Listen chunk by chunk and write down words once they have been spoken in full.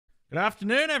Good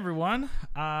afternoon, everyone.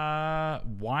 Why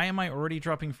am I already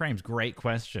dropping frames? Great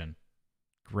question.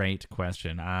 Great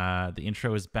question. The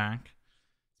intro is back.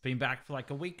 It's been back for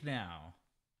like a week now.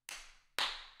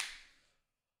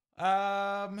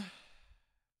 Planet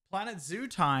Zoo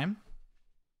time.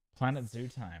 Planet Zoo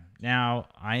time. Now,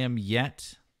 I am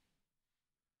yet...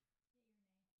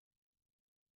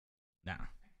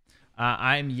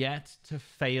 I'm yet to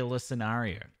fail a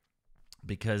scenario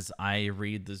because I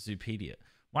read the Zoopedia.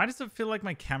 Why does it feel like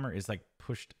my camera is like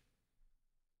pushed?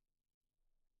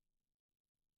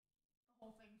 The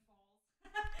whole thing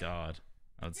falls. God,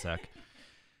 that would suck.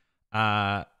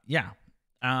 Yeah.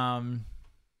 I'm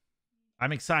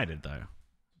excited though.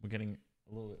 We're getting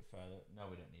a little bit further. No,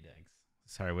 we don't need eggs.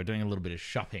 Sorry, we're doing a little bit of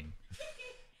shopping.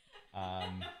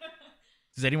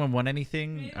 Does anyone want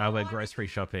anything? We're grocery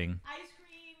shopping. Ice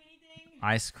cream, anything?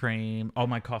 Ice cream. Oh,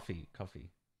 my coffee.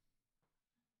 Coffee.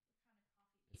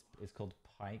 It's called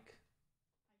Pike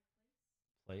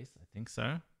Place. I think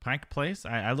so. Pike Place.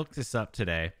 I looked this up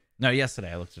today. No,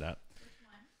 yesterday I looked it up. Which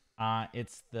one?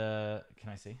 It's the. Can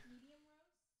I see? Medium roast?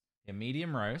 Yeah,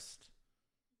 medium roast.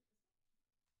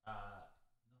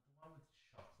 Not the one with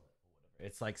chocolate or whatever.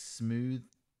 It's like smooth.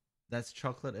 That's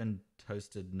chocolate and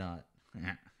toasted nut.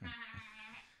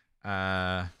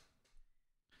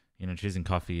 Choosing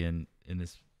coffee in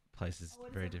this place is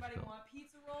very difficult. Want?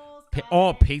 Pizza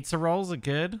rolls? Pizza rolls are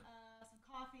good. Some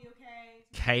coffee, okay.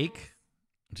 Cake.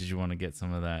 Did you want to get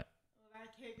some of that? Oh,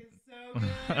 that cake is so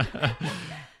good.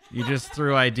 You just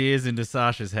threw ideas into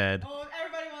Sasha's head. Oh,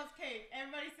 everybody wants cake.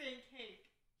 Everybody's saying cake.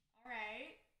 All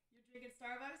right. You're drinking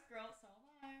Starbucks, girl. So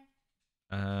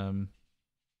am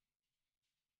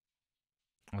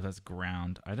I. Oh, that's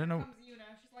ground. I don't know. Here comes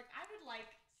Yuna. She's like, I would like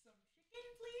some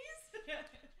chicken, please.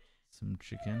 Some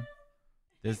chicken.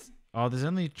 There's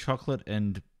only chocolate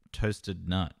and toasted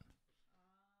nut.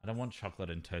 I don't want chocolate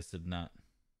and toasted nut.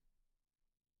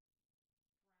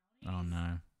 Oh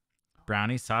no.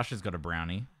 Brownie. Sasha's got a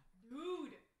brownie. Dude.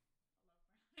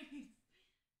 I love brownies.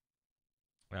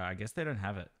 Well, I guess they don't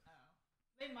have it. Oh.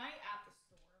 They might at the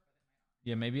store, but they might not.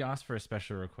 Yeah, maybe ask for a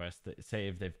special request that say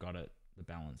if they've got it, the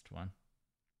balanced one.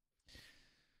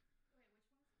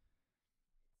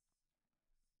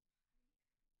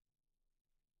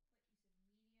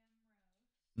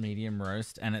 Medium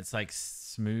roast, and it's like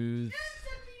smooth. Yes,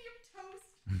 a medium toast.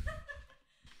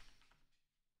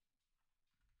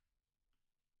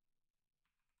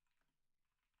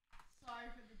 Sorry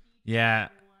for the details, Yeah,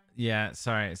 everyone. yeah.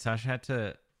 Sorry, Sasha had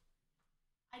to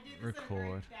I did this record. at a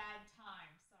very bad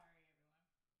time. Sorry,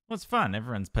 everyone. Well, it's fun.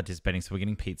 Everyone's participating, so we're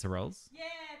getting pizza rolls. Yeah,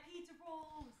 pizza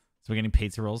rolls. So we're getting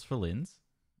pizza rolls for Lynn's.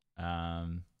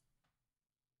 No,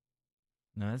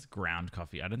 that's ground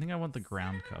coffee. I don't think I want the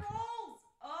ground Cinnamon coffee. rolls.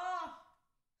 Oh,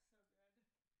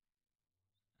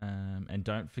 so good. And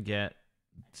don't forget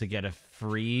to get a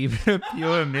free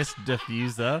Pure Mist diffuser. What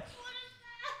is that?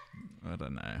 I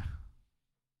don't know.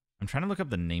 I'm trying to look up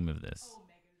the name of this. Oh,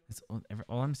 Megan. It's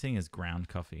all I'm seeing is ground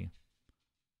coffee.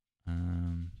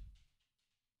 Oh,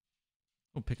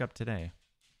 pick up today.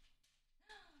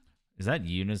 Is that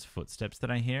Yuna's footsteps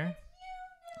that I hear?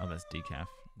 Oh, that's decaf.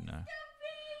 No.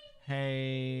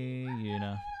 Hey,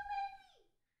 Yuna.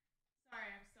 Sorry,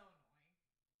 I'm so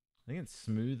annoying. I think it's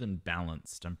smooth and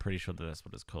balanced. I'm pretty sure that's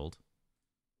what it's called.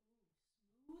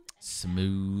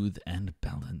 Smooth and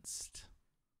balanced.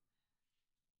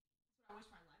 I wish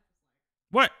my life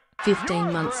was like. What?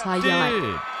 15 months high Dude.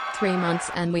 yike. 3 months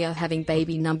and we are having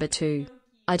baby number 2.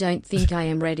 I don't think I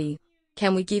am ready.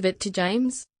 Can we give it to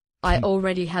James? I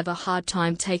already have a hard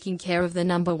time taking care of the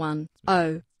number 1.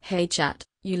 Oh, hey chat,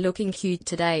 you looking cute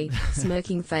today,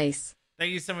 smirking face.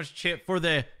 Thank you so much, Chip, for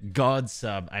the God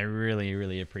sub. I really,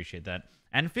 really appreciate that.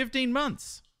 And 15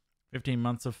 months. 15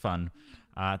 months of fun.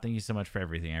 Thank you so much for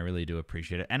everything. I really do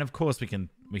appreciate it. And of course we can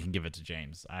give it to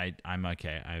James. I'm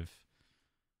okay. I've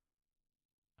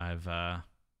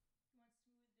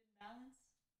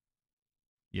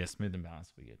yeah, smooth and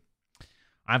balanced will be good.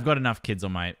 I've got enough kids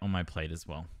on my plate as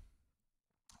well.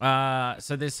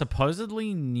 So there's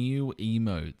supposedly new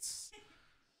emotes.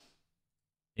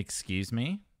 Excuse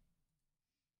me?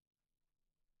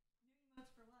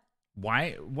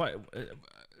 Why? What?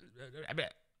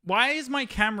 Why is my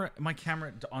camera?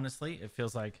 Honestly, it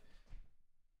feels like.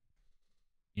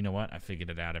 You know what? I figured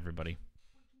it out, everybody.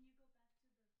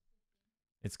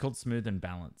 It's called Smooth and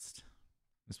Balanced.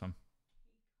 This one.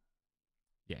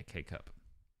 Yeah, K-cup.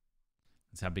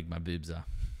 That's how big my boobs are.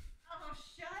 Oh,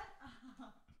 shut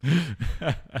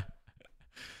up.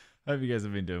 Hope you guys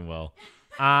have been doing well.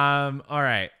 All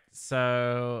right.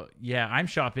 So, yeah, I'm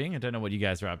shopping. I don't know what you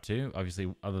guys are up to,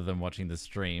 obviously, other than watching the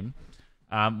stream.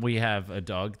 We have a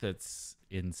dog that's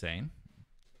insane.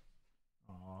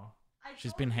 Aw. I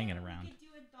She's told been him hanging we around. could do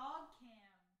a dog cam.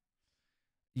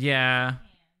 Yeah.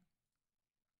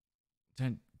 Cam.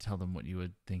 Don't tell them what you were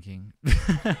thinking. But it's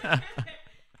a good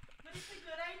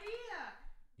idea.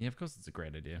 Yeah, of course it's a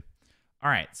great idea. All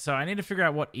right, so I need to figure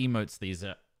out what emotes these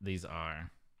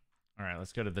are. All right,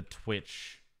 let's go to the Twitter.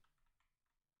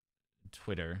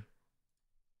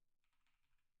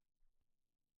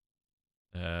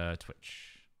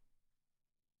 Twitch.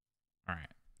 All right.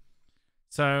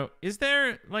 So, is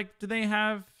there like do they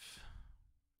have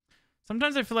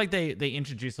sometimes I feel like they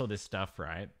introduce all this stuff,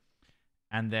 right?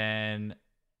 And then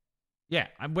yeah,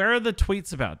 where are the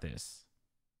tweets about this?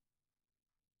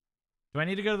 Do I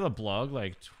need to go to the blog,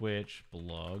 like Twitch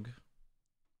blog?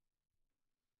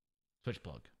 Twitch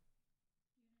blog.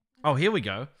 Oh, here we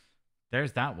go.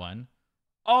 There's that one.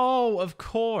 Oh, of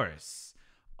course.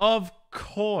 Of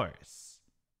course.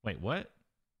 Wait, what?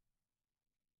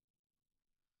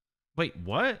 Wait,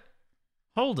 what?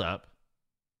 Hold up.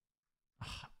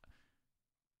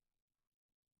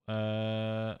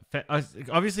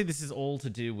 Obviously this is all to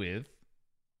do with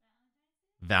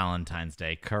Valentine's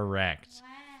Day. Correct. Wow.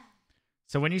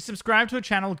 So when you subscribe to a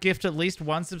channel, gift at least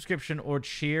one subscription, or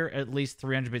cheer at least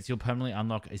 300 bits, you'll permanently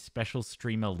unlock a special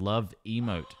streamer love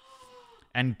emote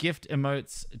and gift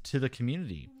emotes to the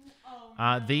community. Oh,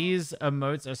 no. These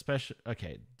emotes are special.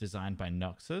 Okay, designed by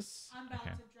Noxus. I'm about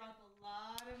Okay. to drop a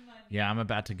lot of money. Yeah, I'm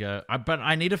about to go. But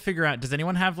I need to figure out, does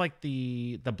anyone have like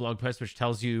the blog post which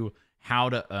tells you how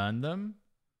to earn them?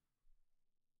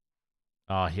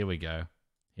 Oh, here we go.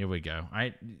 Here we go.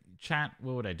 Chat,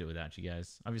 what would I do without you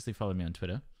guys? Obviously follow me on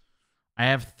Twitter. I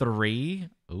have 3.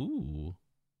 Ooh.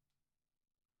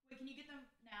 Wait, can you get them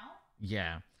now?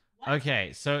 Yeah. What?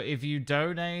 Okay, so if you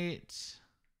donate...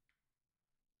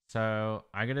 So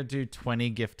I got to do 20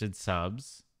 gifted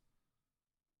subs.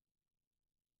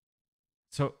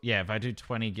 So, yeah, if I do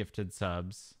 20 gifted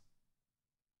subs...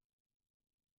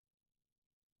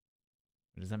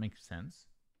 Does that make sense?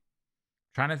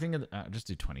 Trying to think of... just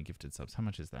do 20 gifted subs. How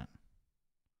much is that?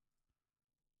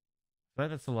 But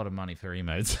that's a lot of money for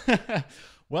emotes.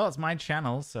 Well, it's my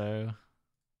channel, so...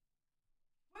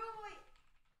 Wait.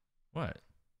 What?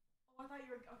 Oh, I thought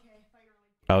you were... Okay, I thought you were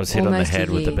like... I was hit on the Almost a head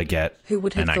with a year. baguette, Who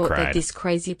would have and I thought that cried. this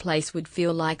crazy place would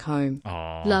feel like home?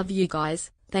 Aw. Love you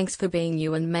guys. Thanks for being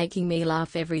you and making me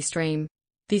laugh every stream.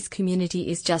 This community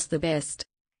is just the best.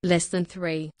 Less than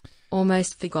 3.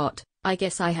 Almost forgot. I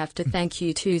guess I have to thank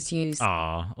you too, Zeuz.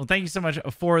 Aw. Well, thank you so much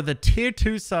for the tier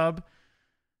 2 sub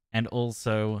and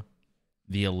also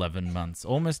the 11 months.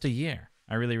 Almost a year.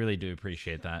 I really, really do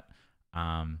appreciate that.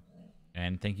 And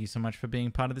thank you so much for being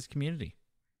part of this community.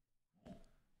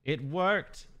 It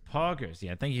worked. Poggers.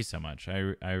 Yeah, thank you so much.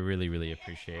 I really, really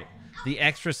appreciate the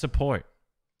extra support.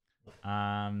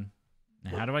 Now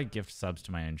how do I gift subs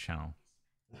to my own channel?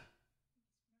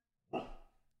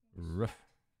 Ruff.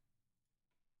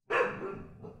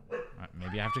 Right,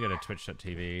 maybe I have to go to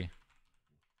twitch.tv/criticzeus.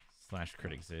 Oh,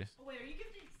 wait, are you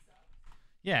gifting subs?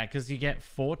 Yeah, because you get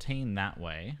 14 that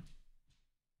way.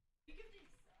 Are you gifting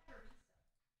subs?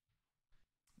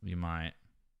 You might.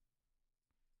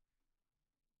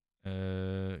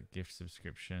 Gift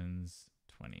subscriptions,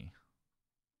 20.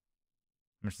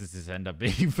 How much does this end up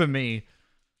being for me?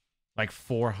 Like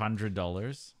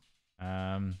 $400.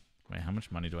 Wait, how much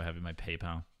money do I have in my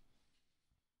PayPal?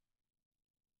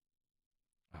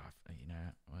 Oh, you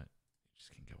know what?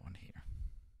 Just can go on here.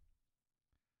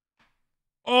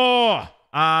 Oh,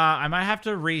 I might have to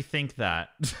rethink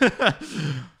that.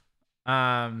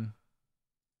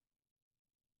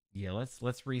 Yeah, let's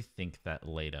rethink that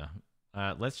later.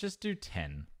 Let's just do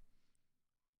 10.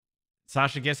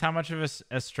 Sasha, guess how much of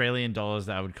Australian dollars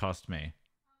that would cost me?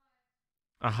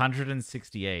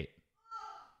 168.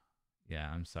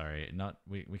 Yeah, I'm sorry. Not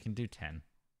we can do 10.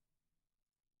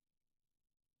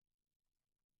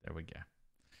 There we go.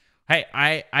 Hey,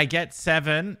 I get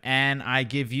 7 and I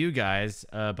give you guys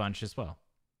a bunch as well.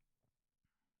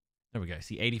 There we go.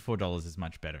 See, $84 is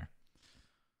much better.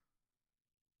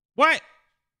 What?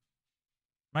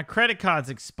 My credit card's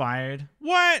expired.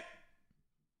 What?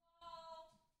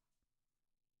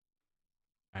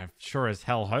 I sure as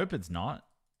hell hope it's not.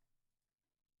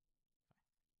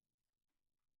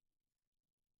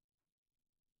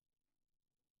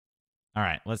 All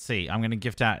right, let's see. I'm going to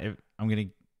gift out. I'm going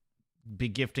to be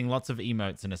gifting lots of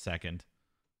emotes in a second.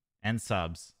 And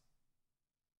subs.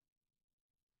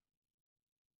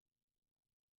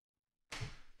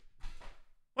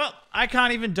 Well, I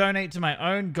can't even donate to my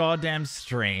own goddamn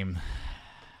stream.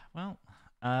 Well,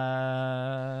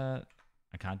 I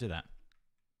can't do that.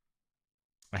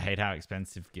 I hate how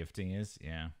expensive gifting is.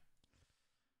 Yeah.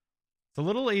 It's a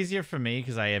little easier for me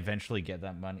because I eventually get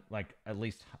that money. Like, at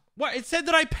least... What? It said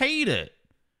that I paid it.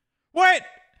 What?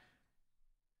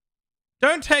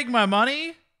 Don't take my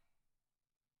money.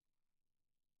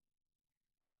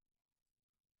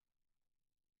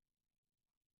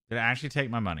 Did it actually take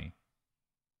my money?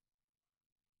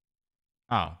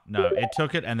 Oh, no. It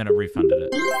took it and then it refunded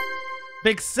it.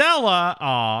 Big Seller!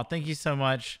 Aw, thank you so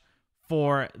much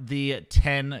for the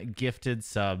 10 gifted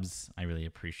subs. I really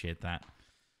appreciate that.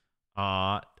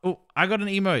 Oh, I got an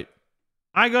emote.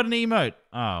 I got an emote.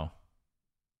 Oh.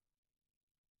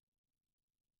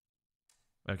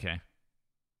 Okay.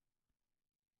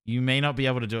 You may not be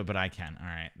able to do it, but I can. All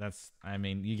right. That's, I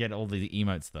mean, you get all the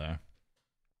emotes, though.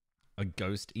 A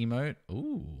ghost emote?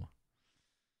 Ooh.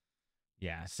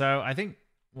 Yeah, so I think...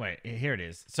 Wait, here it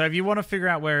is. So if you want to figure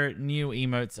out where new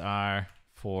emotes are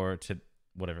for...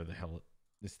 whatever the hell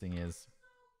this thing is.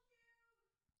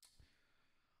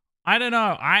 I don't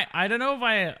know. I don't know if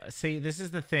I... See, this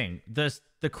is the thing.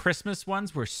 The Christmas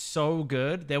ones were so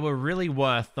good. They were really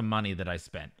worth the money that I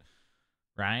spent.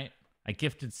 Right? I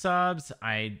gifted subs.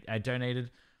 I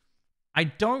donated. I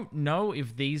don't know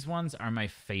if these ones are my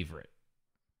favorite.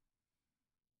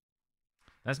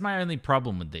 That's my only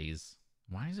problem with these.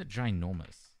 Why is it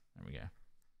ginormous? There we go.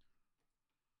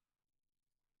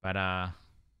 But,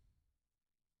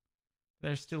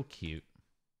 they're still cute.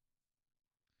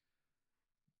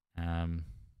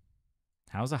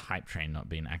 How's a hype train not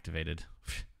being activated?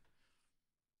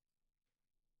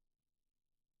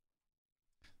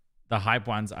 The hype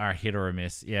ones are hit or a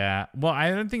miss. Yeah. Well, I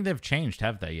don't think they've changed,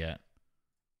 have they yet?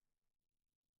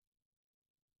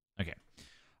 Okay.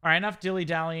 All right, enough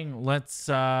dilly-dallying. Let's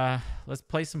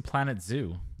play some Planet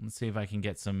Zoo. Let's see if I can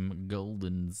get some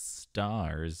golden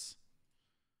stars.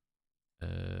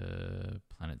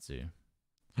 Planet Zoo.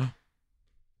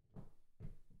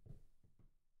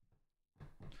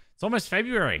 It's almost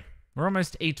February. We're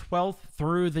almost a 12th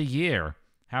through the year.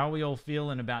 How are we all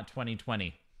feeling about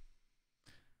 2020?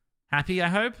 Happy, I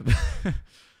hope?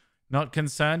 Not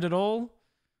concerned at all?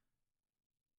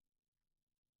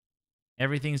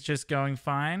 Everything's just going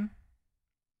fine?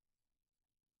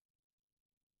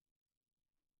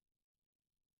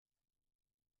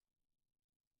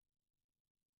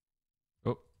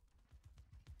 Oh.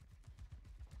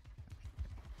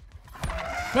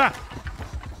 Ah!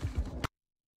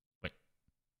 Wait.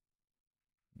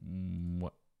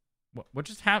 What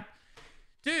just happened?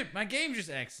 Dude, my game just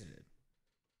exited.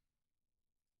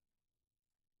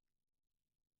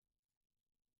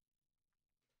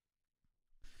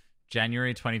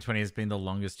 January 2020 has been the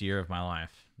longest year of my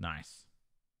life. Nice.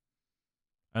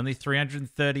 Only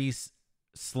 330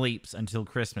 sleeps until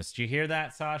Christmas. Do you hear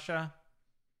that, Sasha?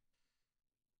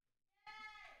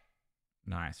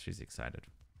 Nice. She's excited.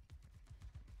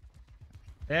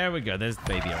 There we go. There's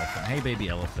baby elephant. Hey, baby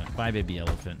elephant. Bye, baby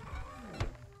elephant.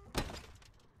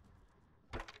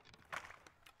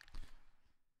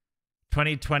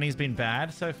 "2020's been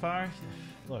bad so far."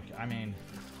 Look, I mean,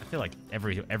 I feel like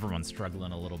everyone's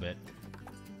struggling a little bit.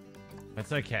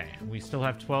 That's okay. We still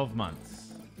have 12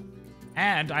 months.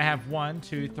 And I have 1,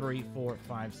 2, 3, 4,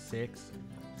 5, 6,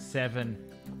 7,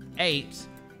 8.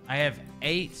 I have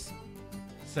 8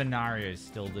 scenarios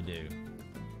still to do.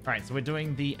 All right, so we're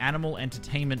doing the Animal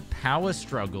Entertainment Power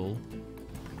Struggle.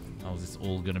 Oh, is this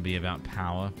all going to be about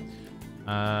power?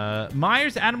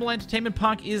 Myers Animal Entertainment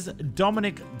Park is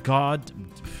Dominic God...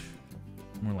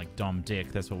 More like Dom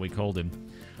Dick, that's what we called him.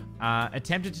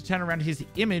 Attempted to turn around his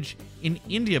image in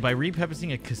India by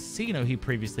repurposing a casino he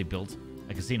previously built.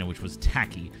 A casino which was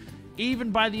tacky,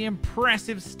 even by the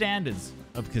impressive standards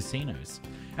of casinos.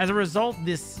 As a result,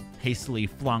 this hastily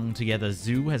flung together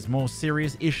zoo has more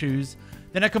serious issues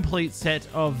than a complete set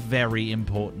of very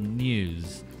important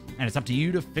news. And it's up to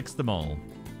you to fix them all.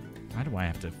 Why do I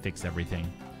have to fix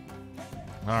everything?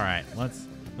 All right, let's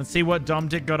see what Dom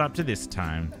Dick got up to this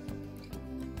time.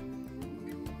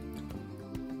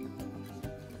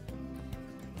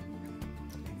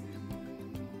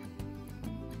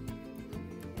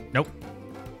 Nope.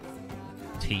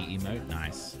 T emote,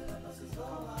 nice.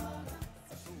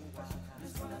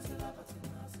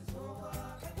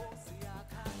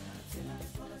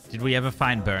 Did we ever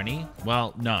find Bernie?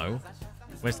 Well, no.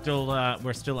 We're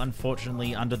still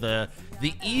unfortunately under the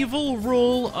evil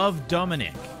rule of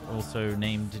Dominic, also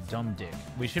named Dom Dick.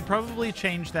 We should probably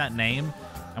change that name,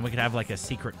 and we could have like a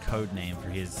secret code name for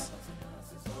his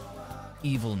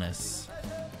evilness.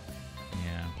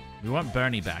 Yeah, we want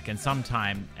Bernie back, and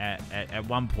sometime at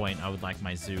one point I would like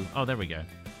my zoo. Oh, there we go.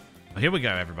 Oh, here we go,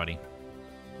 everybody.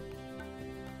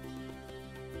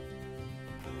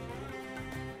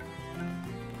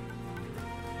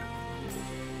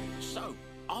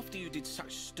 after you did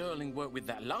such sterling work with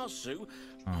that last zoo,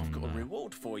 I've got a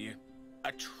reward for you.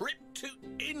 A trip to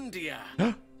India.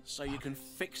 So you can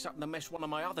fix up the mess one of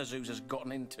my other zoos has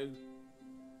gotten into.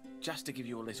 Just to give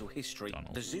you a little history,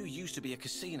 the zoo used to be a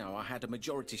casino I had a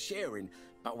majority share in,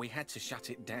 but we had to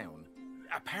shut it down.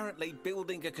 Apparently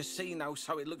building a casino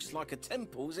so it looks like a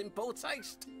temple's in poor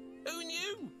taste. Who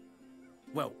knew?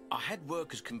 Well, I had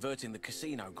workers converting the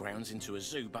casino grounds into a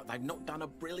zoo, but they've not done a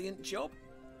brilliant job.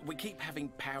 We keep having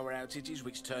power outages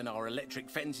which turn our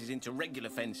electric fences into regular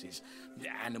fences. The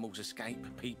animals escape,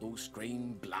 people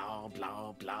scream, blah,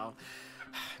 blah, blah.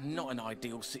 Not an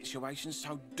ideal situation,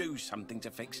 so do something to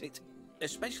fix it.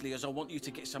 Especially as I want you to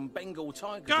get some Bengal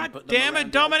tigers and put them damn it,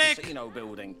 around Dominic! the casino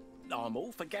building. I'm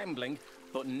all for gambling,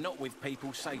 but not with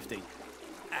people's safety.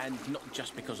 And not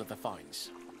just because of the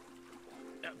fines.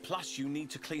 Plus, you need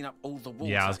to clean up all the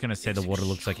water. Yeah, I was going to say the water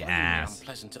looks like ass.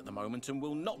 Unpleasant at the moment and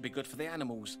will not be good for the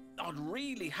animals. I'd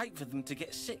really hate for them to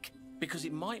get sick, because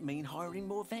it might mean hiring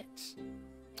more vets.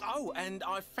 Oh, and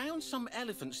I found some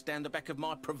elephants down the back of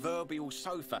my proverbial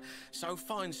sofa, so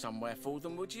find somewhere for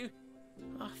them, would you?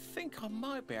 I think I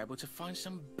might be able to find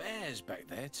some bears back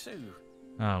there, too.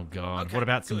 Oh, God. Okay, what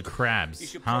about good. some crabs? You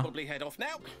should huh? probably head off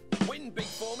now. Win big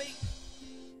for me.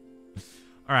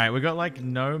 All right, we got, like,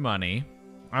 no money.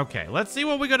 Okay, let's see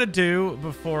what we got to do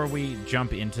before we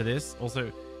jump into this.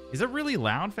 Also, is it really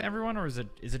loud for everyone, or is it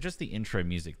just the intro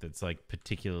music that's, like,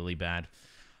 particularly bad?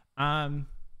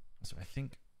 So I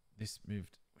think this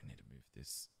moved. We need to move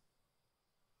this.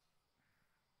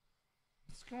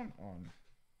 What's going on?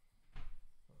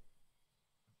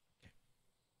 Okay.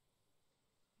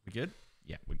 We good?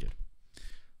 Yeah, we're good.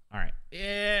 All right.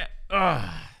 Yeah.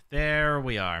 There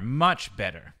we are. Much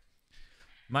better.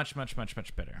 Much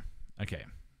better. Okay.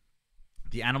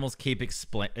 The animals keep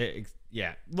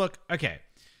yeah. Look, okay.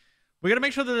 We got to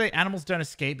make sure that the animals don't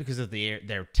escape because of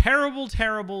their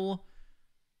terrible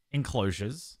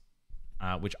enclosures,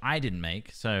 which I didn't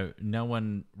make, so no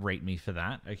one rate me for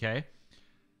that, okay?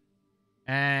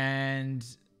 And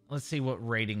let's see what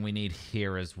rating we need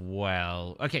here as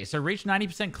well. Okay, so reach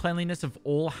 90% cleanliness of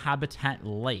all habitat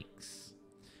lakes.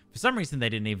 For some reason, they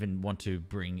didn't even want to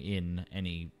bring in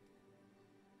any,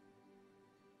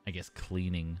 I guess,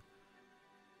 cleaning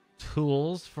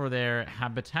tools for their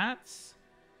habitats.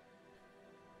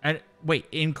 And wait,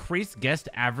 increase guest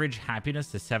average happiness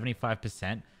to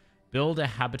 75%. Build a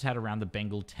habitat around the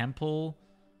Bengal temple.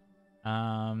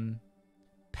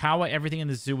 Power everything in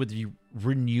the zoo with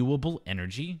renewable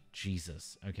energy.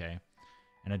 Jesus. Okay.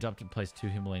 And adopt and place 2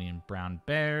 Himalayan brown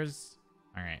bears.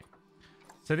 All right.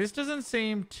 So this doesn't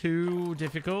seem too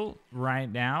difficult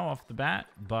right now off the bat,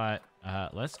 but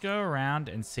let's go around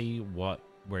and see what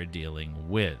we're dealing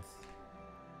with.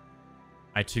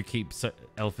 I too keep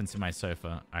elephants in my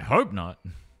sofa. I hope not.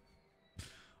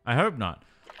 I hope not.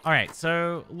 All right,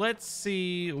 so let's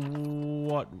see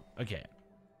what... Okay.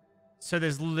 So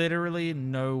there's literally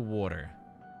no water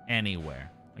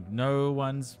anywhere. Like, no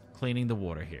one's cleaning the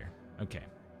water here. Okay.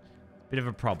 Bit of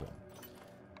a problem.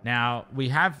 Now, we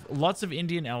have lots of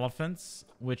Indian elephants,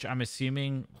 which I'm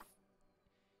assuming...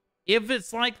 If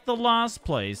it's like the last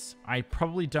place, I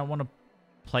probably don't want to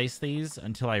place these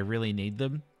until I really need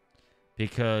them,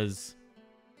 because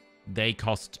they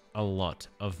cost a lot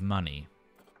of money.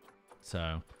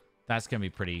 So that's going to be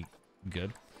pretty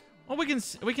good. Well, we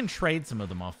can trade some of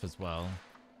them off as well.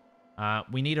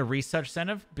 We need a research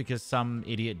center because some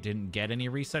idiot didn't get any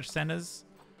research centers.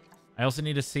 I also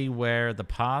need to see where the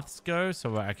paths go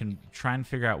so I can try and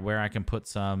figure out where I can put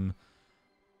some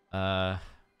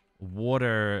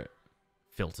water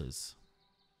filters.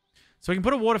 So we can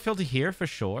put a water filter here for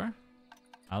sure.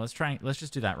 Let's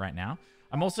just do that right now.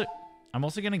 I'm also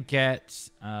gonna get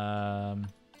I'm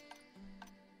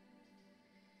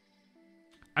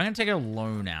gonna take a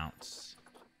loan out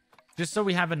just so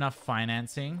we have enough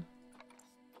financing.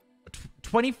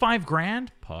 25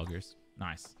 grand, poggers,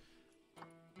 nice.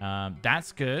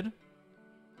 That's good.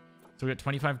 So we got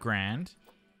 25 grand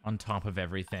on top of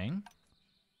everything,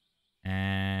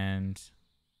 and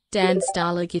Dan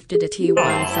Starler gifted a tier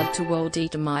 1 sub to World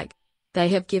Eater Mike. They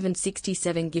have given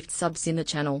 67 gift subs in the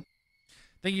channel.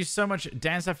 Thank you so much,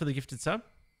 Dan Star, for the gifted sub.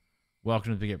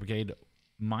 Welcome to the Big Brigade,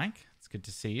 Mike. It's good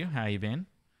to see you. How you been?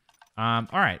 All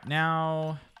right,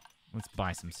 now let's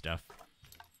buy some stuff.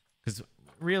 Because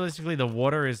realistically, the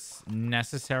water is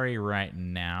necessary right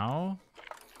now.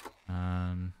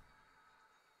 I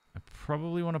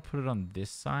probably want to put it on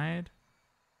this side.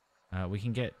 We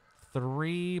can get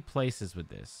 3 places with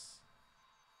this.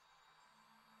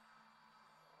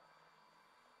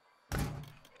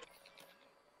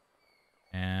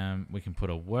 And we can put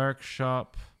a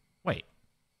workshop. Wait.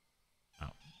 Oh,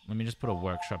 Let me just put a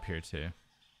workshop here too.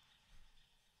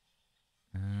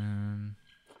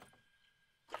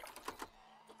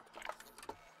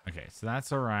 Okay, so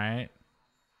that's all right.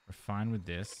 We're fine with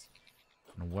this.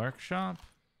 And a workshop.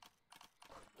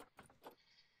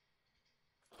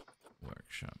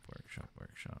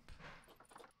 Workshop.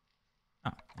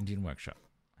 Oh, Indian workshop.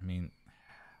 I mean,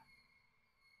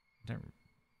 I don't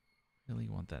really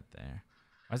want that there.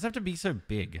 Why does it have to be so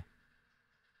big?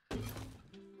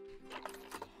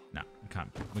 No,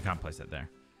 we can't place that there.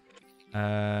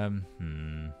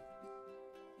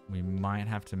 We might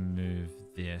have to move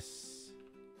this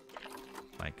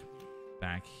like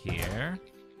back here.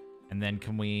 And then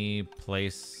can we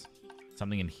place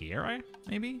something in here, right?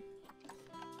 Maybe?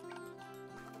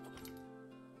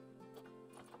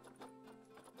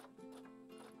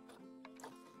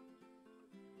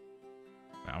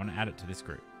 I want to add it to this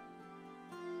group.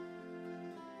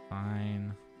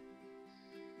 Fine.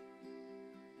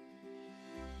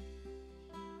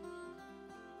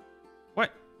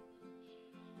 What?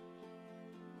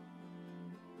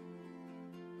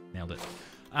 Nailed it.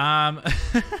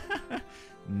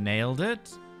 Nailed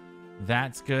it.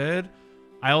 That's good.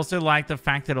 I also like the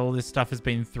fact that all this stuff has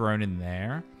been thrown in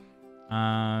there.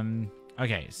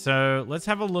 Okay, so let's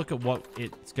have a look at what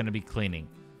it's going to be cleaning.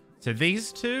 So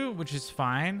these two, which is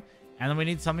fine. And then we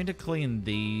need something to clean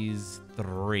these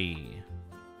three.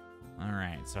 All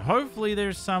right, so hopefully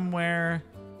there's somewhere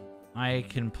I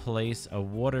can place a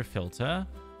water filter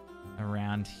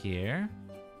around here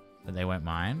that they won't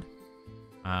mind.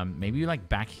 Maybe like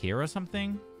back here or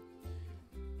something.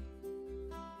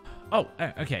 Oh,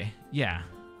 okay. Yeah.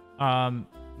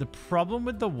 The problem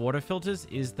with the water filters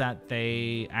is that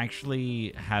they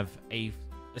actually have a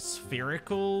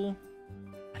spherical...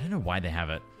 I don't know why they have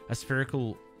it. A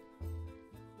spherical...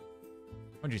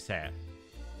 What'd you say it?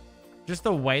 Just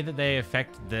the way that they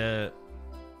affect the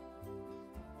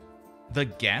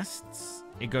guests.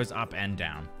 It goes up and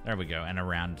down. There we go. And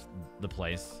around the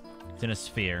place. It's in a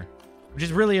sphere. Which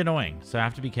is really annoying. So I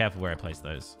have to be careful where I place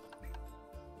those.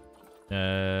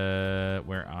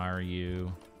 Where are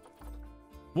you?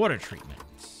 Water treatment.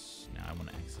 Now I want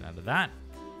to exit out of that.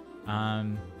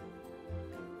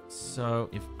 So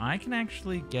if I can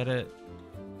actually get it...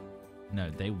 No,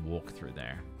 they walk through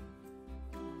there.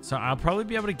 So I'll probably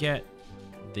be able to get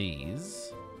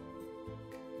these.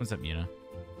 What's up, Yuna?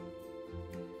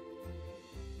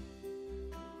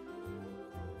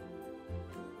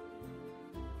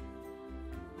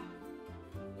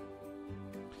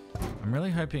 I'm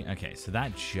really hoping... Okay, so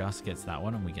that just gets that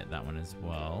one, and we get that one as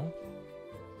well.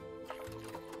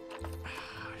 Ah,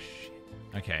 shit.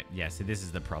 Okay, yeah, so this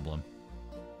is the problem.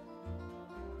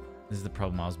 This is the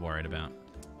problem I was worried about.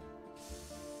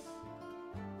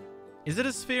 Is it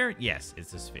a sphere? Yes,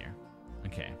 it's a sphere.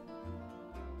 Okay.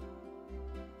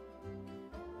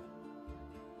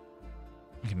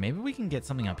 Okay, maybe we can get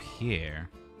something up here.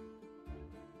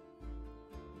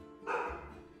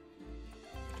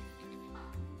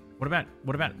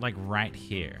 What about like right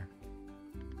here?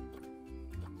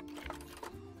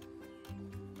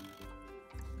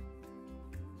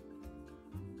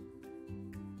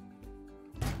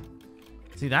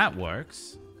 See, that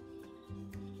works.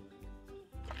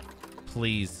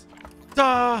 Please.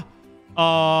 Duh!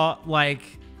 Like,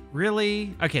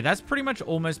 really? Okay, that's pretty much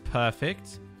almost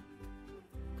perfect.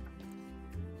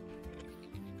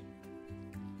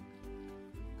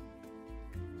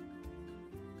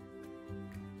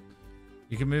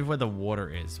 You can move where the water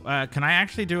is. Can I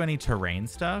actually do any terrain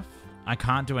stuff? I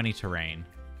can't do any terrain.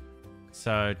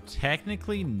 So,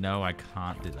 technically, no, I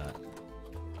can't do that.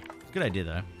 Good idea,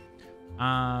 though.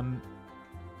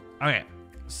 Okay.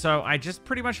 So, I just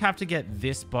pretty much have to get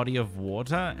this body of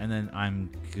water, and then I'm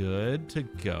good to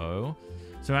go.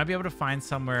 So, I might be able to find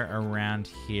somewhere around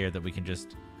here that we can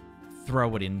just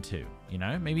throw it into, you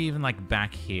know? Maybe even, like,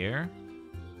 back here.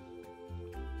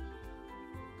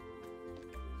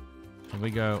 If we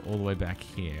go all the way back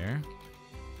here.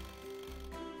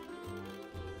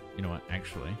 You know what?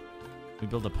 Actually, we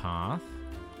build a path.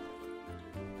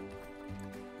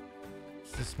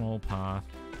 Just a small path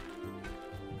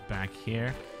back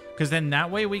here. Because then that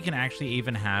way we can actually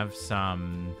even have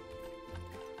some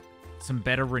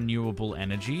better renewable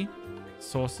energy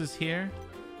sources here.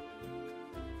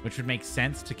 Which would make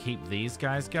sense to keep these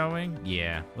guys going.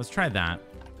 Yeah, let's try that.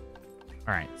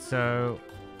 All right, so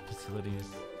facilities.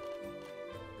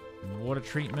 Water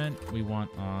treatment we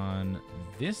want on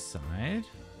this side.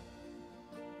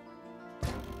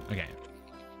 Okay.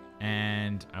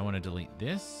 And I want to delete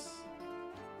this.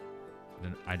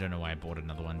 I don't know why I bought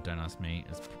another one. Don't ask me.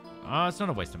 It's not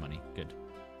a waste of money. Good.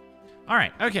 All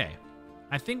right. Okay.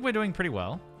 I think we're doing pretty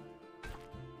well.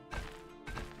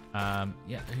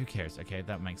 Yeah, who cares? Okay,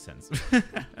 that makes sense.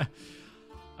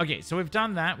 Okay, so we've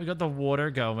done that. We got the water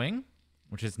going,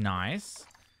 which is nice.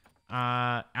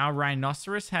 Our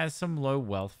rhinoceros has some low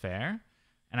welfare.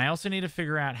 And I also need to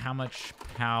figure out how much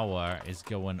power is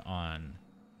going on.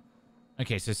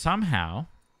 Okay, so somehow...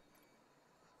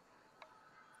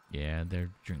 Yeah, their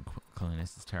drink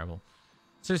cleanliness is terrible.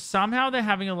 So somehow they're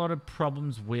having a lot of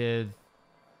problems with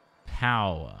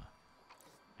power.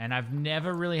 And I've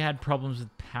never really had problems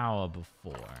with power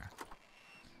before.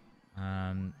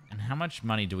 And how much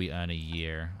money do we earn a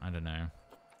year? I don't know.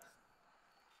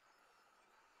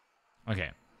 Okay.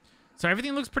 So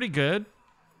everything looks pretty good.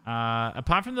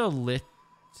 Apart from the lit...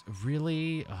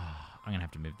 Really? Oh, I'm going to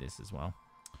have to move this as well.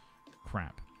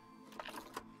 Crap.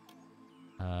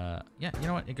 Yeah, you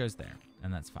know what? It goes there.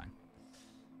 And that's fine.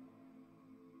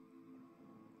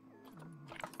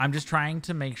 I'm just trying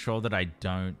to make sure that I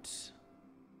don't...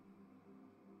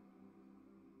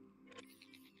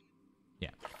 Yeah.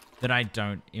 That I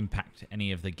don't impact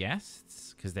any of the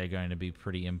guests. Because they're going to be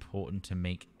pretty important to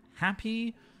make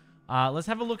happy. Let's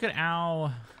have a look at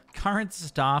our current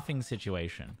staffing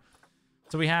situation.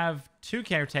 So we have 2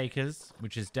 caretakers,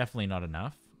 which is definitely not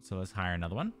enough. So let's hire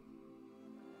another one.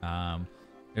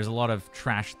 There's a lot of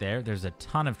trash there. There's a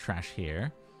ton of trash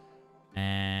here.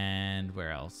 And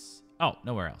where else? Oh,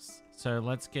 nowhere else. So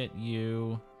let's get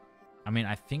you... I mean,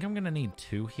 I think I'm going to need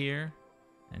 2 here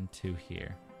and 2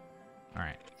 here. All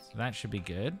right. So that should be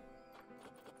good.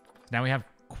 Now we have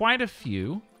quite a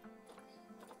few.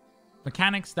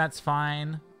 Mechanics, that's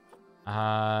fine.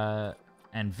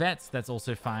 And vets, that's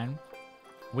also fine.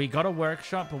 We got a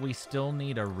workshop, but we still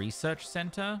need a research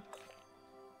center.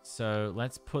 So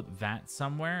let's put that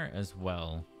somewhere as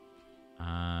well.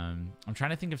 I'm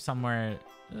trying to think of somewhere...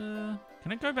 can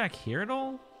I go back here at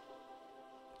all?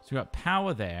 So we got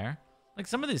power there. Like,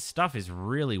 some of this stuff is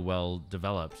really well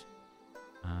developed.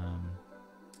 I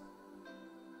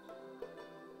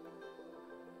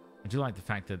do like the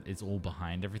fact that it's all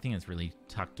behind everything. It's really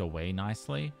tucked away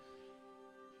nicely.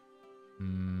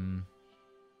 Can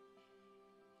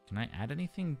I add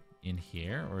anything in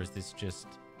here? Or is this just...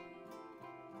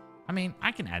 I mean,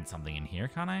 I can add something in here,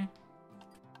 can't I?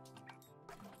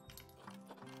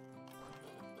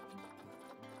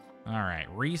 All right,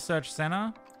 research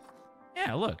center.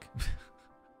 Yeah, look.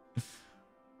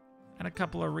 And a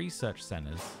couple of research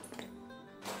centers.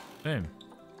 Boom.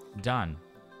 Done.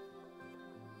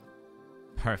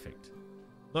 Perfect.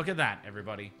 Look at that,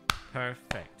 everybody.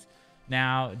 Perfect.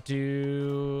 Now,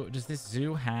 does this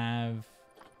zoo have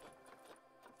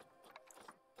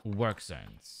work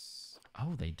zones?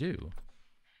 Oh, they do.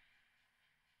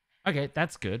 Okay,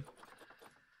 that's good.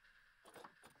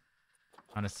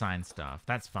 Unassigned staff.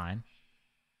 That's fine.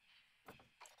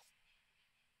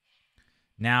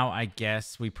 Now, I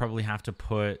guess we probably have to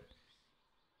put...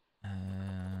 Let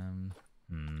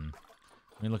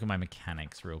me look at my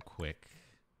mechanics real quick.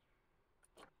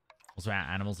 Also, our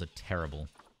animals are terrible.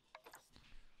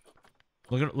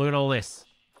 Look at all this.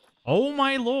 Oh,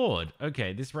 my lord.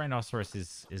 Okay, this rhinoceros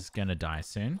is going to die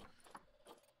soon.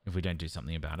 If we don't do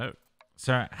something about it.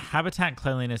 So, habitat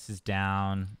cleanliness is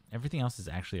down. Everything else is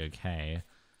actually okay.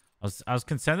 I was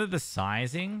concerned that the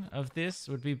sizing of this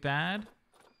would be bad.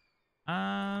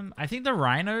 I think the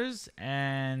rhinos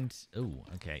and... Oh,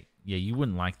 okay. Yeah, you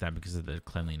wouldn't like that because of the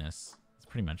cleanliness. That's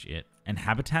pretty much it. And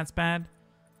habitat's bad.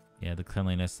 Yeah, the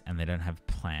cleanliness, and they don't have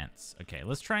plants. Okay,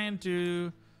 let's try and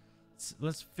do...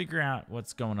 Let's figure out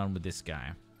what's going on with this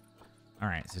guy. All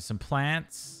right, so some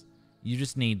plants. You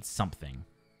just need something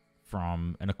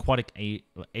from an aquatic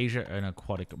Asia, an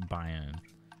aquatic biome.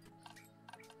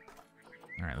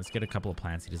 All right, let's get a couple of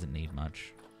plants. He doesn't need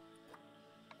much.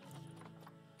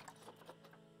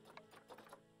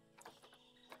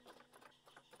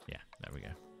 Yeah, there we go.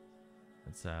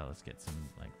 Let's get some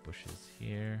like bushes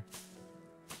here.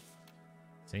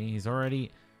 See, he's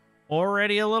already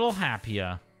a little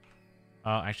happier.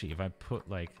 Oh, actually, if I put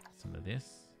like some of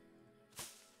this.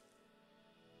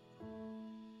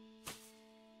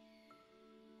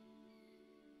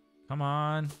 Come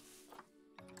on.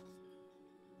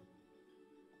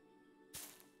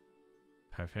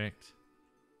 Perfect.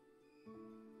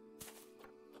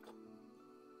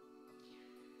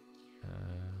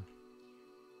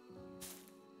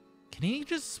 Can he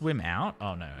just swim out?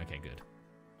 Oh, no. Okay, good.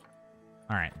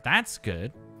 All right, that's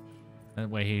good. That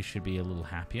way he should be a little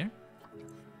happier.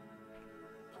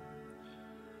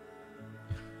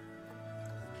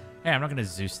 Hey, I'm not going to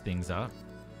Zeus things up.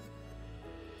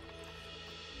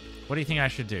 What do you think I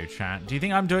should do, chat? Do you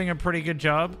think I'm doing a pretty good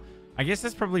job? I guess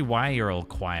that's probably why you're all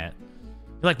quiet.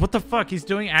 You're like, what the fuck? He's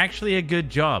doing actually a good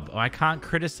job. Oh, I can't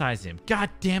criticize him. God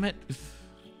damn it.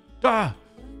 Ah!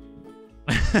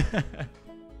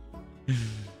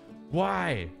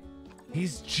 Why?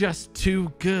 He's just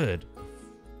too good.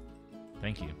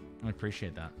 Thank you. I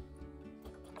appreciate that.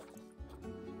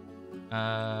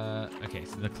 Okay,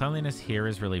 so the cleanliness here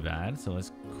is really bad, so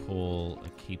let's call a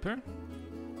keeper.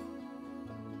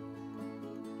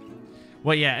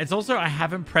 Well, yeah, it's also I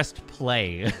haven't pressed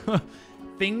play.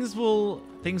 Things will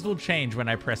change when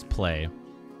I press play.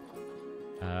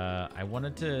 I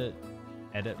wanted to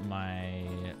edit my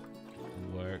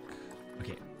work.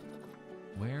 Okay,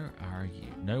 where are you?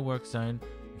 No work zone.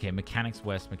 Okay, mechanics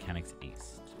west, mechanics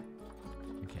east.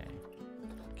 Okay,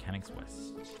 mechanics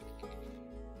west.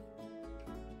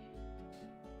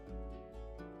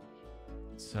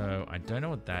 So I don't know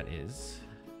what that is.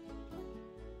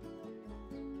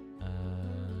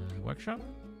 Workshop?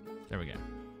 There we go.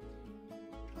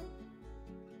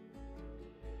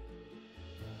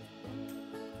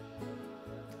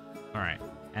 All right,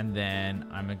 and then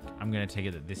I'm gonna take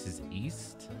it that this is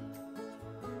east.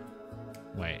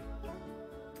 Wait,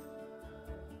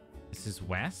 this is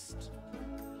west,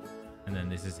 and then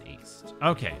this is east.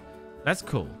 Okay, that's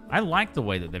cool. I like the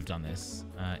way that they've done this.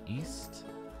 East.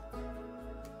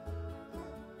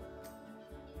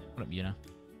 What up, Yuna?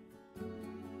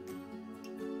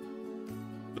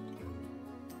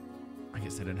 I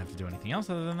guess I don't have to do anything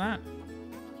else other than that.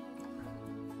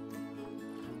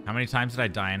 How many times did I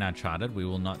die in Uncharted? We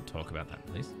will not talk about that,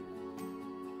 please.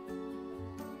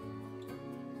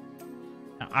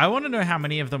 I want to know how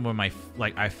many of them were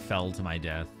I fell to my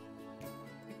death.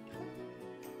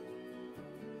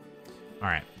 All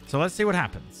right, so let's see what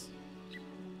happens.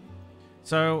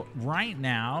 So right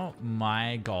now,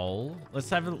 my goal. Let's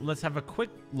have a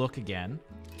quick look again.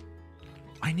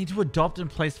 I need to adopt and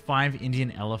place 5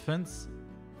 Indian elephants.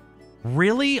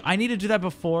 Really? I need to do that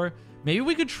before. Maybe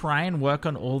we could try and work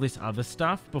on all this other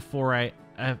stuff before I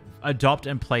adopt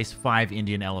and place 5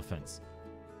 Indian elephants.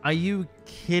 Are you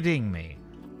kidding me?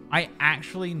 I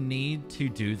actually need to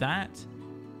do that?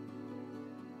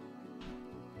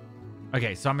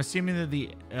 Okay, so I'm assuming that the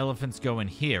elephants go in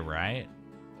here, right?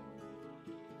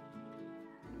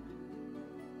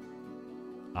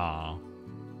 Oh.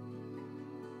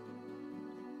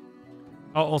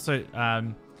 Oh, also,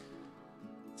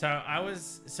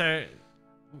 so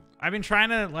I've been trying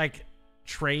to like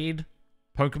trade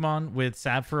Pokemon with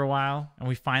Sab for a while, and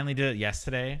we finally did it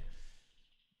yesterday.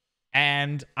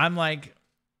 And I'm like,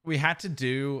 we had to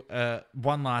do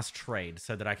one last trade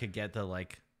so that I could get the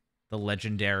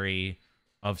legendary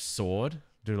of Sword,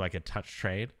 do like a touch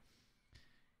trade.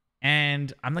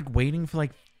 And I'm like waiting for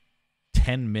like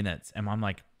 10 minutes, and I'm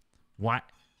like, why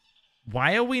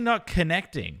are we not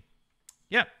connecting?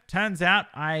 Yep, turns out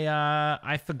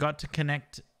I forgot to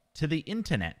connect to the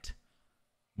internet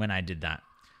when I did that.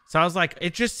 So I was like,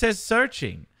 it just says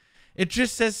searching. It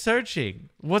just says searching.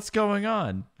 What's going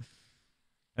on?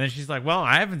 And then she's like, well,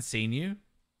 I haven't seen you.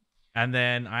 And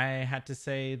then I had to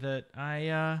say that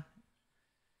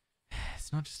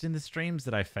it's not just in the streams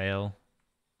that I fail.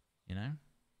 You know?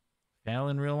 Fail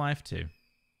in real life too.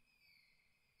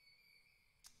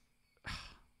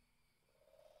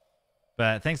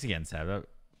 But thanks again, Sab.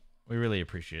 We really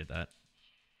appreciate that.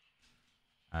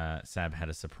 Sab had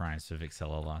a surprise for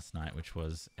Vixella last night, which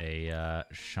was a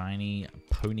shiny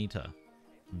Ponyta.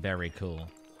 Very cool.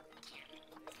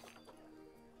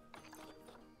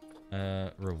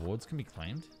 Rewards can be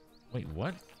claimed? Wait,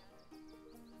 what?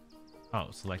 Oh,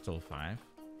 select all 5.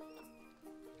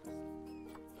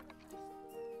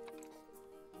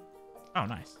 Oh,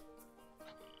 nice.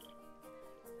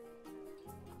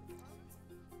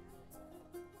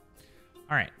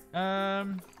 All right.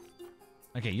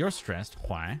 Okay, you're stressed.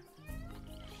 Why?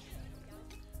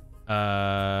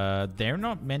 They're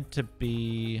not meant to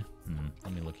be...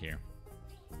 let me look here.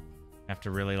 Have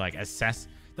to really like assess.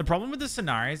 The problem with the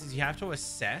scenarios is you have to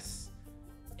assess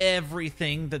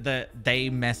everything that they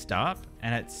messed up,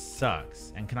 and it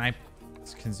sucks. And can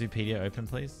Zoopedia open,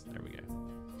 please? There we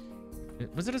go.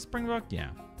 Was it a Springbok? Yeah.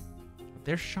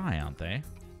 They're shy, aren't they?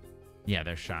 Yeah,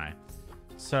 they're shy.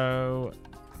 So,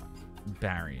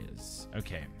 barriers.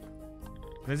 Okay.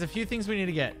 There's a few things we need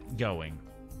to get going.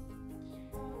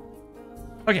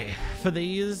 Okay, for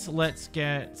these, let's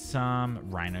get some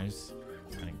rhinos.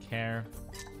 I don't care.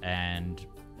 And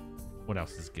what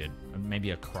else is good?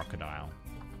 Maybe a crocodile.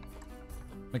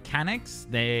 Mechanics,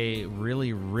 they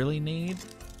really, really need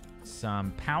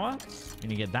some power. We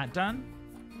need to get that done.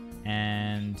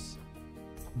 And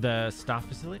the staff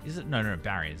facility. Is it? No,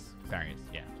 barriers. Barriers,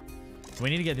 yeah. So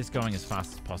we need to get this going as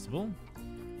fast as possible.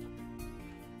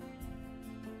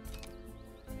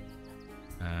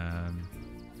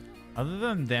 Other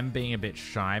than them being a bit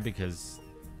shy because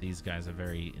these guys are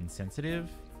very insensitive.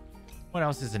 What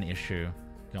else is an issue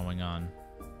going on?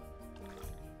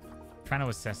 Trying to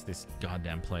assess this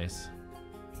goddamn place.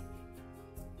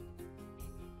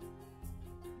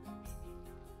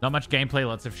 Not much gameplay,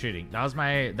 lots of shooting.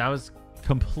 That was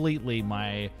completely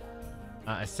my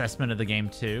assessment of the game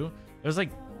too. It was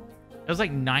like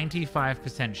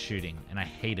 95% shooting, and I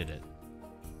hated it.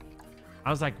 I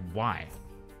was like, why?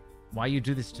 Why you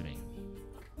do this to me?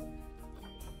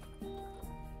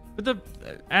 But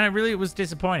it was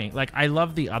disappointing. Like, I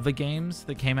love the other games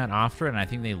that came out after it, and I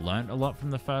think they learned a lot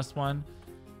from the first one.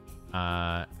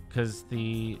 Because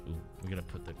we're gonna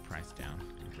put the price down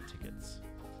for tickets.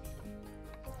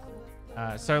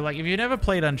 So, like, if you've never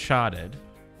played Uncharted,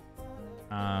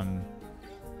 I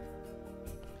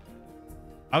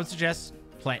would suggest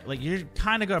like, you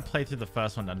kind of got to play through the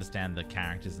first one to understand the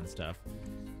characters and stuff.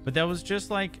 But there was just,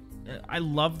 like, I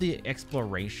love the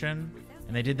exploration,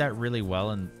 and they did that really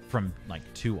well, and from, like,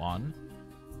 2 on.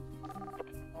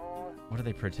 What are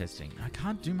they protesting? I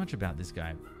can't do much about this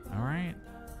guy. All right.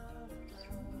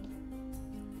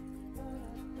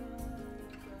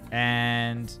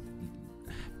 And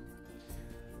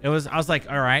I was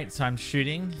like, all right, so I'm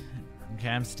shooting. Okay,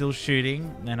 I'm still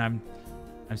shooting, and I'm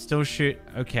still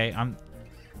okay, I'm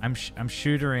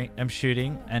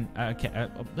shooting, and okay,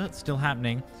 that's still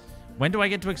happening. When do I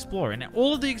get to explore? And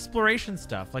all of the exploration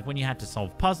stuff, like when you had to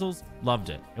solve puzzles, loved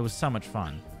it. It was so much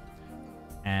fun.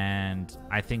 And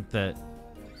I think that,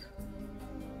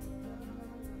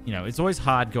 you know, it's always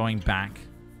hard going back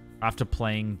after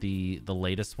playing the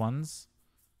latest ones.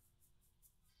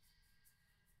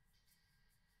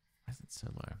 Why is it so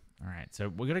low? All right, so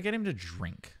we're gonna get him to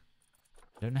drink.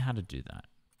 Don't know how to do that,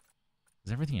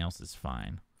 because everything else is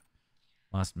fine.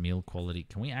 Last meal quality.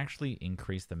 Can we actually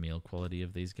increase the meal quality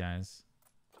of these guys?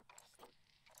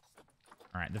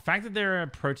 All right. The fact that there are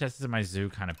protesters in my zoo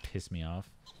kind of pissed me off.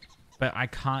 But I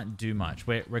can't do much.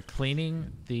 We're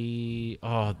cleaning the...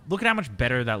 Oh, look at how much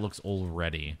better that looks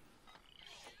already.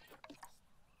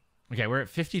 Okay, we're at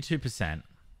 52%.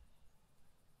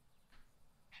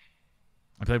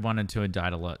 I played 1 and 2 and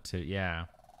died a lot too. Yeah.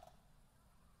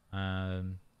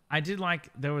 I did like...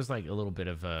 There was like a little bit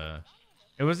of a...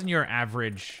 It wasn't your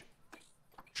average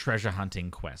treasure hunting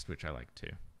quest, which I like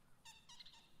too.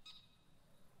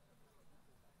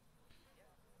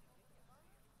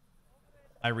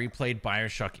 I replayed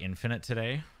BioShock Infinite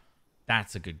today.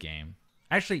 That's a good game.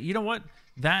 Actually, you know what?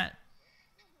 That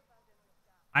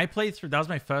I played through. That was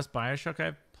my first BioShock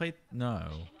I played. No.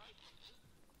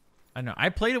 I know. I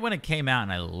played it when it came out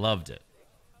and I loved it.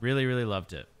 Really, really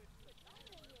loved it.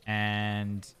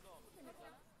 And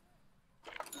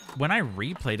when I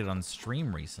replayed it on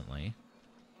stream recently,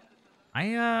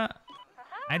 I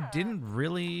didn't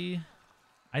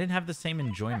have the same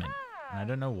enjoyment. And I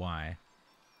don't know why.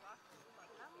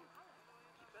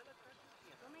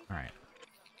 All right.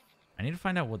 I need to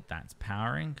find out what that's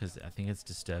powering, because I think it's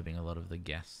disturbing a lot of the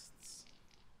guests.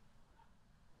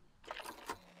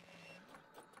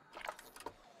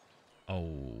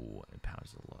 Oh, it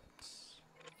powers a lot.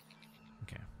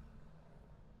 Okay.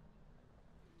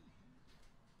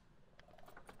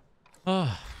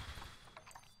 Oh.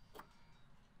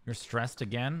 You're stressed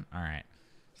again? All right.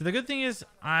 So the good thing is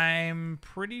I'm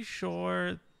pretty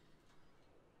sure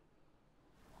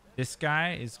this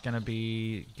guy is going to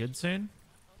be good soon.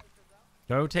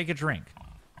 Go take a drink.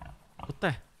 What the?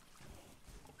 Is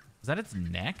that its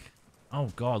neck? Oh,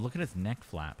 God. Look at its neck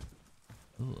flap.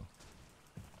 Ooh.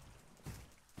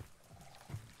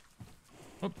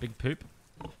 Oh, big poop.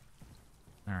 All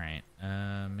right.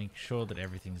 Make sure that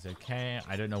everything's okay.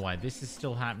 I don't know why this is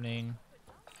still happening.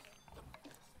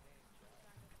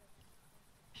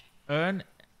 Earn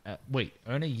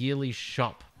a yearly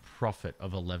shop profit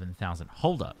of 11,000.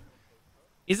 Hold up.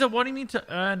 Is it wanting me to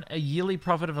earn a yearly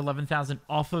profit of 11,000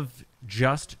 off of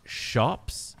just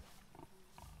shops?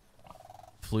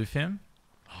 Floofim?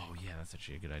 Oh, yeah, that's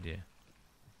actually a good idea.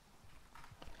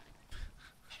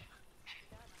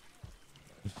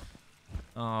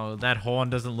 Oh, that horn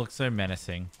doesn't look so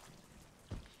menacing.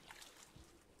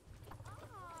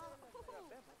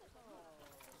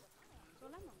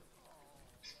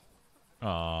 Oh.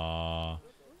 All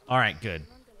right, good.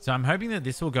 So I'm hoping that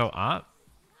this will go up.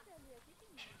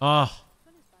 Oh,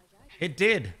 it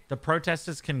did. The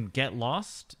protesters can get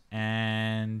lost,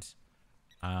 and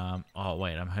oh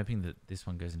wait, I'm hoping that this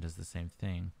one goes and does the same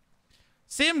thing.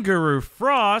 Sim Guru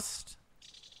Frost.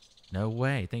 No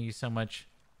way. Thank you so much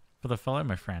for the follow,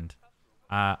 my friend.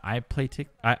 I play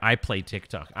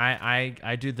TikTok.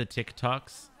 I do the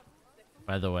TikToks.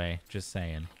 By the way, just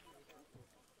saying.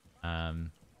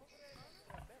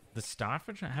 The staff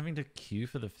are having to queue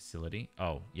for the facility.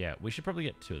 Oh, yeah. We should probably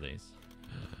get 2 of these.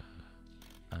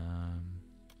 You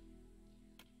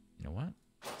know what?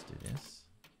 Let's do this.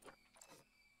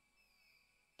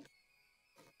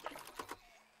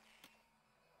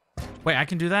 Wait, I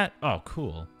can do that? Oh,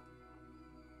 cool.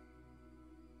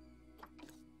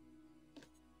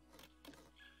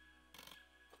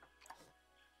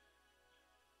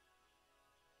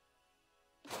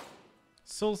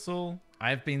 Sul.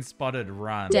 I've been spotted.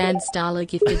 Run. Dan Starler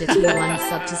gifted a tier 1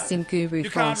 sub to Sim Guru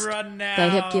Frost. Can't run now. They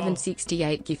have given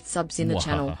 68 gift subs in the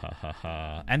channel.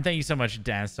 And thank you so much,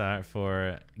 Dan Star,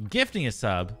 for gifting a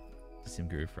sub to Sim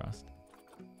Guru Frost.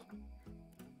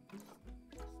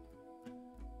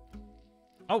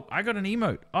 Oh, I got an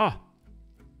emote. Oh,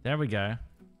 there we go.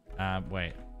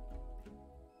 Wait.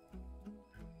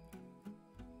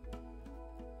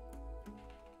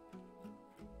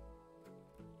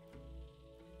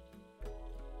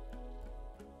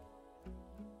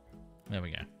 There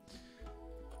we go.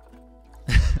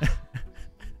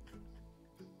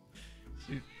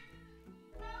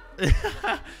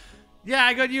 Yeah,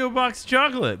 I got you a box of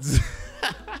chocolates.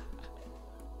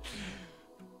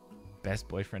 Best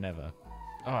boyfriend ever.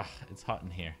 Oh, it's hot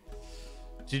in here.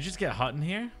 Did you just get hot in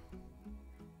here?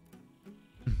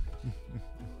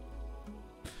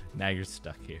 Now you're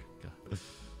stuck here.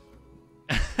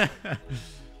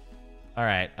 All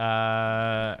right.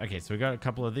 Okay, so we got a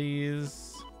couple of these.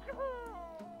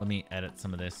 Let me edit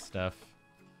some of this stuff.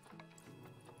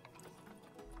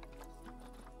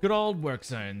 Good old work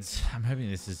zones. I'm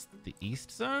hoping this is the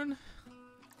east zone.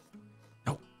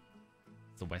 No,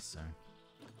 it's the west zone.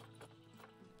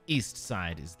 East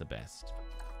side is the best.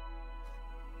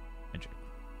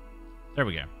 There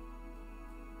we go.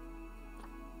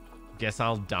 Guess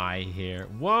I'll die here.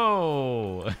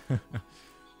 Whoa.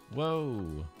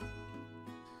 Whoa.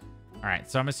 All right,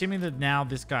 so I'm assuming that now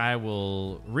this guy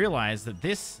will realize that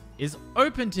this is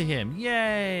open to him.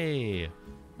 Yay!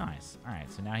 Nice. All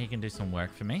right, so now he can do some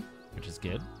work for me, which is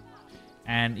good.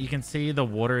 And you can see the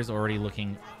water is already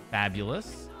looking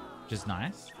fabulous, which is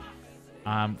nice.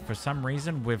 For some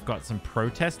reason, we've got some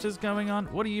protesters going on.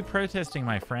 What are you protesting,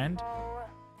 my friend?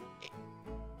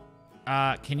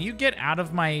 Can you get out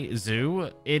of my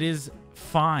zoo? It is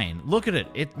fine. Look at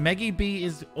it. Meggy B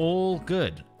is all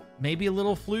good. Maybe a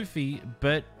little floofy,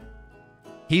 but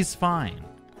he's fine.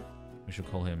 We should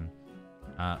call him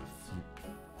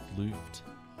Floofed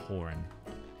Horn.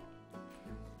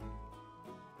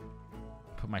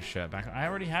 Put my shirt back. I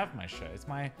already have my shirt. It's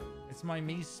my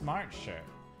Me Smart shirt.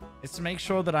 It's to make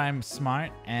sure that I'm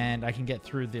smart and I can get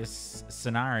through this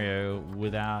scenario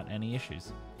without any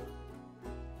issues.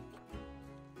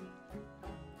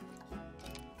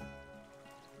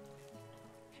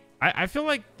 I feel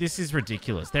like this is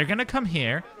ridiculous. They're going to come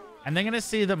here and they're going to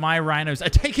see that my rhinos are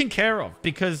taken care of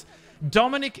because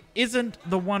Dominic isn't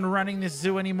the one running this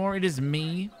zoo anymore. It is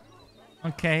me.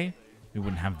 Okay. We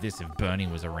wouldn't have this if Bernie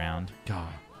was around.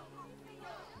 God.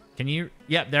 Can you?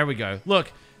 Yep, there we go.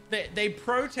 Look, they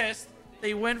protest.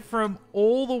 They went from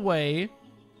all the way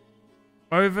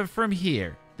over from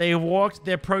here. They walked.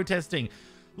 They're protesting.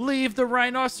 Leave the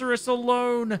rhinoceros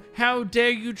alone. How dare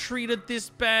you treat it this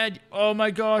bad? Oh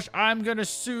my gosh, I'm gonna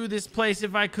sue this place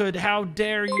if I could. How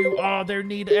dare you? Oh, they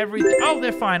need everything. Oh,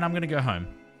 they're fine. I'm gonna go home.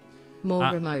 More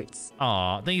remotes.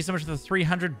 Aw, thank you so much for the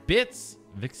 300 bits.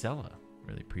 Vixella.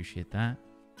 Really appreciate that.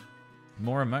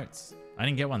 More emotes. I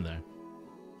didn't get one though.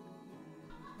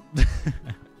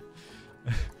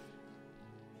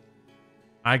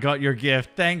 I got your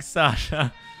gift. Thanks,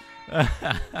 Sasha.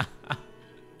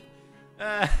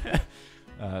 Oh,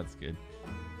 that's good.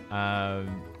 All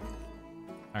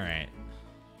right.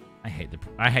 I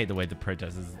hate the way the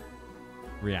protesters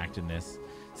react in this.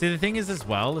 See, the thing is as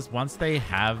well is once they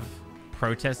have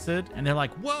protested and they're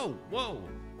like, whoa,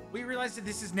 we realize that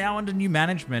this is now under new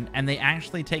management and they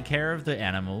actually take care of the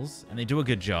animals and they do a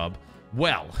good job.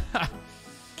 Well,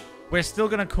 we're still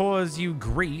going to cause you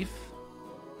grief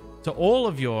to all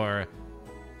of your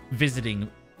visiting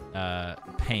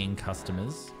paying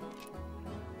customers.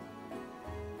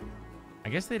 I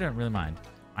guess they don't really mind.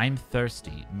 I'm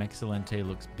thirsty. Mexilente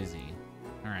looks busy.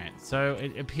 All right, so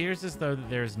it appears as though that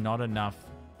there's not enough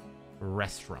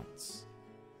restaurants.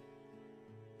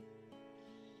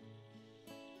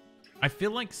 I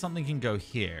feel like something can go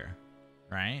here,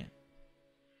 right?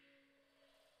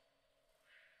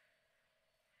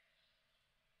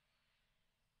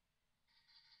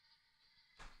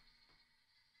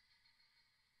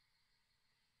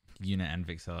 Una and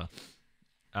Vixella.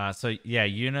 So yeah,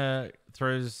 Una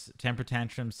throws temper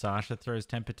tantrums. Sasha throws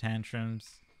temper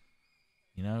tantrums.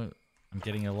 You know, I'm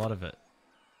getting a lot of it.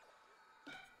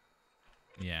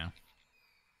 Yeah.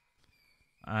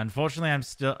 Unfortunately,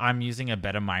 I'm using a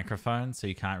better microphone, so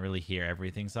you can't really hear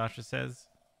everything Sasha says.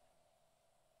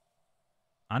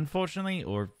 Unfortunately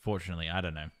or fortunately, I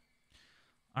don't know.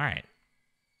 All right.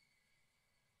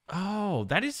 Oh,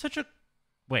 that is such a...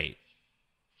 Wait.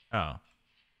 Oh.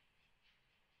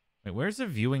 Wait, where's the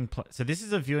viewing... So this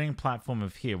is a viewing platform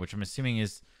of here, which I'm assuming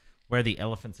is where the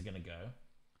elephants are going to go.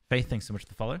 Faith, thanks so much for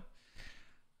the follow.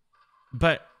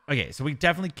 But, okay, so we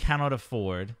definitely cannot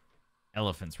afford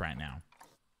elephants right now.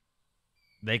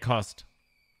 They cost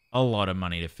a lot of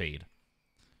money to feed.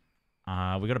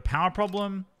 We got a power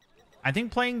problem. I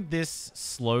think playing this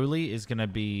slowly is going to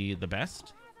be the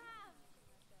best.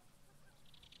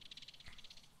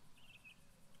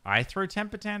 I throw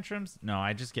temper tantrums? No,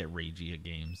 I just get ragey at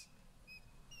games.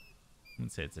 I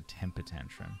wouldn't say it's a temper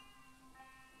tantrum.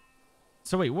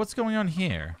 So wait, what's going on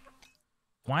here?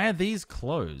 Why are these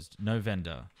closed? No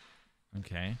vendor.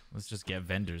 Okay, let's just get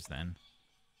vendors then.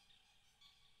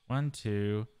 1,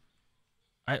 2.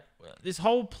 This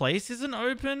whole place isn't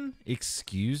open?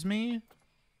 Excuse me?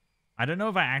 I don't know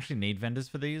if I actually need vendors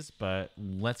for these, but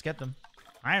let's get them.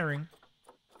 Hiring.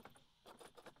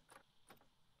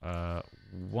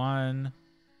 1,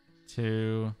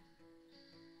 2,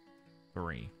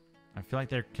 3. I feel like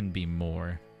there can be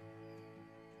more.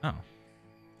 Oh.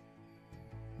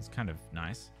 It's kind of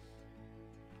nice.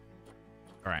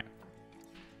 All right.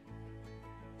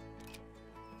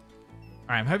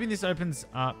 All right, I'm hoping this opens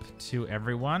up to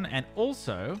everyone. And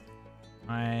also,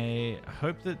 I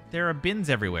hope that there are bins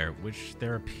everywhere, which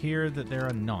there appear that there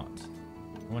are not.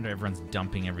 I wonder if everyone's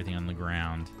dumping everything on the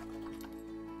ground.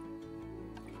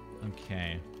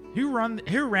 Okay. Who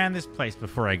ran this place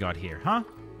before I got here, huh?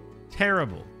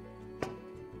 Terrible.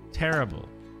 Terrible.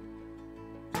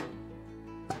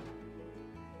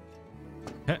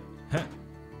 Huh, huh.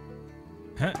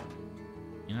 Huh.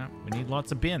 You know, we need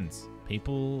lots of bins.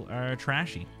 People are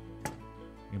trashy.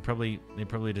 They probably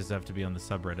deserve to be on the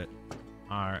subreddit.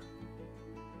 r/trashy.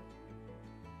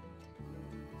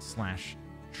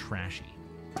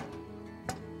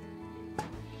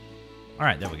 All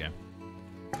right, there we go.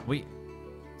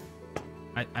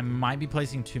 I might be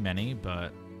placing too many,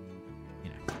 but you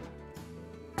know.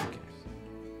 Okay.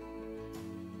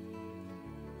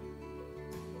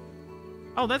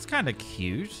 Oh, that's kind of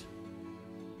cute.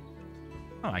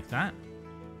 I like that.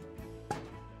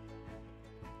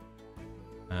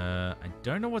 I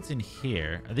don't know what's in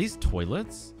here. Are these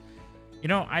toilets? You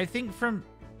know, I think from...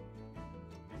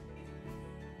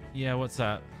 Yeah, what's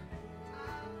up?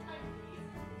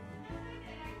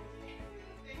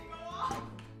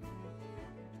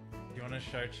 Do you want to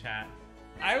show chat?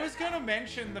 I was going to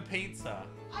mention the pizza.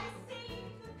 I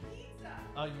saved the pizza.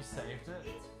 Oh, you saved it?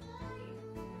 It's fine.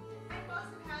 I must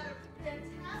have had a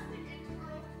fantastic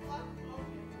internal flux moment,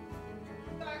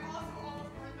 but I also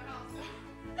almost burned the house down.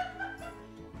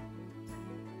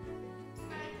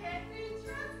 I can't be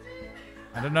trusted.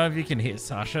 I don't know if you can hear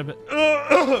Sasha, but...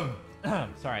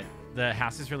 Sorry, the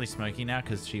house is really smoky now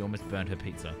because she almost burned her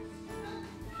pizza.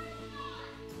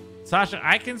 Sasha,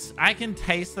 I can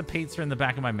taste the pizza in the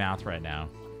back of my mouth right now.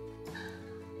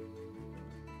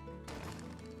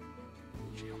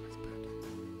 She almost burned it.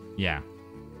 Yeah.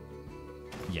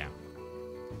 Yeah.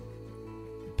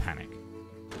 Panic.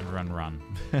 Run.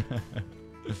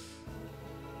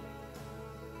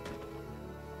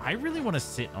 I really want to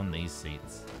sit on these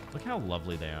seats. Look how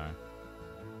lovely they are.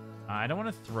 I don't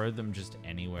want to throw them just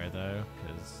anywhere, though,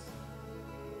 because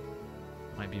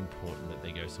it might be important that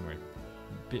they go somewhere a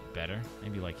bit better.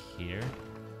 Maybe, like, here.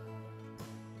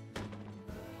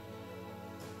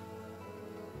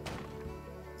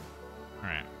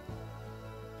 Alright.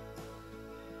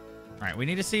 Alright, we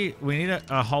need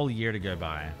a whole year to go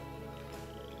by.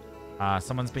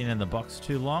 Someone's been in the box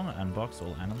too long. Unbox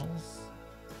all animals.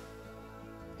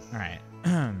 Alright.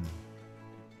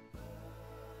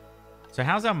 So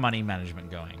how's our money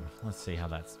management going? Let's see how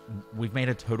that's... We've made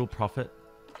a total profit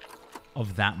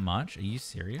of that much. Are you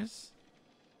serious?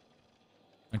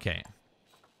 Okay.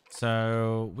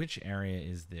 So which area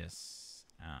is this?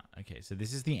 Okay, so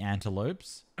this is the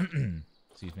antelopes.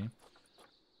 Excuse me.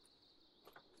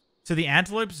 So the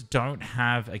antelopes don't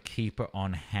have a keeper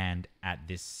on hand at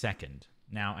this second.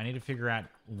 Now, I need to figure out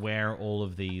where all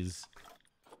of these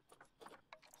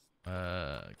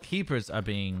keepers are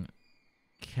being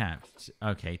kept.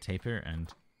 Okay, tapir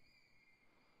and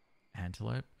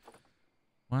antelope.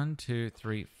 1, 2,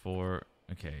 3, 4.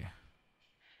 Okay.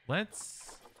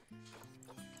 Let's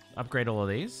upgrade all of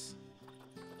these.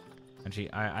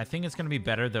 Actually, I think it's going to be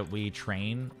better that we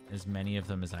train as many of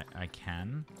them as I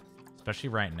can. Especially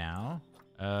right now.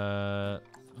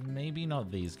 Maybe not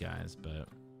these guys, but...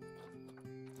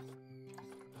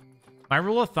 My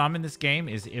rule of thumb in this game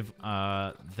is if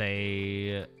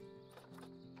they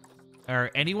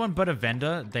or anyone but a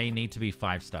vendor, they need to be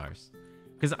 5 stars.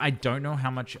 Because I don't know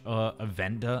how much a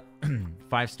vendor,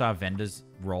 5-star vendor's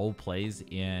role plays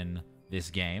in this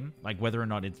game. Like whether or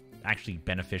not it's actually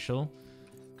beneficial.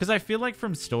 Because I feel like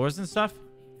from stores and stuff,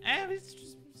 it's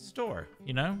just a store,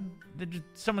 you know?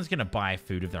 Someone's going to buy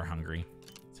food if they're hungry.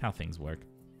 That's how things work.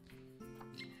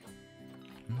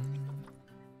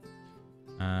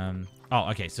 Oh,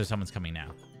 okay, so someone's coming now.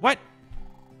 What?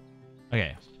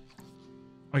 Okay.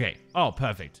 Okay. Oh,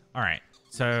 perfect. All right.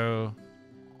 So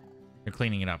they're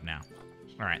cleaning it up now.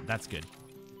 All right, that's good.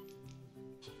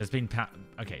 There's been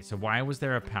okay, so why was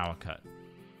there a power cut?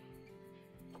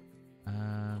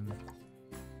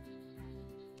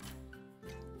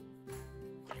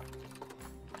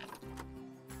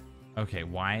 Okay,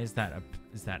 why is that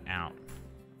out?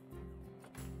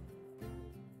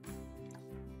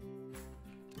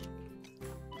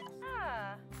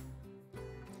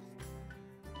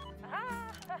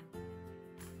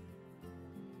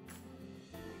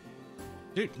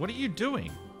 Dude, what are you doing?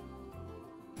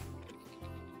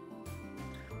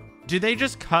 Do they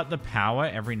just cut the power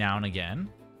every now and again?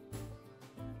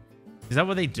 Is that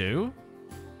what they do?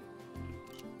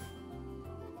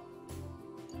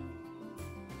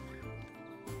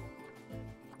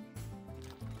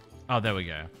 Oh, there we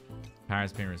go. Power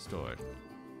has been restored.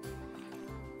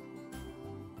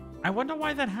 I wonder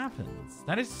why that happens.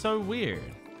 That is so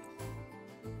weird.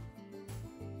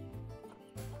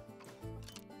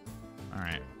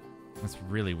 Alright. That's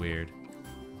really weird.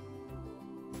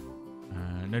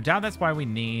 No doubt that's why we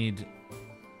need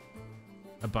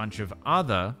a bunch of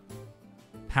other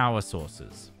power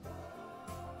sources.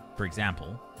 For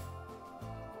example,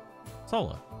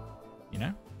 solar. You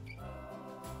know?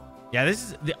 Yeah,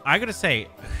 this is... I gotta say,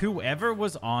 whoever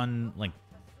was on, like,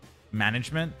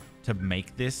 management to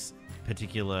make this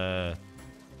particular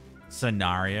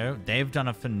scenario, they've done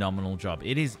a phenomenal job.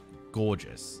 It is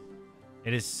gorgeous.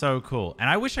 It is so cool. And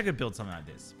I wish I could build something like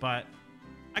this, but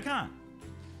I can't.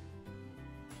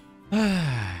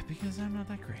 Because I'm not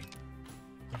that great.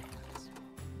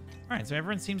 Alright, so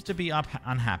everyone seems to be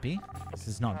unhappy. This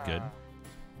is not good.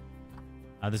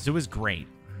 The zoo is great.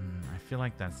 I feel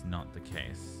like that's not the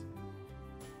case.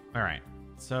 Alright,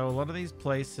 so a lot of these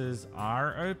places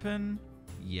are open.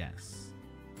 Yes.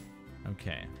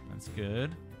 Okay, that's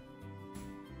good.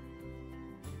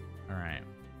 Alright.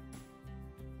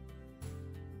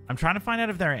 I'm trying to find out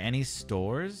if there are any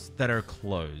stores that are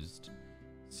closed.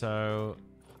 So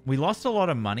we lost a lot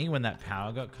of money when that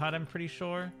power got cut, I'm pretty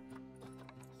sure.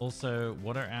 Also,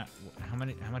 how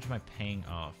much am I paying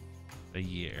off a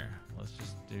year? Let's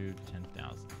just do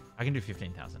 10,000. I can do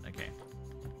 15,000. Okay.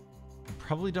 I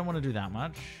probably don't want to do that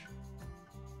much.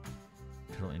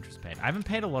 Total interest paid. I haven't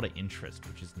paid a lot of interest,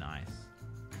 which is nice.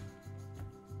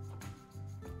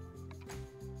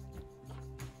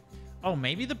 Oh,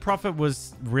 maybe the profit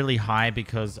was really high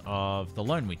because of the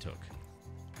loan we took.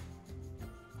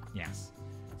 Yes.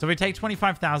 So we take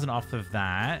 25,000 off of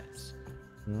that.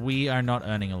 We are not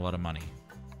earning a lot of money.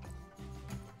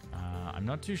 I'm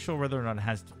not too sure whether or not it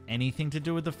has anything to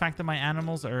do with the fact that my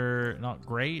animals are not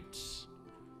great.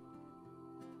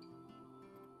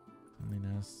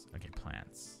 Cleanliness. Okay,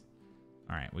 plants.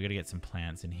 All right, we got to get some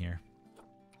plants in here.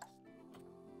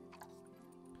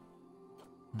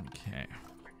 Okay.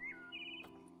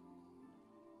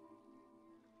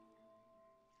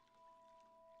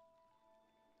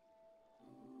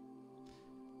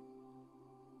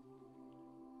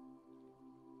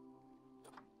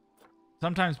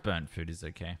 Sometimes burnt food is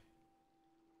okay.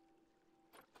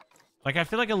 Like, I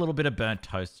feel like a little bit of burnt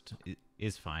toast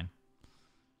is fine.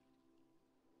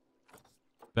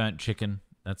 Burnt chicken,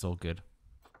 that's all good.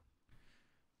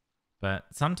 But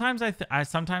sometimes I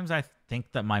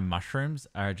think that my mushrooms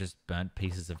are just burnt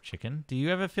pieces of chicken. Do you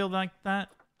ever feel like that?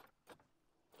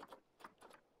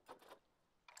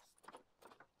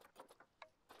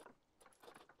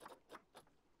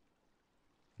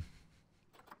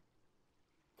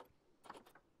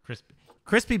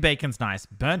 Crispy bacon's nice.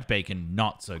 Burnt bacon,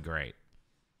 not so great.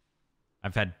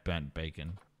 I've had burnt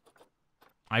bacon.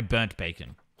 I burnt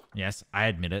bacon. Yes, I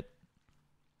admit it.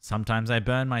 Sometimes I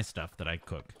burn my stuff that I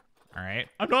cook. All right?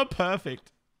 I'm not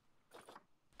perfect.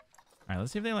 All right,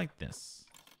 let's see if they like this.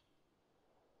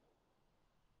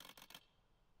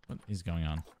 What is going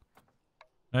on?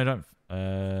 No, don't.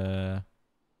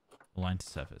 Align to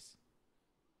surface.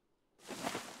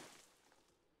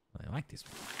 Well, they like this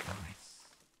one. Nice.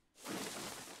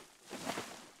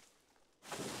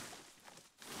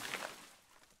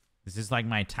 This is like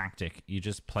my tactic. You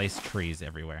just place trees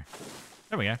everywhere.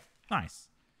 There we go. Nice.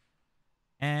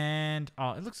 And,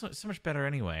 oh, it looks so much better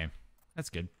anyway. That's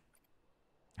good.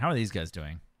 How are these guys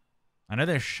doing? I know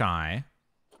they're shy.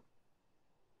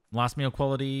 Last meal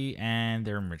quality and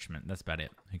their enrichment. That's about it.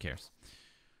 Who cares?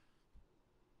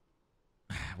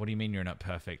 What do you mean you're not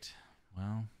perfect?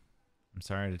 Well, I'm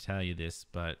sorry to tell you this,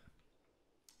 but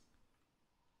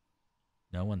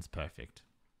no one's perfect.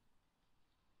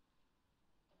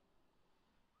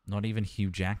 Not even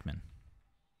Hugh Jackman.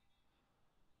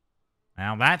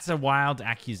 Now, that's a wild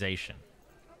accusation.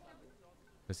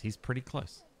 Because he's pretty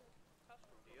close.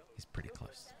 He's pretty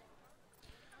close.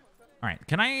 All right,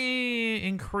 can I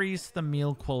increase the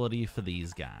meal quality for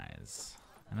these guys?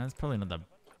 And that's probably not the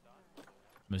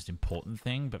most important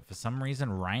thing, but for some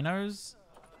reason, rhinos,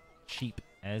 cheap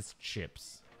as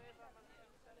chips.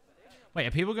 Wait,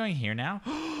 are people going here now?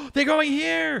 They're going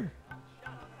here!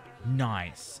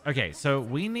 Nice. Okay, so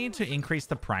we need to increase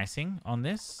the pricing on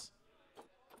this.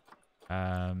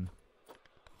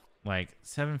 Like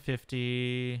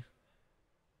 750.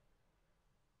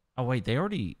 Oh wait, they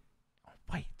already.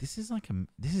 Wait, this is like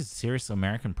this is serious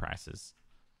American prices.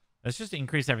 Let's just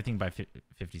increase everything by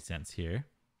 50 cents here.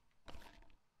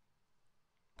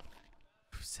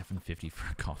 750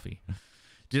 for a coffee.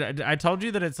 Dude, I told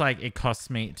you that it's like it costs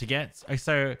me to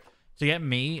get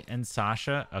me and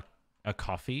Sasha a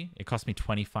coffee. It cost me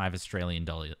 25 Australian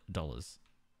dollars.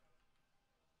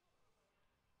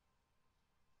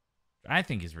 I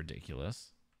think is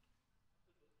ridiculous.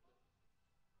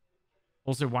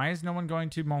 Also, why is no one going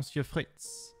to Monsieur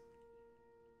Fritz?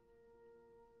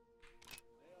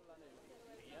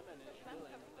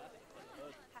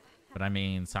 But I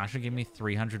mean, Sasha gave me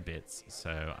 300 bits,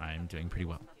 so I'm doing pretty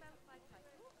well.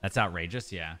 That's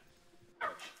outrageous, yeah.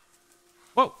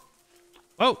 Whoa!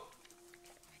 Whoa!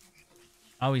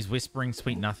 Oh, he's whispering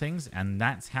sweet nothings, and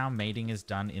that's how mating is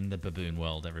done in the baboon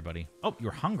world, everybody. Oh,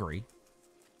 you're hungry?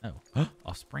 Oh.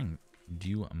 Offspring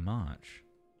due March.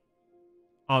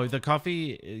 Oh, the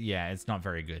coffee, yeah, it's not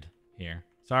very good here.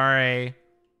 Sorry.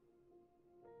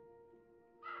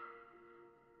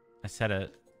 I said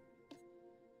it.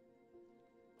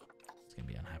 It's going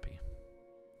to be unhappy.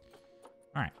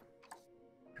 All right.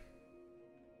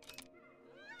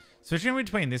 Switching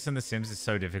between this and The Sims is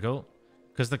so difficult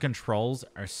because the controls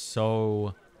are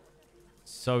so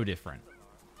different.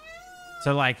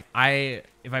 So like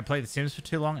if I play The Sims for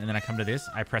too long and then I come to this,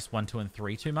 I press 1, 2, and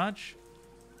 3 too much.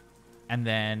 And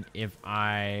then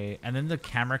and then the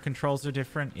camera controls are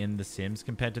different in The Sims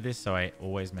compared to this, so I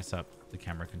always mess up the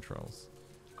camera controls.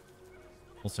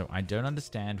 Also, I don't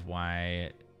understand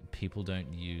why people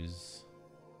don't use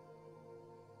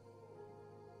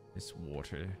this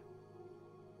water.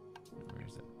 Where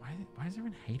is it? Why is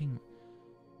everyone hating?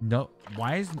 No,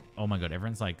 oh my god,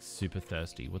 everyone's like super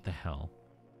thirsty. What the hell?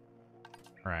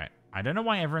 All right, I don't know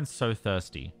why everyone's so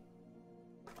thirsty.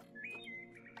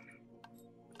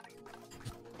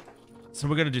 So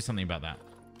we're going to do something about that.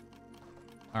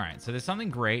 All right, so there's something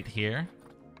great here.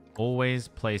 Always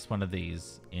place one of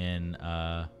these in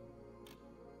an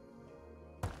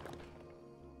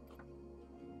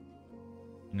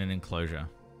enclosure.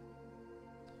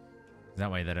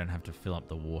 That way they don't have to fill up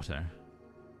the water.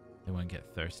 They won't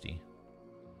get thirsty.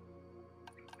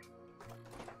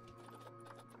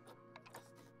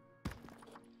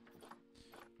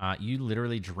 You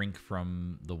literally drink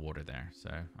from the water there, so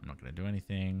I'm not going to do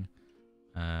anything.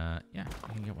 Yeah, you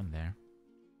can get one there.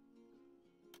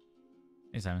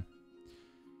 Hey, Simon.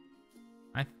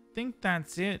 I think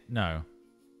that's it. No.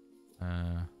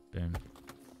 Boom.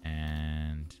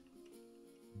 And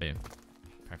boom.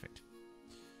 Perfect.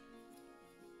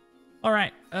 All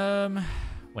right.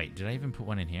 Wait, did I even put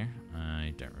one in here?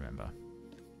 I don't remember.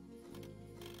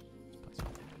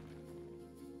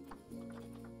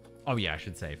 Oh, yeah, I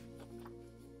should save.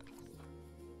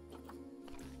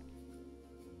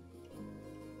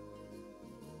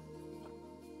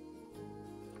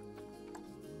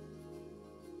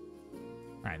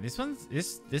 All right,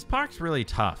 this park's really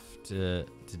tough to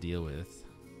deal with.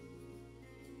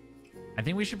 I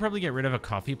think we should probably get rid of a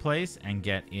coffee place and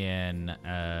get in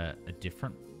a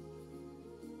different.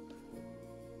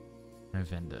 No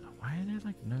vendor. Why are there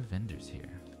like no vendors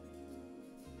here?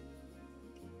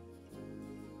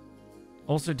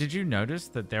 Also, did you notice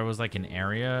that there was like an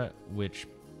area which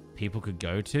people could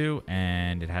go to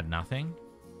and it had nothing?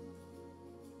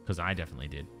 Because I definitely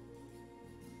did.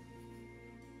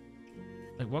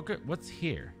 Like, what's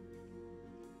here?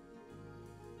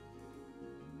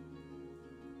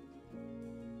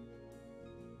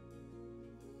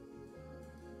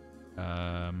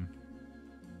 I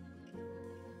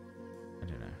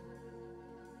don't know.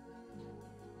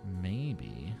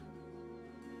 Maybe.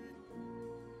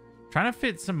 Trying to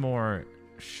fit some more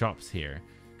shops here.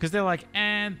 Because they're like,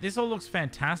 and this all looks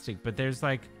fantastic, but there's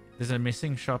a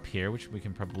missing shop here, which we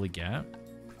can probably get.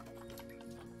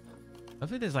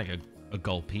 Hopefully there's like a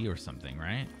gulpy or something,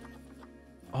 right?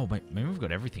 Oh, wait, maybe we've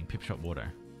got everything. Pip shop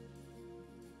water.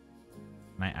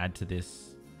 Can I add to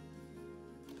this?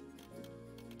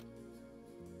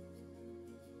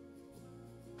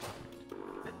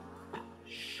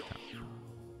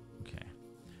 Okay.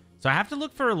 So I have to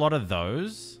look for a lot of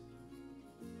those.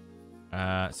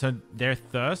 So their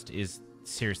thirst is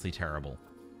seriously terrible.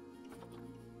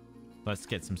 Let's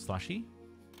get some slushy.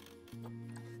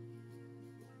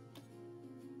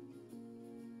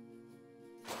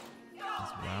 As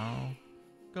well.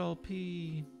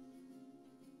 Gulpy.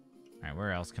 Alright,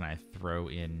 where else can I throw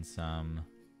in some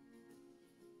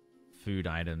food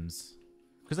items?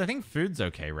 Because I think food's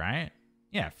okay, right?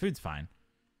 Yeah, food's fine.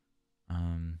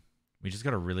 We just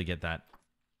gotta really get that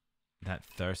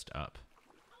thirst up.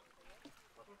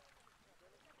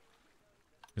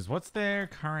 Because what's their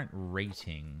current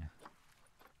rating?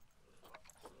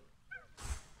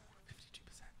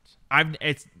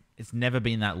 52%. It's never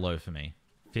been that low for me.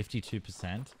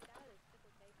 52%.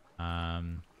 I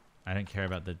don't care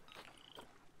about that.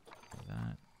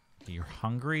 Okay, you're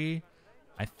hungry.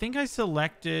 I think I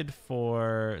selected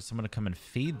for someone to come and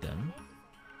feed them.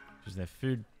 Because their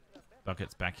food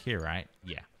bucket's back here, right?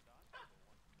 Yeah.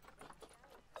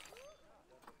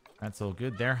 That's all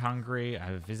good. They're hungry. I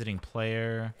have a visiting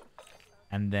player.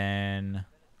 And then...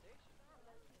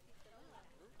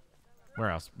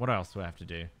 where else? What else do I have to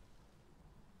do?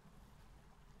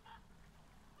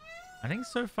 I think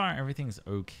so far everything's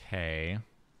okay.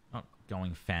 Not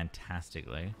going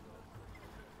fantastically.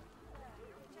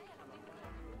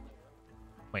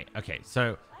 Wait, okay.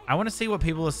 So, I want to see what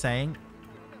people are saying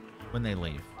when they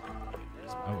leave.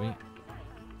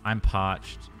 I'm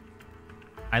parched.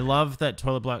 I love that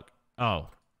toilet block. Oh,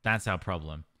 that's our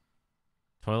problem.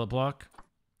 Toilet block.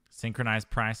 Synchronized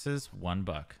prices. $1.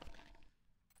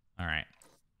 All right.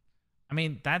 I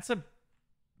mean, that's a...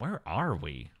 where are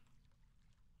we?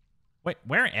 Wait,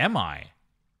 where am I?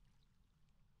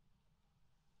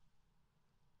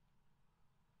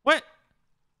 What?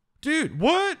 Dude,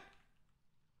 what?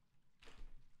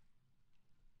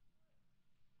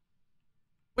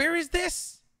 Where is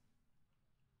this?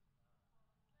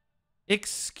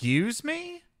 Excuse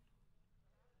me?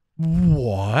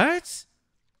 What?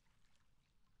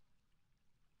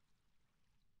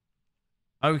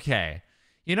 Okay.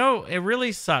 You know, it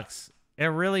really sucks. It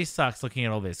really sucks looking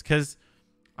at all this because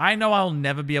I know I'll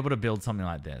never be able to build something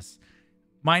like this.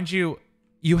 Mind you,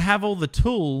 you have all the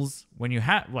tools when you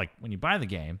have, like, when you buy the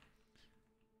game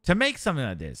to make something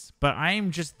like this, but I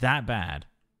am just that bad.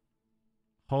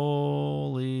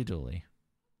 Holy dooly.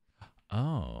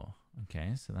 Oh.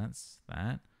 Okay, so that's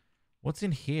that. What's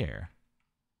in here?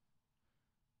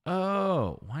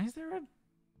 Oh, why is there a...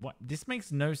 what? This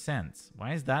makes no sense.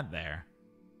 Why is that there?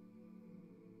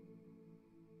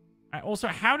 Also,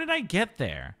 how did I get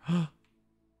there?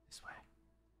 This way.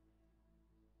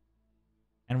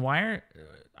 And why are...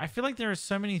 I feel like there are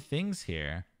so many things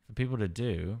here for people to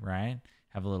do, right?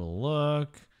 Have a little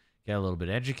look. Get a little bit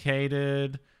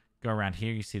educated. Go around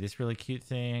here. You see this really cute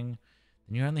thing.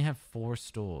 And you only have 4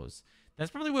 stores. That's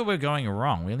probably where we're going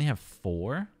wrong. We only have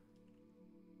 4.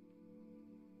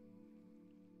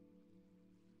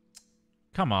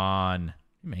 Come on.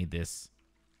 Who made this?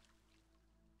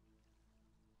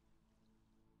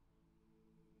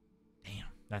 Damn,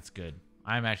 that's good.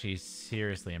 I'm actually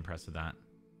seriously impressed with that.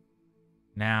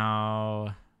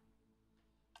 Now,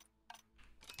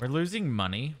 we're losing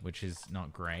money, which is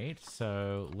not great.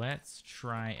 So let's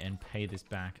try and pay this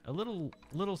back a little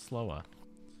slower.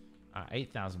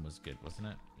 8,000 was good, wasn't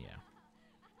it? Yeah.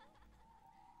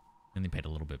 Only paid a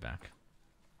little bit back.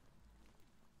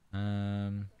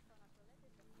 I'm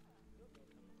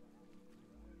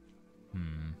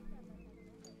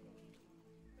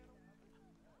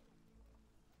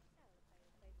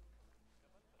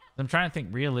trying to think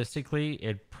realistically,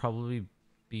 it'd probably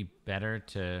be better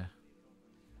to...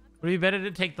 would it be better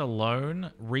to take the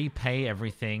loan, repay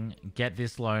everything, get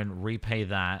this loan, repay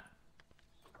that,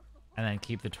 and then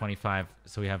keep the 25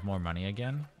 so we have more money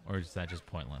again? Or is that just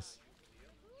pointless?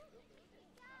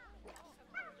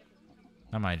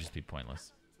 That might just be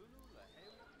pointless.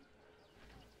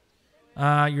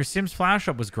 Your Sims Flower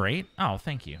Shop was great. Oh,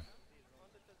 thank you.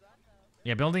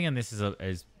 Yeah, building in this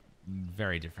is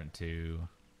very different to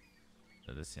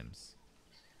The Sims,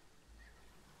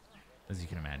 as you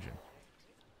can imagine.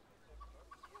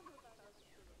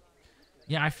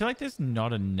 Yeah, I feel like there's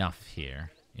not enough here,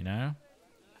 you know?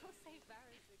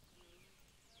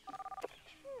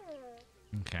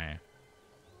 Okay.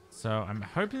 So I'm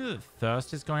hoping that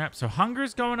thirst is going up. So hunger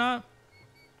is going up.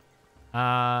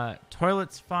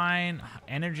 Toilet's fine.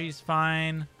 Energy's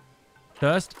fine.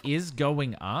 Thirst is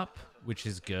going up, which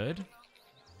is good.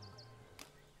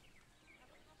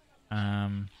 I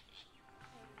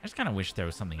just kind of wish there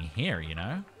was something here, you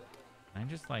know? Can I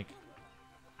just, like,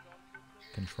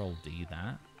 Control D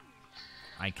that?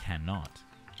 I cannot.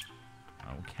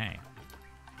 Okay.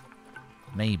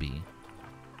 Maybe.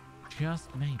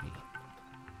 Just maybe.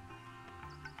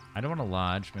 I don't want a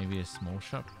large, maybe a small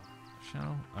shop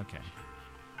shell? Okay.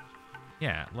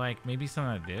 Yeah, like, maybe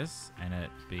something like this, and it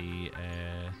be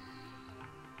a...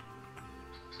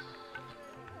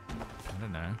 I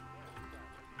don't know.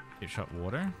 It shot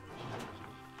water?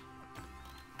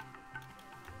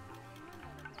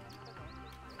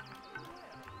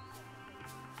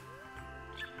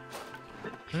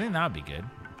 I think that would be good.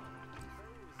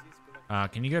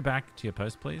 Can you go back to your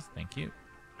post, please? Thank you.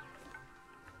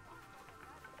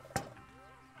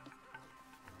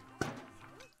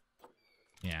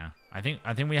 Yeah, I think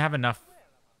we have enough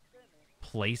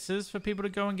places for people to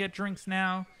go and get drinks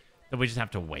now that we just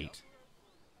have to wait.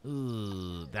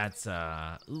 Ooh, that's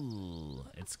ooh,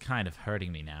 it's kind of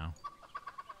hurting me now.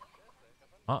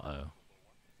 Uh-oh.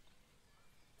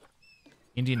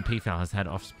 Indian peafowl has had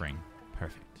offspring.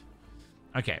 Perfect.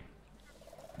 Okay.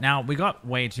 Now, we got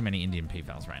way too many Indian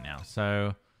peafowls right now,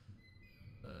 so...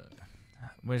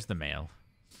 where's the male?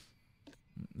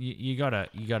 You gotta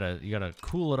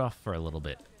cool it off for a little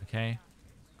bit, okay?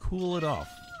 Cool it off.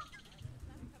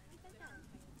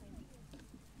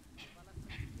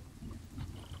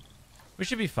 We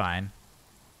should be fine.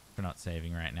 We're not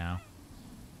saving right now.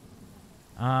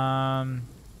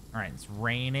 Alright, it's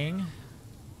raining.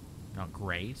 Not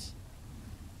great.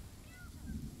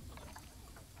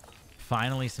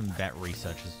 Finally, some vet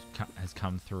research has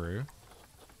come through.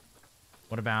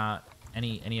 What about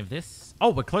any of this? Oh,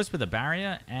 we're close with the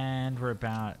barrier, and we're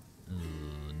about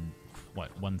what,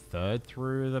 1/3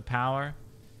 through the power.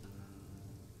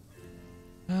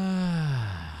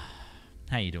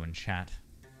 How you doing, chat?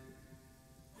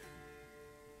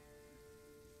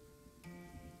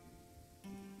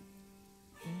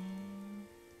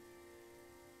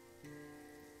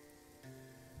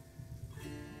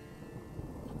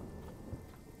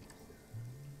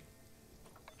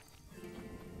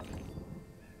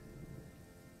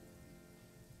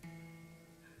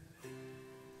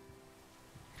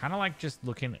 Kind of like just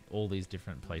looking at all these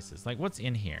different places. Like, what's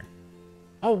in here?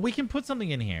 Oh, we can put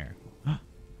something in here.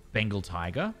 Bengal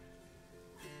tiger.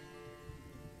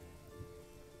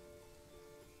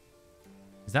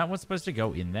 Is that what's supposed to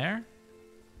go in there?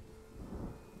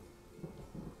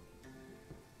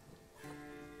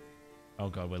 Oh,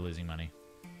 God, we're losing money.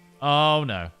 Oh,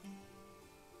 no.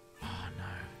 Oh, no.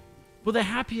 Well, they're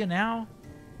happier now.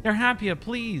 They're happier,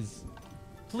 please.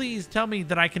 Please tell me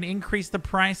that I can increase the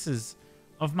prices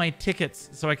of my tickets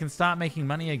so I can start making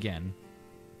money again.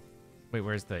 Wait,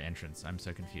 where's the entrance? I'm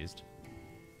so confused.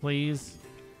 Please.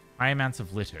 High amounts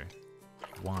of litter.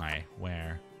 Why?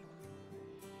 Where?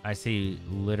 I see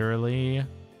literally...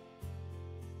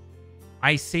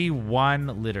 I see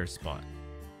one litter spot.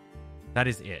 That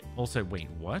is it. Also, wait,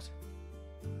 what?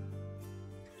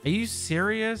 Are you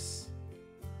serious?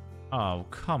 Oh,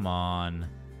 come on.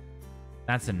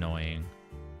 That's annoying.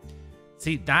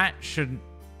 See, that shouldn't...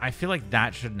 I feel like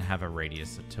that shouldn't have a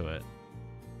radius to it.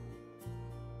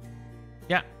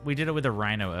 Yeah, we did it with a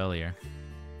rhino earlier.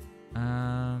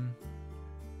 Now,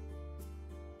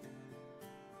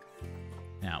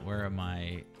 where are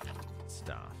my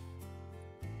stuff?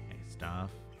 Okay, stuff.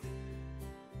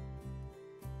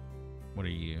 What are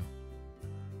you?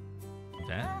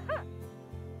 Vet?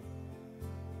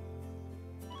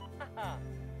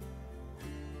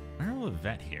 Where are all the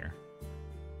vet here?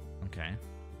 Okay.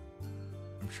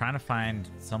 I'm trying to find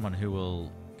someone who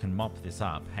can mop this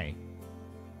up. Hey,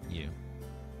 you.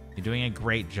 You're doing a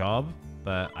great job,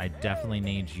 but I definitely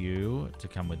need you to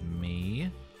come with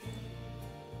me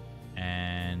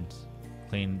and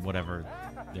clean whatever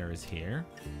there is here.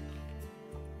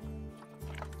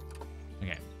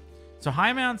 Okay. So high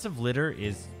amounts of litter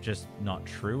is just not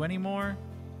true anymore.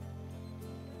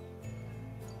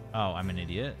 Oh, I'm an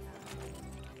idiot.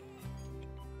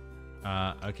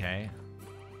 Okay.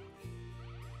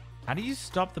 How do you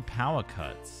stop the power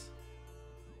cuts?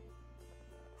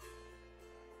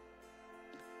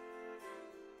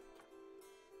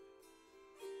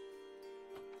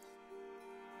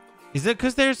 Is it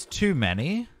because there's too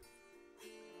many?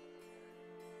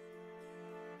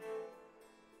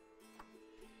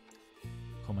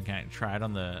 Cool mechanic. Try it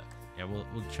on the... Yeah, we'll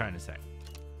try in a sec.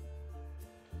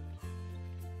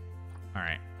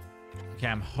 Alright. Okay,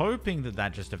 I'm hoping that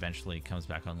that just eventually comes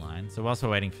back online. So whilst we're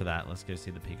waiting for that, let's go see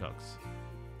the peacocks.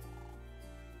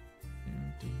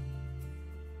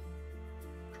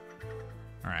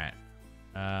 All right.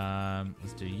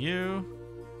 Let's do you.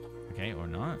 Okay, or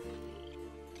not.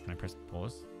 Can I press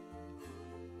pause?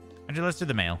 Actually, let's do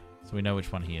the male, so we know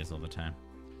which one he is all the time.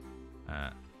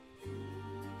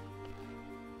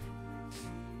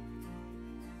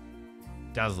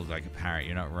 Does look like a parrot,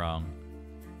 you're not wrong.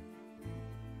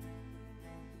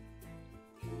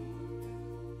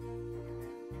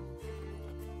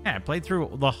 Yeah, I played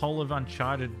through the whole of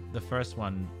Uncharted, the first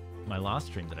one, my last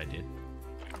stream that I did.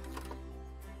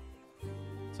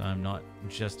 So I'm not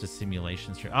just a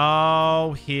simulation stream.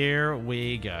 Oh, here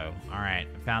we go. All right,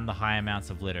 I found the high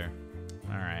amounts of litter.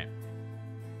 All right.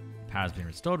 Power's been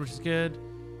restored, which is good.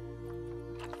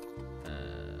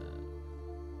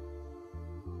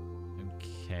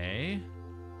 Okay.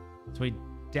 So we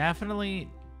definitely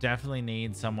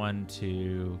need someone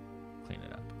to clean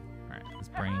it up. All right, let's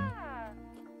bring...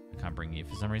 I can't bring you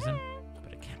for some reason,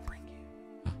 but I can bring you.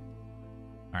 All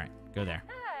right, go there.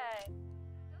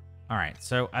 All right,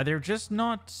 so are there just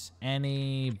not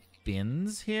any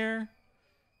bins here?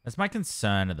 That's my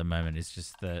concern at the moment, is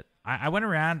just that I went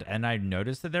around and I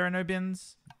noticed that there are no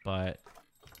bins, but...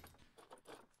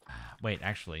 Wait,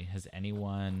 actually, has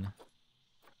anyone...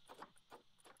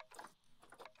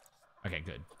 Okay,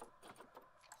 good.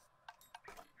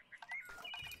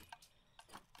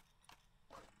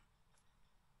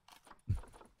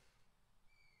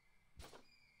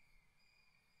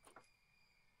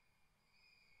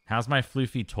 How's my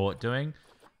floofy tort doing?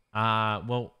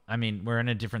 Well, I mean, we're in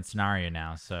a different scenario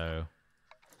now, so...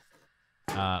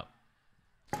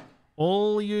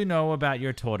 all you know about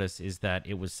your tortoise is that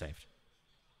it was saved.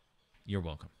 You're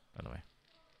welcome, by the way.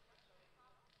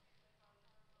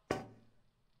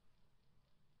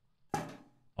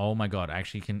 Oh my god, I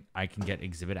can get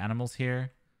exhibit animals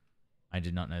here. I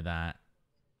did not know that.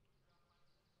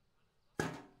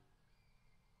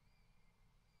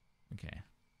 Okay.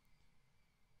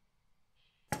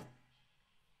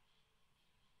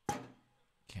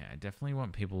 Okay, I definitely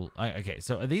want people... okay,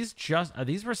 so are these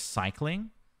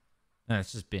recycling? No,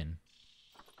 it's just bin.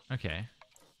 Okay.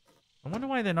 I wonder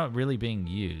why they're not really being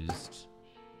used.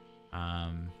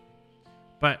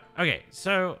 But, okay,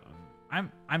 so...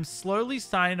 I'm slowly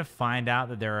starting to find out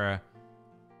that there are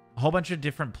a whole bunch of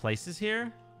different places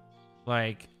here.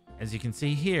 Like, as you can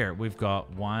see here, we've got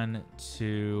 1,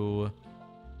 2...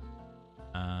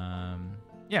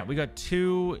 yeah, we got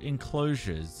 2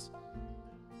 enclosures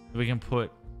that we can put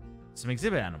some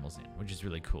exhibit animals in, which is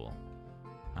really cool.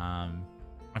 I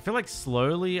feel like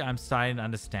slowly I'm starting to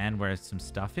understand where some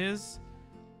stuff is.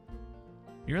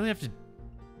 You really have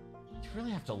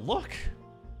to look.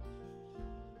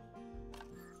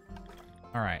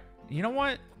 All right. You know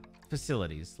what?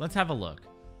 Facilities. Let's have a look.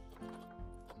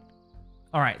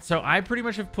 All right. So I pretty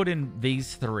much have put in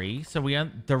these 3. So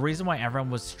the reason why everyone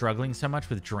was struggling so much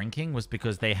with drinking was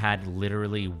because they had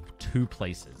literally 2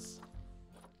 places.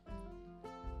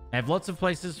 I have lots of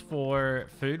places for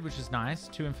food, which is nice.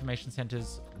 2 information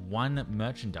centers, 1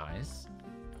 merchandise.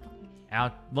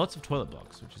 Lots of toilet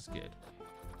blocks, which is good.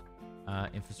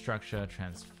 Infrastructure,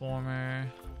 transformer,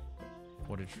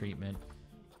 water treatment.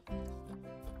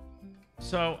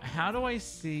 So how do I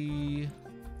see...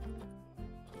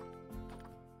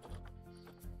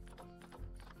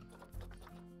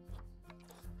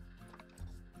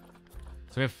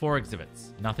 So we have 4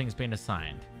 exhibits. Nothing's been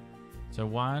assigned. So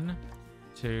 1,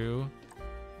 2,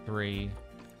 3,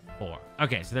 4.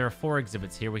 Okay, so there are 4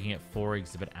 exhibits here. We can get 4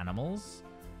 exhibit animals.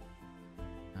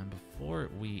 And before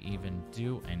we even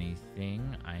do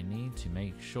anything, I need to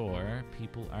make sure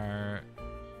people are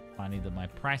finding that my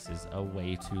prices are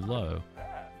way too low.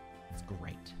 That's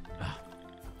great.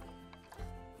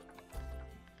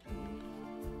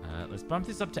 Let's bump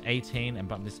this up to 18 and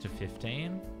bump this to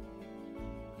 15.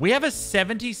 We have a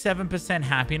 77%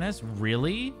 happiness?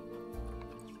 Really?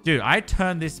 Dude, I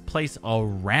turned this place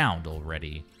around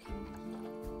already.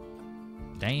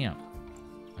 Damn.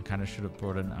 I kind of should have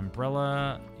brought an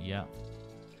umbrella. Yep.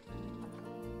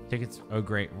 Tickets. Oh,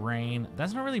 great rain.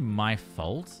 That's not really my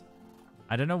fault.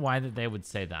 I don't know why that they would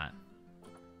say that.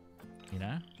 You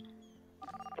know?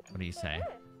 What do you say?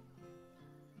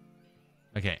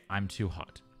 Okay, I'm too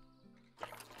hot.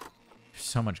 There's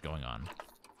so much going on.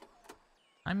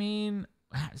 I mean,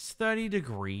 it's 30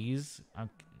 degrees.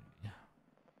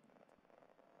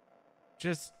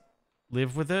 Just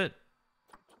live with it.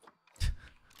 Do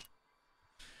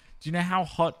you know how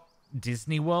hot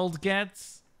Disney World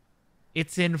gets?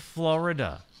 It's in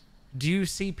Florida. Do you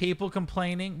see people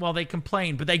complaining? Well, they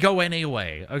complain, but they go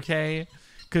anyway, okay?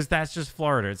 Because that's just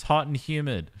Florida. It's hot and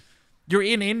humid. You're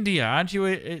in India, aren't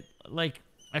you? Like,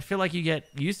 I feel like you get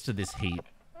used to this heat.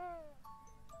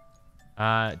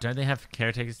 Don't they have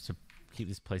caretakers to keep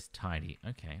this place tidy?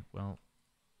 Okay, well,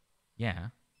 yeah.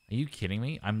 Are you kidding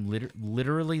me? I'm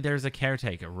literally, there's a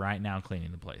caretaker right now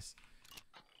cleaning the place.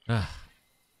 Ugh.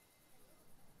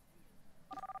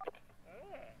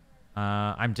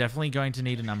 I'm definitely going to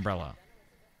need an umbrella.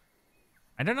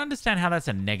 I don't understand how that's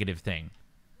a negative thing.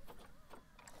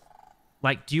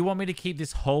 Like, do you want me to keep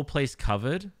this whole place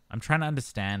covered? I'm trying to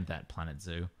understand that, Planet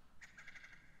Zoo.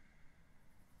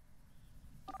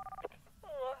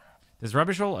 There's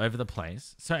rubbish all over the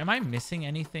place. So am I missing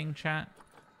anything, chat?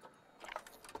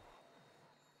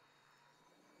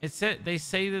 They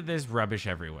say that there's rubbish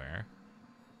everywhere.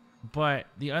 But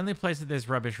the only place that there's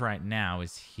rubbish right now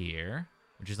is here,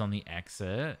 which is on the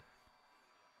exit.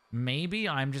 Maybe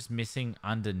I'm just missing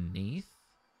underneath.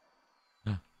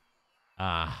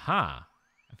 Aha.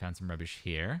 I found some rubbish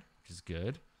here, which is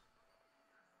good.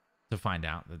 To find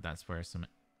out that that's where some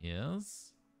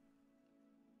is.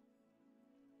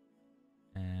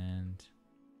 And...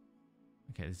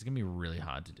 okay, this is going to be really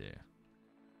hard to do.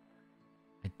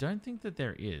 I don't think that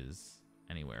there is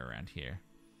anywhere around here.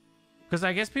 Because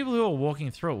I guess people who are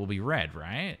walking through it will be red,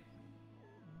 right?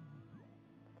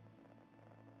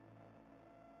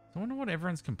 So I wonder what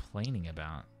everyone's complaining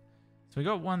about. So we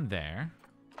got one there.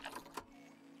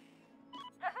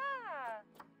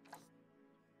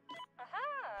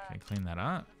 Okay, clean that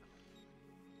up.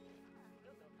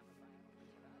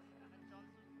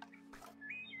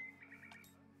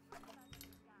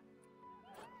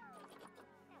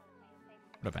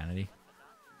 What up, Anity?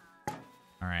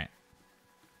 All right.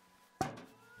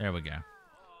 There we go.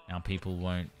 Now people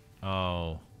won't...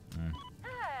 oh. Mm.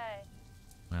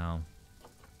 Well...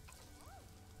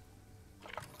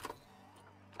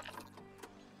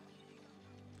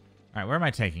 all right, where am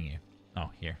I taking you? Oh,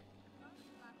 here.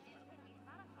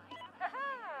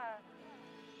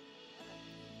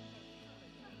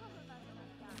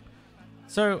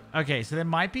 So, okay, so there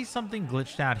might be something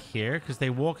glitched out here because they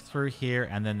walk through here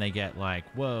and then they get like,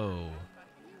 whoa.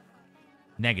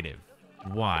 Negative.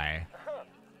 Why?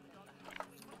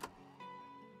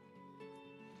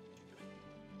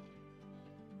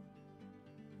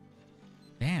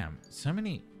 Damn, so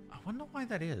many... I wonder why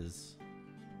that is.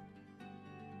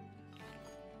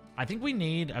 I think we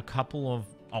need a couple of...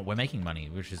 oh, we're making money,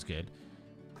 which is good.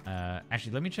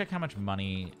 Actually, let me check how much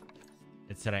money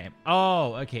it said I am.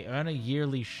 Oh, okay. Earn a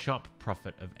yearly shop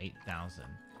profit of 8,000.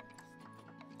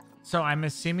 So I'm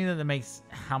assuming that makes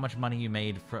how much money you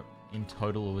made in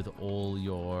total with all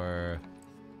your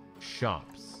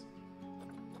shops.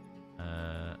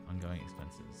 Ongoing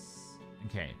expenses.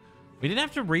 Okay. We didn't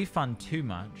have to refund too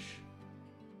much.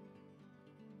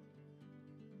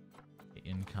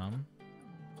 Income.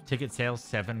 Ticket sales,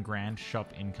 7 grand.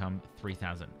 Shop income,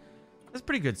 3,000. That's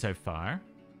pretty good so far.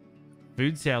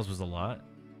 Food sales was a lot.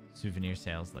 Souvenir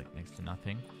sales, like, next to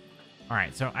nothing. All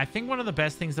right, so I think one of the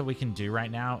best things that we can do right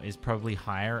now is probably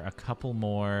hire a couple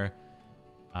more...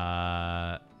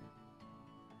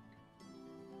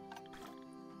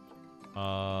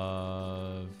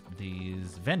 of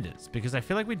these vendors. Because I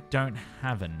feel like we don't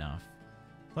have enough.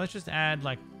 Let's just add,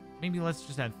 like... maybe let's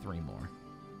just add 3 more.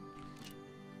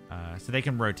 So they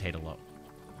can rotate a lot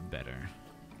better.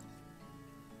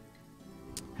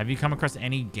 Have you come across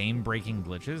any game-breaking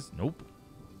glitches? Nope.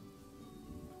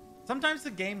 Sometimes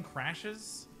the game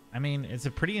crashes. I mean, it's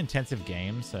a pretty intensive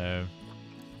game, so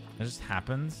it just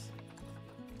happens.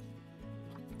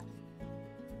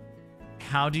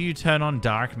 How do you turn on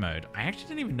dark mode? I actually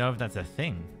didn't even know if that's a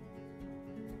thing.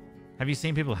 Have you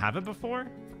seen people have it before?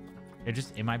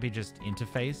 It might be just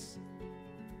interface.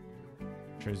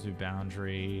 Shows you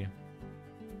boundary.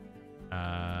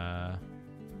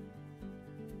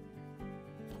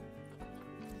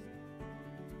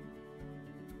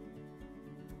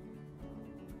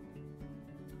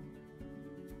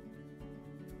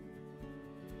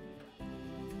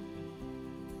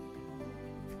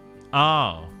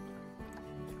 Oh.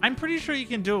 I'm pretty sure you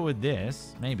can do it with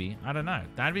this. Maybe. I don't know.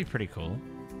 That'd be pretty cool.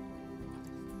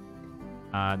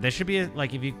 There should be,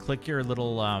 like, if you click your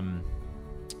little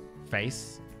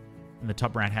face in the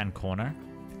top right-hand corner,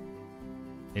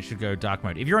 it should go dark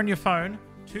mode. If you're on your phone,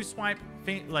 to swipe,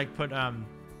 like, put,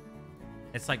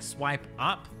 it's like swipe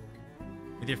up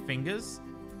with your fingers.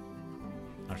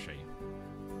 I'll show you.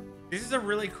 This is a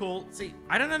really cool... see,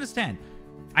 I don't understand.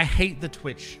 I hate the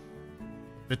Twitch.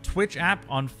 The Twitch app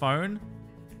on phone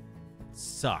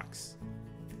sucks.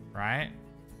 Right?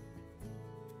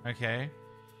 Okay.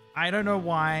 I don't know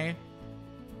why.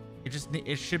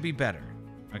 It should be better.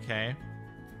 Okay?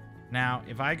 Now,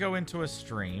 if I go into a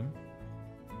stream,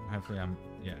 hopefully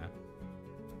yeah.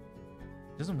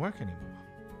 It doesn't work anymore.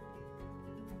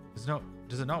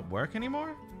 Does it not work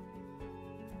anymore?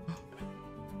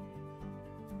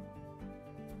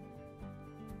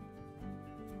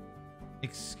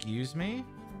 Excuse me?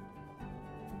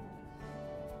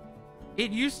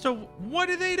 It used to... What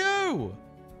did they do?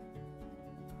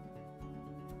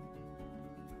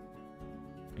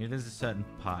 It is a certain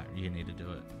part you need to do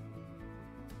it.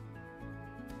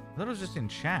 I thought it was just in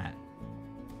chat.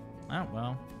 Oh,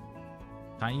 well.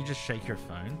 Can't you just shake your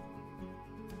phone?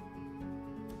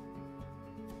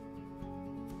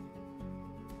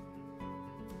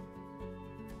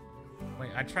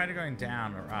 Wait, I tried going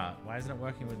down or up. Why isn't it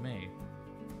working with me?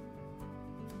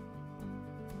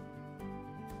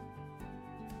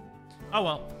 Oh,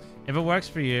 well. If it works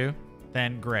for you,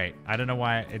 then great. I don't know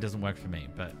why it doesn't work for me,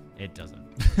 but it doesn't.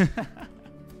 All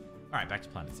right, back to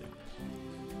Planet Zoo.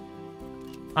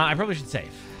 I probably should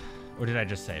save. Or did I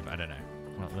just save? I don't know.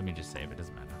 Well, let me just save. It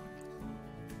doesn't matter.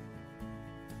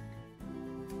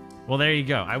 Well, there you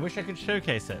go. I wish I could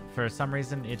showcase it. For some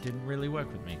reason, it didn't really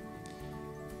work with me.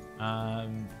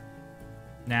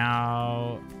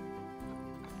 Now...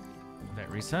 Vet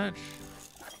research.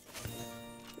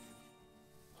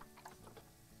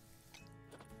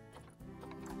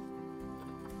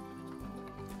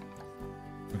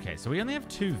 Okay, so we only have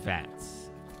 2 vets.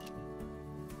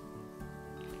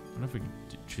 I wonder if we can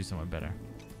choose someone better.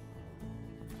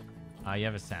 You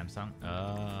have a Samsung?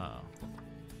 Oh.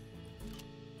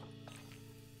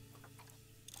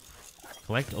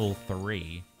 Collect all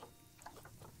 3.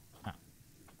 Oh.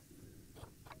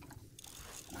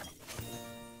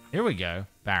 Here we go.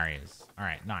 Barriers. All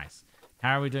right, nice.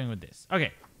 How are we doing with this?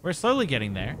 Okay, we're slowly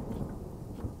getting there.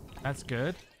 That's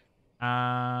good.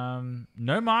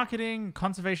 No marketing.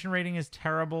 Conservation rating is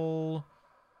terrible.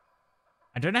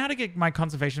 I don't know how to get my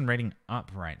conservation rating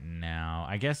up right now.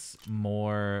 I guess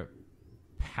more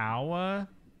power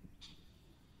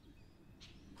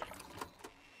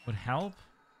would help.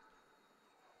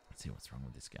 Let's see what's wrong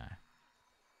with this guy.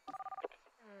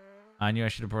 I knew I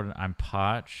should have brought it. I'm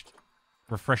parched.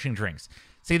 Refreshing drinks.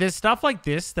 See, there's stuff like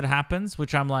this that happens,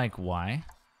 which I'm like, why?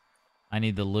 I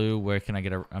need the loo. Where can I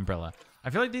get an umbrella? I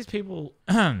feel like these people...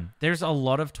 there's a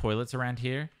lot of toilets around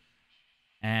here.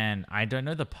 And I don't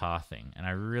know the pathing. And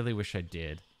I really wish I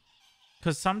did.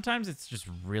 Because sometimes it's just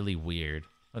really weird.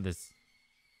 Oh, this...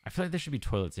 I feel like there should be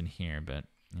toilets in here. But,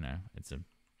 you know, it's a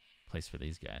place for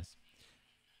these guys.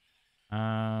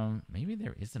 Maybe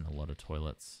there isn't a lot of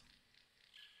toilets.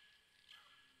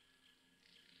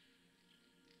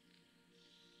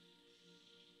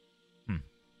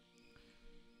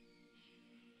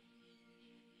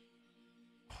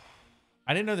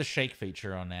 I didn't know the shake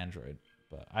feature on Android,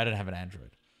 but I don't have an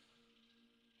Android.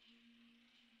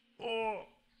 Oh.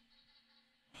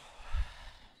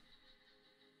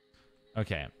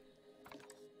 Okay.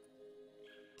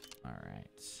 All right.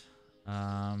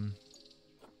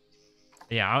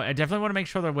 Yeah, I definitely want to make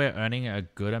sure that we're earning a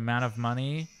good amount of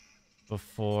money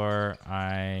before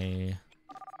I...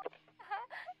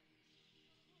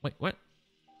 Wait, what?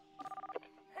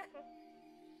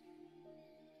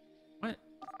 What?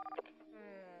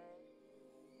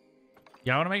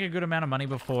 Yeah, I want to make a good amount of money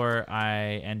before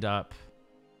I end up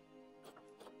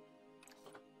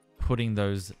putting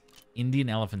those Indian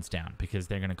elephants down, because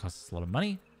they're going to cost us a lot of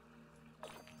money.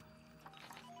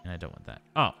 And I don't want that.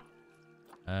 Oh.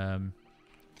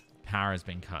 Power has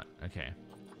been cut. Okay.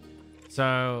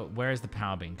 So, where is the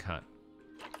power being cut?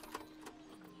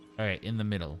 Okay, in the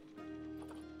middle.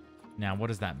 Now, what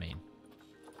does that mean?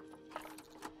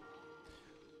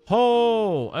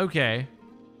 Oh, okay.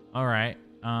 All right.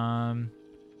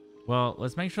 Well,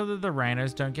 let's make sure that the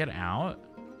rhinos don't get out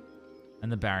and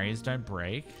the barriers don't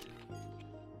break.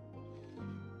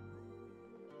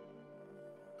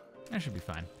 That should be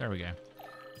fine. There we go.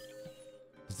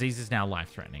 Disease is now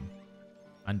life-threatening.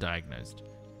 Undiagnosed.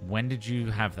 When did you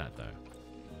have that, though?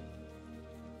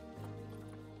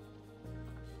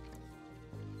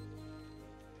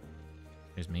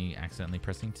 Here's me accidentally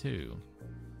pressing 2.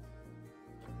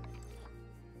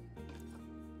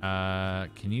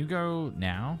 Can you go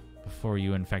now before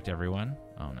you infect everyone?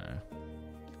 Oh, no.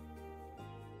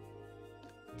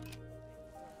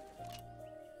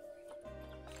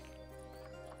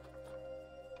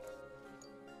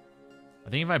 I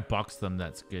think if I box them,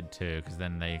 that's good too, because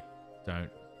then they don't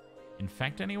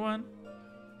infect anyone.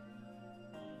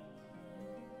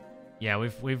 Yeah,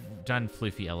 we've done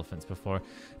floofy elephants before.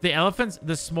 The elephants,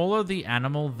 the smaller the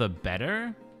animal, the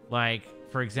better. Like,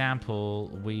 for example,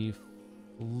 we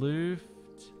floofed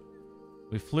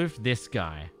this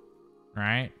guy,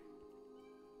 right?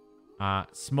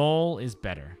 Small is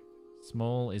better.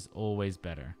 Small is always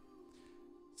better.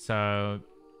 So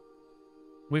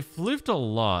we've floofed a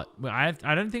lot. I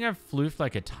don't think I've floofed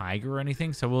like a tiger or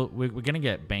anything. So we're going to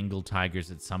get Bengal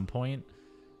tigers at some point.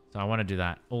 So I want to do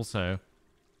that. Also,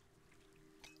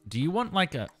 do you want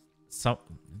like a...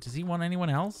 does he want anyone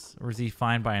else? Or is he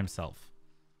fine by himself?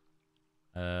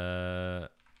 Mickey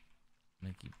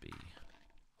B.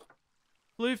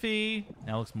 Floofy.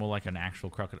 Now looks more like an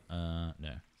actual crocodile.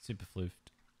 No. Super floofed.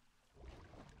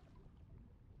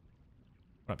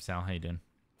 What up, Sal? How you doing?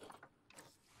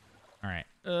 All right.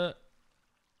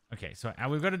 Okay, so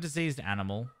we've got a diseased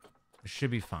animal. It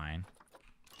should be fine.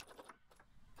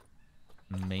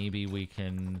 Maybe we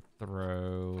can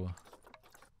throw...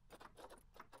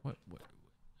 What?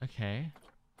 Okay.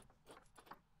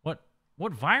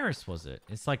 What virus was it?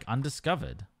 It's like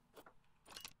undiscovered.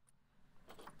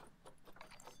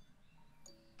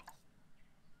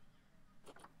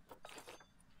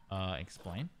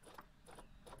 Explain.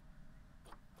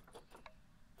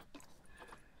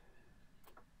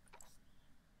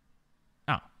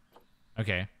 Oh.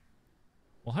 Okay.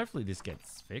 Well, hopefully this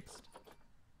gets fixed.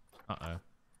 Uh-oh.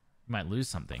 We might lose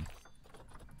something.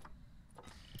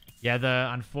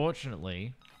 Yeah,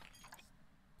 unfortunately...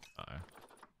 Uh-oh.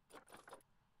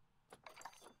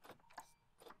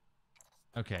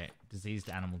 Okay, diseased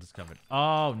animal discovered.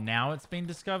 Oh, now it's been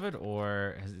discovered?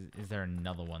 Or is there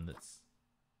another one that's...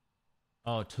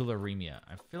 Oh, tularemia.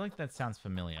 I feel like that sounds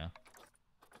familiar.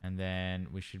 And then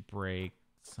we should break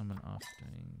someone off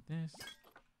doing this.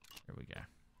 There we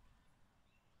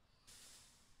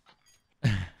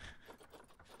go.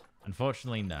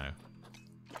 Unfortunately, no.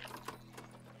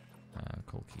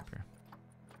 Coal keeper.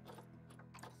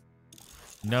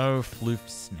 No floofed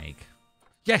snake.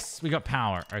 Yes, we got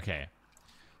power. Okay.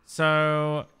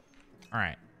 So, all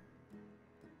right.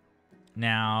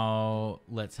 Now,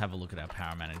 let's have a look at our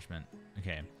power management.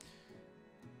 Okay.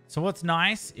 So what's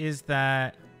nice is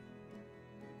that...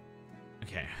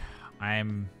 Okay.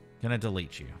 I'm going to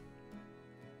delete you.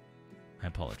 I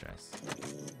apologize.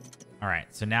 All right.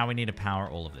 So now we need to power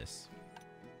all of this.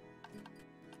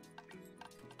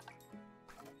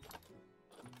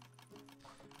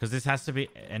 Because this has to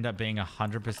end up being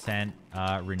 100%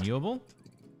 renewable.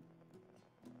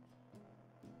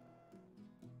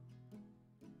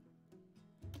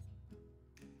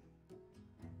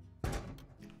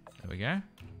 There we go.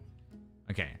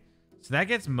 Okay. So that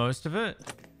gets most of it.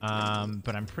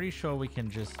 But I'm pretty sure we can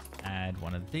just add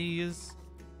one of these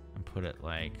and put it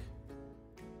like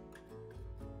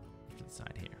to the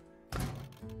side here.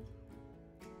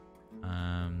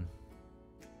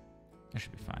 That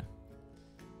should be fine.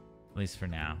 At least for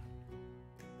now.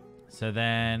 So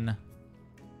then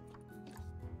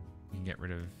we can get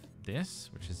rid of this,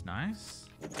 which is nice.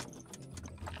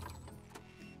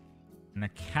 And I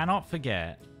cannot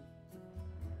forget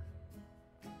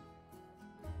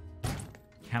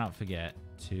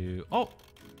to... Oh!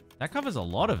 That covers a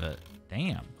lot of it.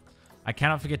 Damn. I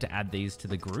cannot forget to add these to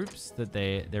the groups,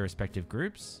 their respective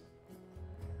groups.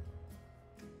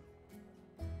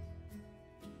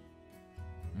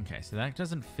 Okay, so that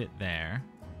doesn't fit there.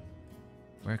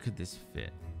 Where could this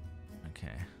fit?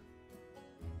 Okay.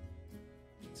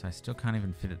 So I still can't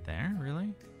even fit it there,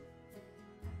 really?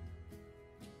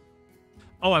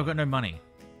 Oh, I've got no money.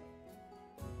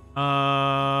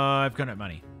 I've got no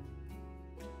money.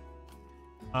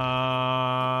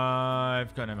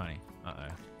 I've got no money. Uh-oh.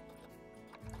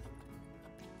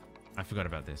 I forgot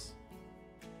about this.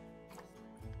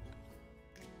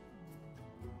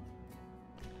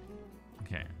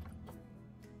 Okay.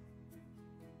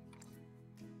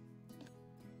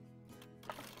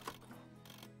 I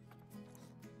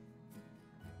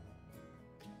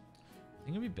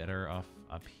think it'd be better off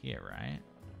up here, right?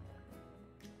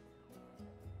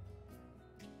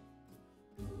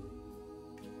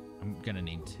 I'm gonna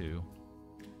need two.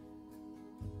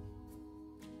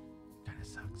 Kinda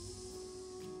sucks.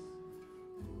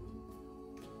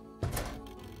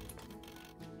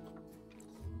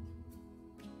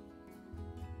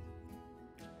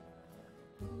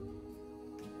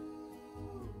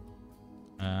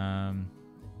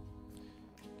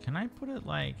 Can I put it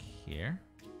like here?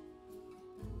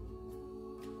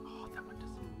 Oh, that one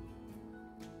doesn't.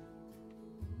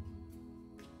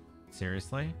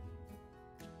 Seriously?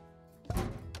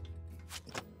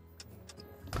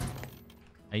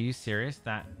 Are you serious?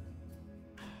 That...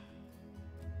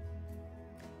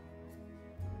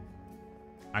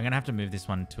 I'm gonna have to move this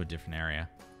one to a different area.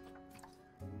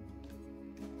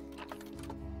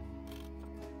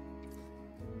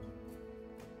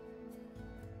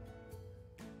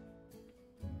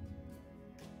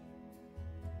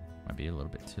 Might be a little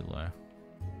bit too low.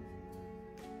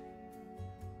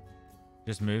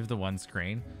 Just move the one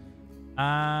screen.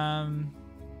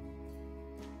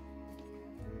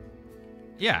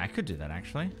 Yeah, I could do that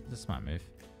actually. It's a smart move.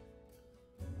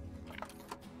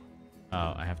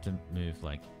 Oh, I have to move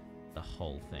like the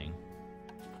whole thing.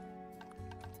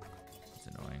 That's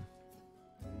annoying.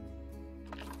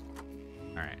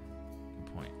 Alright.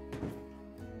 Good point.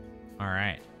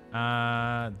 Alright.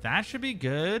 That should be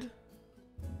good.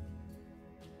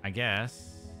 I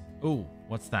guess. Ooh,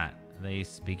 what's that? Are they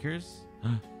speakers?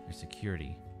 They're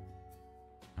security.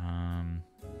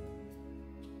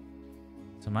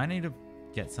 So I might need to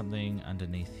get something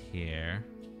underneath here.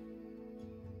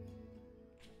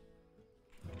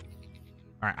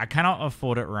 Alright, I cannot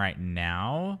afford it right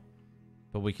now,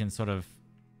 but we can sort of...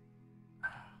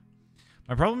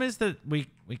 My problem is that we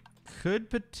could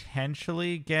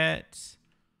potentially get...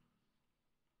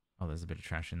 Oh, there's a bit of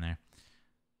trash in there.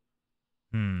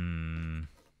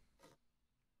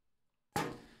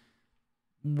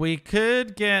 We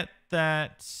could get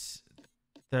the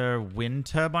wind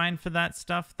turbine for that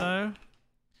stuff, though.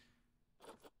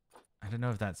 I don't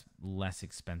know if that's less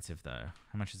expensive, though.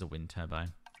 How much is a wind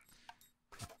turbine?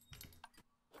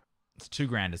 It's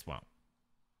 $2,000 as well.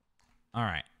 All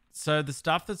right. So the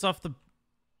stuff that's off the...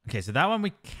 Okay, so that one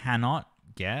we cannot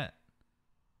get.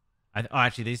 Oh,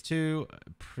 actually, these two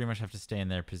pretty much have to stay in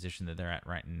their position that they're at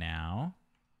right now.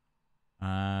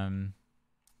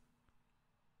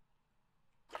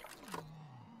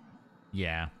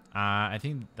 Yeah. I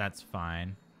think that's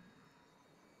fine.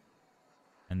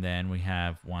 And then we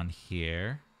have one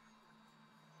here,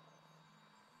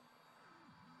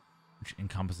 which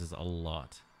encompasses a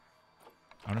lot.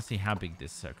 I want to see how big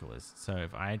this circle is. So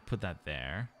if I put that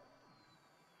there,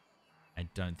 I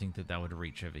don't think that that would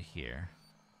reach over here.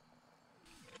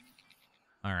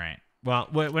 All right. Well,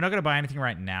 we're not going to buy anything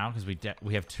right now because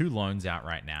we have 2 loans out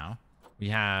right now. We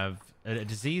have a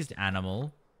diseased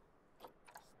animal.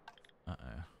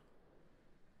 Uh-oh.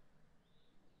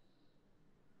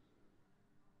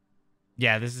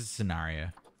 Yeah, this is a scenario.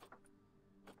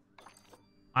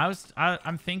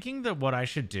 I'm thinking that what I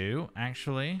should do,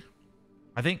 actually,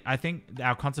 I think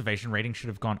our conservation rating should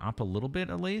have gone up a little bit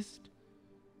at least,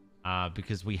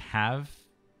 because we have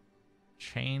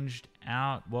changed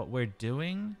out what we're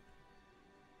doing.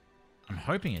 I'm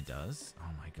hoping it does.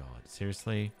 Oh my god,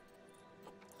 seriously?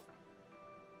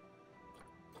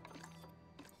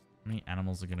 How many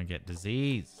animals are gonna get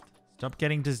diseased? Stop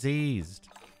getting diseased.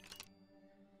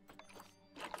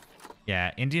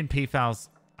 Yeah, Indian peafowls,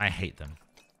 I hate them.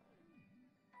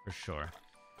 For sure.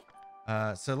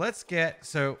 So let's get...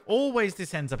 So always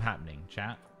this ends up happening,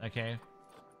 chat. Okay?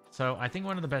 So I think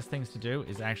one of the best things to do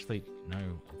is actually... No,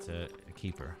 it's a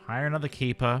keeper. Hire another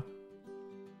keeper.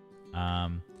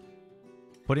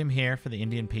 Put him here for the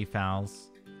Indian peafowls.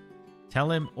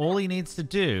 Tell him all he needs to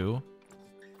do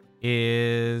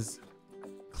is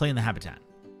clean the habitat.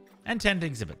 And tend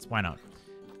exhibits. Why not?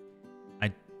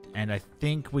 And I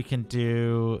think we can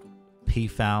do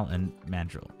peafowl and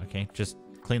mandrill. Okay? Just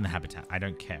clean the habitat. I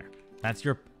don't care. That's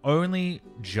your only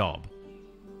job.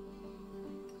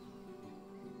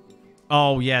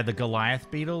 Oh, yeah. The Goliath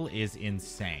beetle is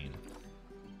insane.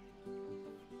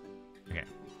 Okay.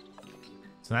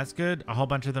 So that's good. A whole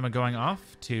bunch of them are going off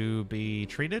to be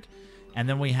treated. And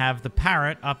then we have the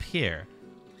parrot up here.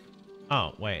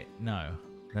 Oh, wait. No.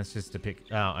 That's just a pic.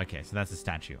 Oh, okay. So that's a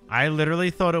statue. I literally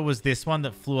thought it was this one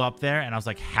that flew up there. And I was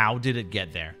like, how did it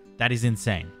get there? That is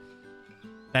insane.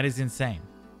 That is insane.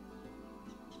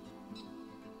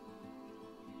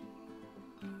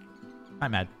 Hi,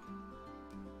 Mad.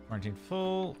 Quarantine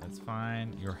full. That's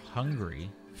fine. You're hungry.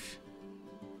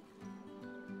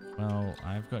 Well,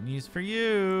 I've got news for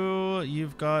you.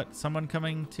 You've got someone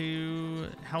coming to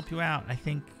help you out, I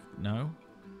think. No?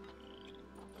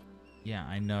 Yeah,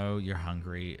 I know you're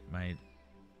hungry.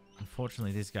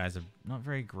 Unfortunately, these guys are not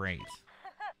very great.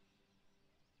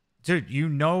 Dude, you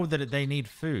know that they need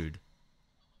food.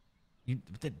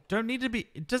 They don't need to be...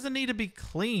 It doesn't need to be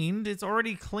cleaned. It's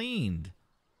already cleaned.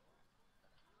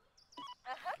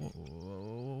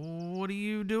 What are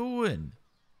you doing?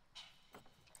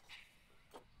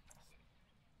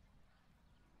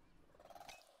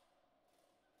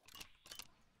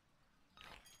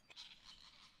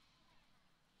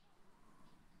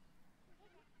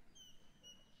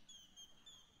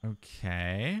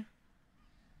 Okay.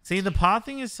 See, the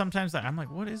pathing is sometimes like, I'm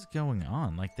like, what is going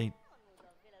on? Like, they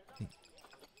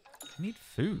need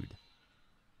food.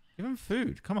 Give them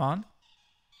food. Come on.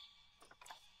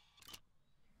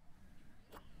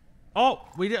 Oh,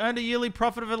 we earned a yearly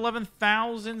profit of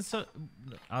 11,000. So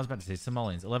I was about to say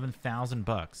simoleons. 11,000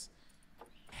 bucks.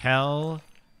 Hell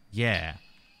yeah.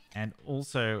 And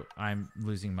also, I'm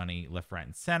losing money left, right,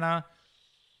 and center.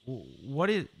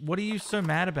 What are you so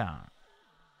mad about?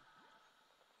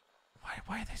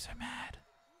 Why are they so mad?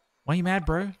 Why are you mad,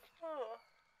 bro?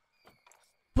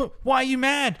 But why are you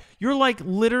mad? You're like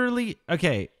literally...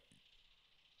 Okay.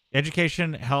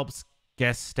 Education helps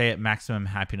guests stay at maximum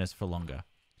happiness for longer.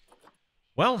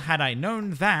 Well, had I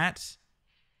known that,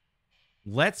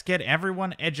 let's get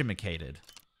everyone edumacated.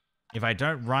 If I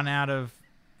don't run out of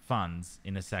funds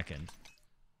in a second.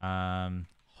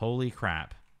 Holy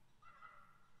crap.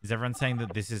 Is everyone saying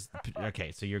that this is...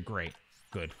 Okay, so you're great.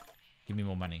 Good. Give me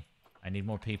more money. I need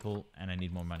more people, and I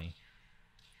need more money.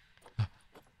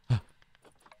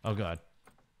 Oh, God.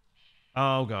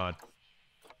 Oh, God.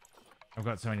 I've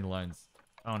got so many loans.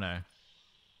 Oh, no.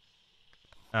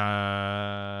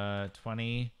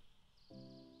 20.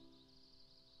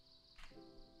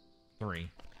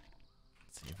 3.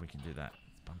 Let's see if we can do that.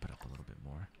 Let's bump it up a little bit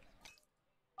more.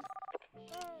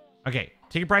 Okay,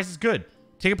 ticket price is good.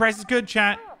 Ticket price is good,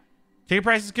 chat. Ticket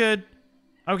price is good.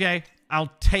 Okay,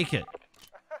 I'll take it.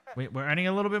 We're earning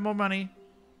a little bit more money.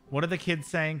 What are the kids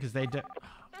saying? Because they do...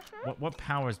 What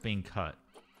power is being cut?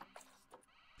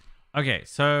 Okay,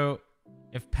 so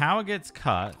if power gets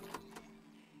cut...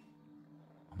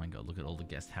 Oh my god, look at all the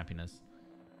guest happiness.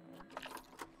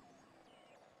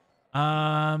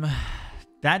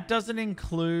 That doesn't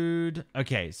include...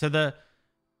 Okay, so the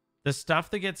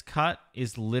stuff that gets cut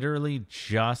is literally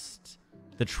just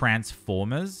the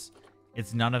transformers.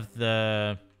 It's none of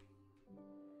the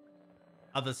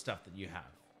other stuff that you have.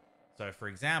 So, for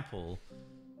example,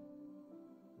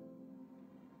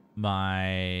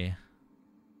 my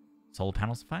solar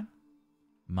panels are fine.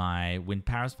 My wind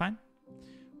power is fine,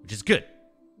 which is good.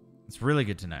 It's really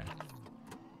good to know.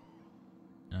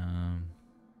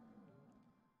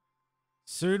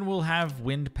 Soon we'll have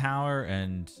wind power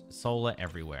and solar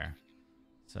everywhere.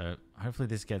 So hopefully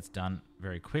this gets done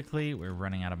very quickly. We're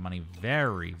running out of money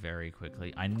very, very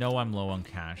quickly. I know I'm low on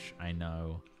cash. I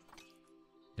know.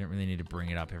 Don't really need to bring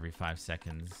it up every 5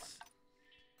 seconds.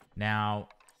 Now,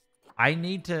 I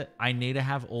need to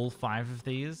have all 5 of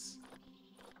these.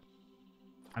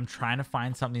 I'm trying to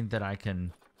find something that I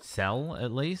can sell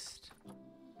at least.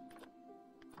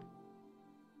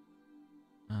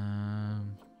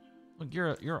 Look,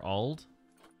 you're old.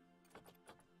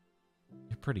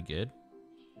 You're pretty good.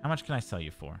 How much can I sell you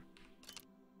for?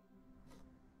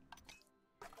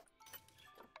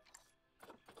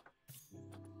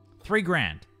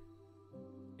 $3,000. You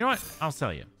know what? I'll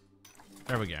sell you.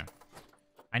 There we go.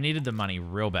 I needed the money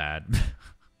real bad.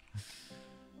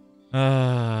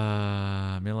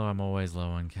 Milo, I'm always low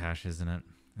on cash, isn't it?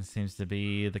 This seems to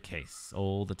be the case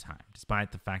all the time,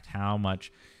 despite the fact how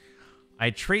much I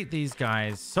treat these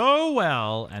guys so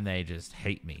well, and they just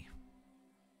hate me.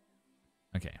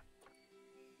 Okay.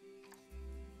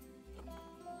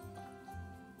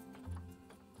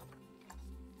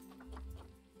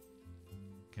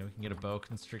 Okay, we can get a boa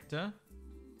constrictor.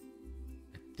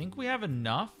 I think we have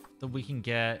enough that we can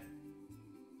get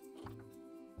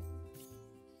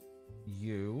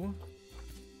you.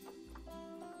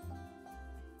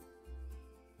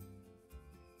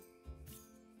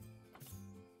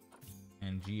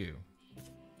 And you.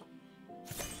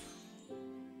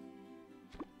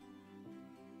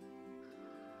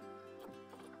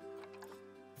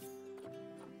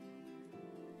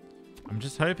 I'm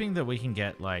just hoping that we can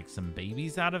get like some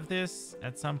babies out of this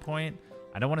at some point.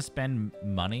 I don't want to spend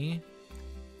money.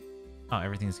 Oh,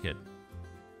 everything's good.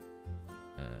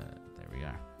 There we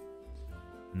are.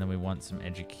 And then we want some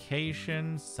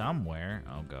education somewhere.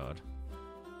 Oh god.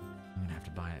 I'm gonna have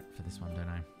to buy it for this one, don't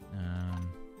I?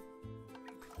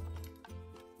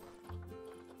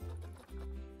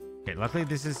 Okay, luckily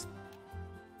this is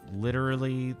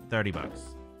literally $30.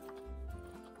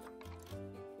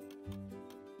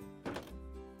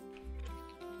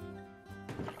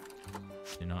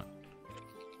 Do not.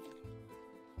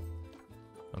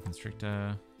 Boa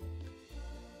constrictor.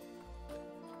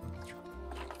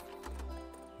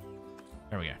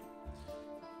 There we go.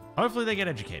 Hopefully they get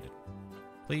educated.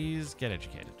 Please get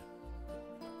educated.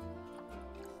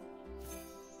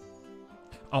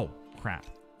 Oh, crap.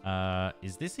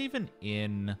 Is this even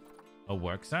in a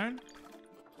work zone?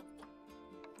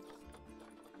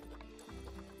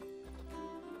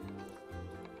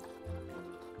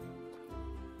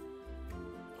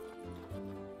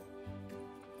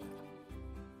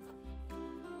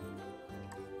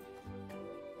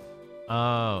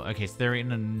 Oh, okay, so they're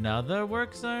in another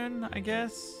work zone, I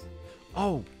guess?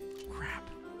 Oh, crap.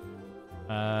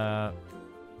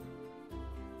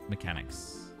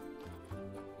 Mechanics.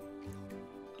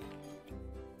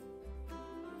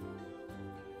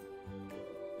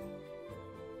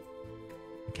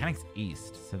 Mechanics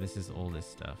East. So this is all this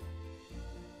stuff.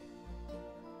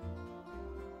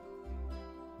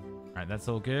 Alright, that's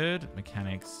all good.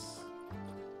 Mechanics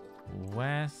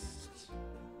West.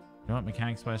 You know what?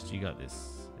 Mechanics West, you got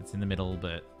this. It's in the middle,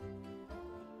 but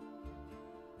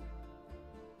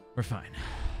we're fine.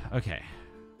 Okay.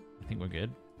 I think we're good.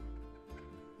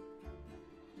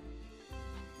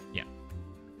 Yeah.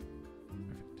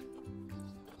 Perfect.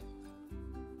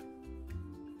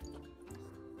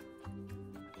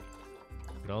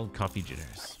 Good old coffee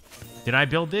jitters. Did I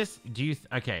build this? Do you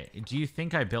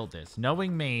think I built this?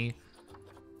 Knowing me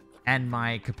and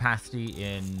my capacity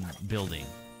in building,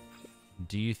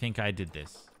 do you think I did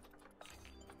this?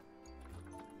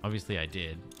 Obviously I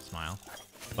did. Smile.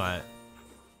 But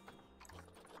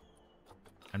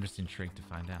I'm just intrigued to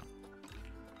find out.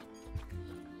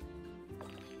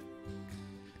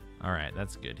 Alright,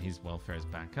 that's good. His welfare is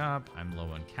back up. I'm low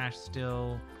on cash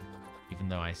still. Even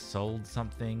though I sold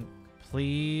something.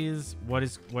 Please. What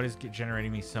is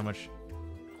generating me so much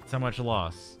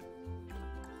loss?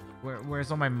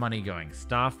 Where's all my money going?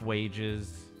 Staff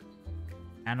wages.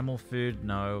 Animal food,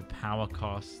 no. Power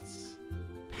costs.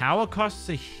 Power costs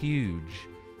are huge.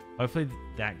 Hopefully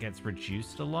that gets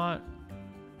reduced a lot.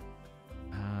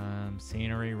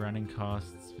 Scenery running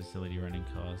costs, facility running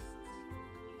costs,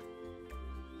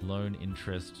 loan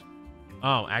interest.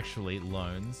 Oh, actually,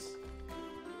 loans.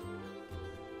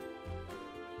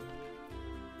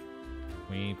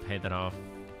 We paid that off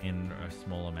in a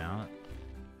small amount.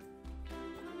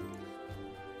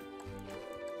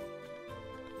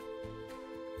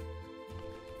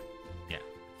 Yeah.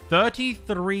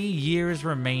 33 years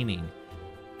remaining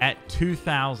at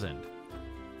 2,000.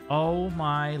 Oh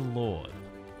my lord.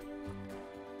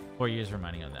 4 years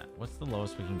remaining on that. What's the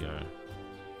lowest we can go?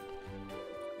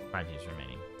 5 years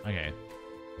remaining. Okay.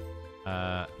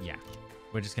 Yeah.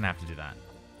 We're just gonna have to do that.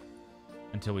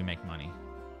 Until we make money.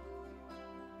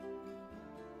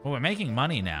 Well, we're making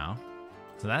money now.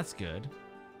 So that's good.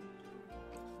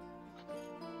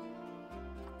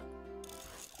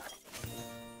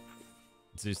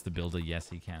 Zeus the Builder. Yes,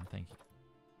 he can. Thank you.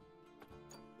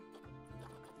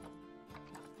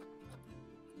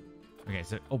 Okay,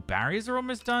 so... Oh, barriers are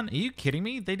almost done? Are you kidding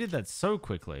me? They did that so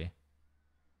quickly.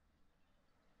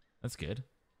 That's good.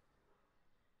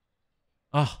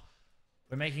 Oh,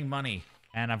 we're making money.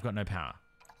 And I've got no power.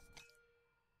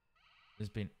 There's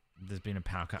been a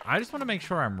power cut. I just want to make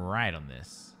sure I'm right on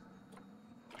this.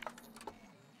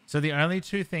 So the only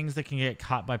two things that can get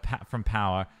cut from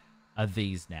power are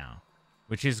these now.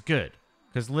 Which is good.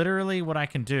 Because literally what I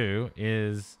can do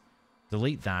is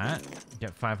delete that.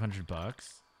 Get 500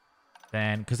 bucks.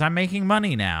 Then, because I'm making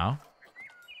money now.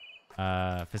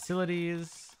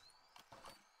 Facilities.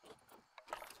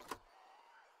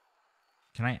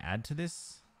 Can I add to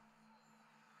this?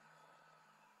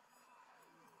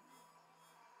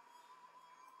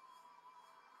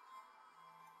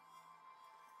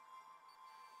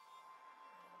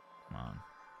 Come on.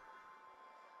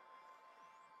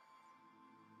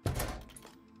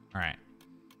 All right.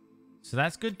 So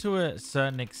that's good to a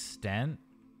certain extent.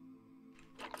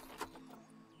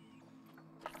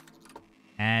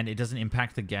 And it doesn't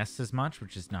impact the guests as much,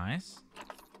 which is nice.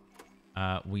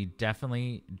 We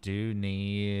definitely do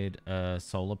need a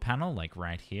solar panel, like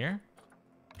right here.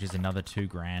 Which is another 2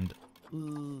 grand.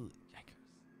 Ooh, yikers.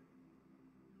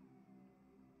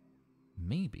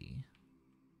 Maybe.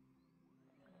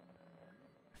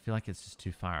 I feel like it's just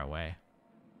too far away.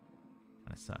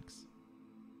 Kind of sucks.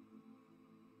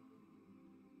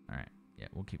 Alright, yeah,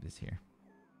 we'll keep this here.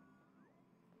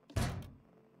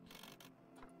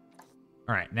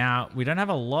 Alright, now, we don't have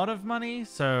a lot of money,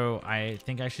 so I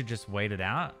think I should just wait it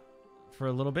out for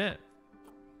a little bit.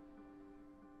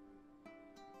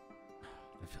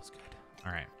 That feels good.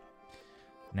 Alright.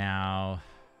 Now,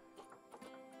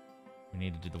 we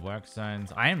need to do the work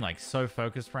zones. I am, like, so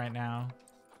focused right now.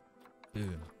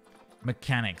 Boom.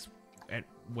 Mechanics at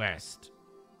West.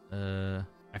 I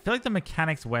feel like the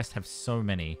Mechanics West have so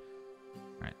many.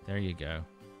 Alright, there you go.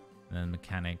 And then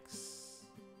Mechanics...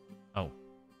 Oh. You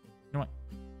know what?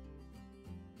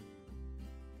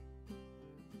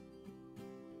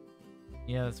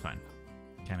 Yeah, that's fine.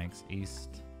 Mechanics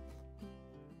East.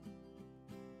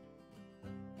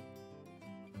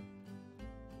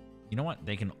 You know what?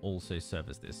 They can also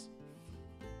service this.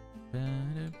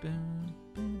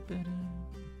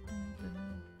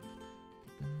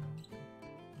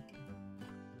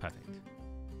 Perfect.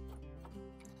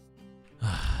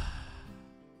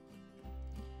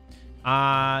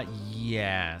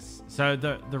 Yes. So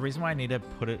the reason why I need to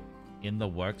put it in the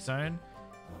work zone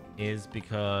is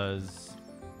because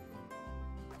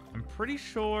I'm pretty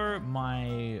sure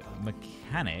my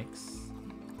mechanics...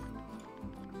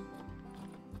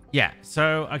 Yeah,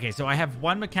 so, okay, so I have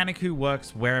one mechanic who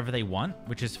works wherever they want,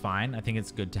 which is fine. I think it's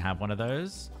good to have one of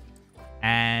those.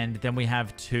 And then we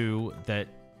have two that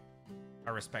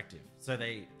are respective. So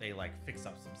they like fix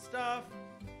up some stuff.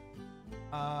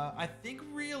 I think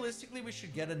realistically we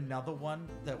should get another one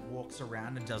that walks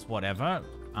around and does whatever.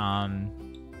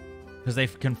 Because they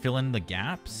can fill in the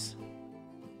gaps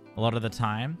a lot of the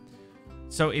time.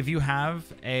 So if you have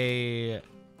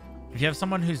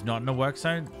someone who's not in a work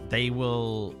zone, they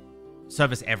will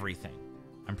service everything.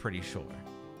 I'm pretty sure.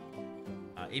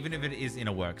 Even if it is in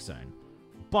a work zone.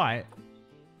 But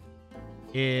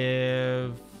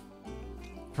if,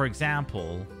 for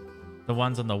example, the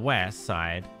ones on the west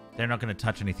side, they're not going to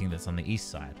touch anything that's on the east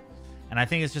side. And I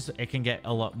think it can get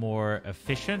a lot more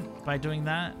efficient by doing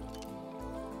that.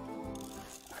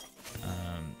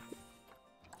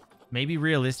 Maybe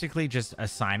realistically, just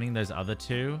assigning those other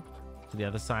two to the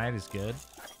other side is good.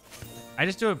 I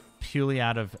just do it purely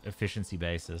out of efficiency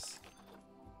basis.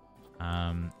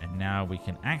 And now we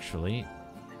can actually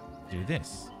do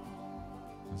this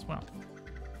as well.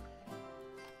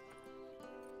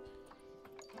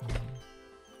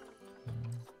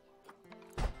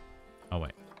 Oh,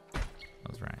 wait. That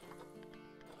was right.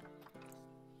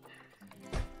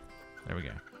 There we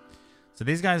go. So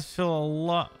these guys feel a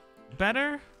lot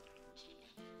better.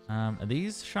 Are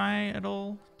these shy at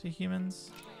all to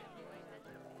humans?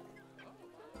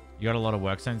 You got a lot of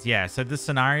work zones? Yeah, so the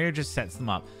scenario just sets them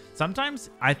up. Sometimes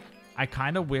I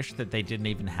kind of wish that they didn't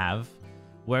even have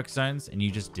work zones and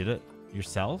you just did it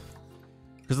yourself.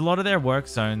 Because a lot of their work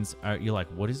zones are, you're like,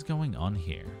 what is going on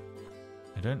here?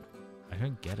 I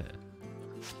don't get it.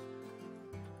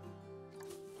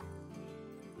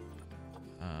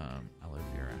 Aloe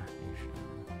vera, Asia,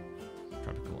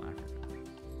 tropical Africa.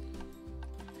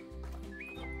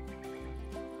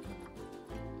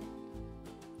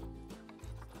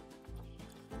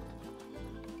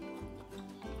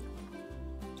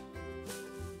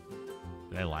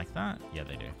 Do they like that? Yeah,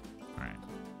 they do. All right.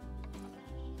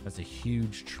 That's a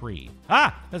huge tree.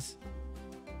 Ah! That's...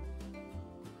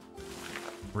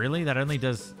 Really? That only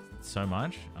does so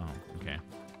much? Oh, okay.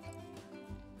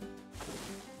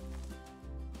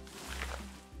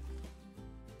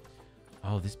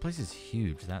 Oh, this place is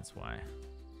huge. That's why.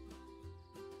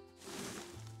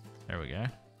 There we go.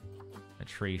 A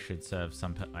tree should serve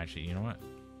some... Actually, you know what?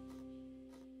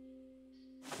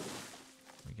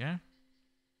 There we go.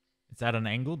 It's at an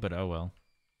angle, but oh well.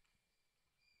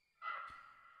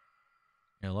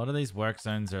 Yeah, a lot of these work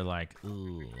zones are like,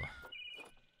 ooh.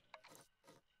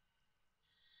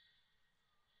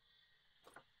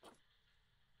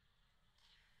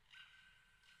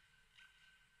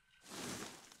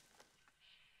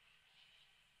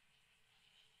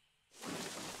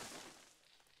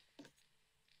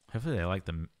 Hopefully they like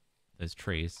those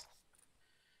trees.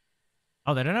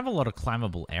 Oh, they don't have a lot of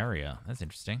climbable area. That's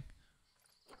interesting.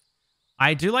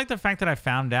 I do like the fact that I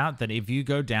found out that if you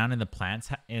go down in the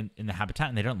plants in the habitat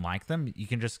and they don't like them, you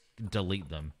can just delete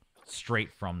them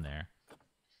straight from there.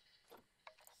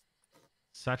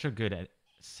 Such a good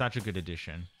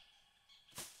addition.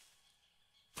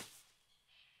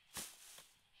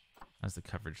 How's the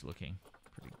coverage looking?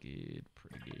 Pretty good,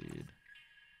 pretty good.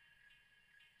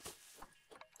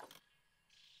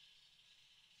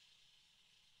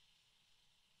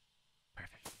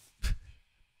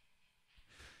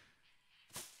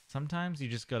 Sometimes you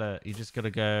just gotta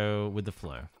go with the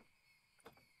flow.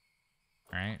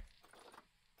 All right.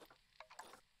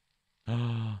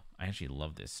 Oh, I actually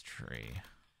love this tree.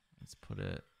 Let's put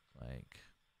it like...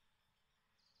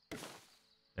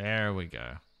 There we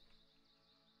go.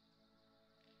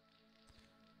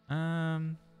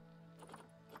 I've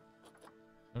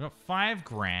got 5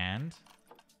 grand.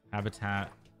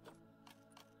 Habitat.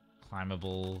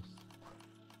 Climbable.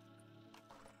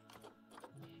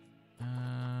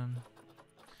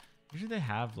 Usually they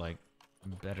have like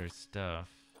better stuff.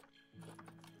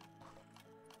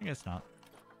 I guess not.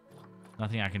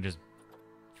 Nothing I can just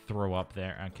throw up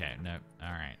there. Okay, no.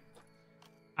 All right.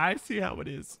 I see how it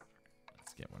is.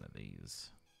 Let's get one of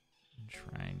these and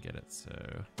try and get it so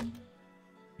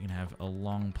we can have a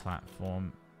long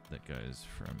platform that goes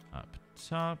from up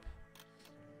top.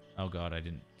 Oh god, I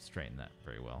didn't straighten that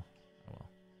very well. Oh well.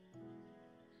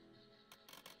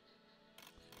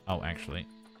 Oh, actually,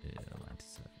 align to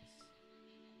surface.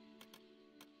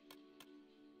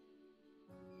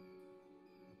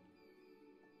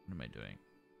 What am I doing?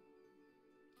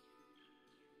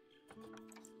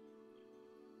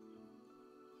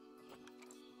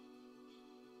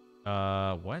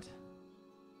 What?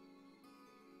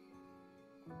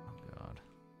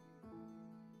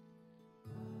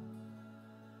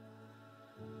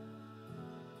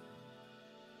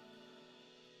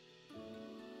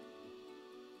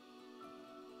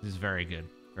 This is very good.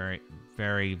 Very,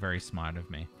 very, very smart of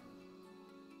me.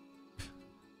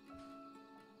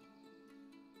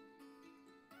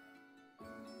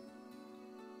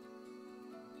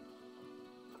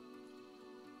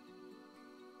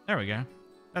 There we go.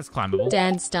 That's climbable.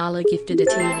 Dan Starler gifted a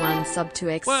tier 1 sub to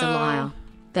Xalia.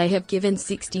 They have given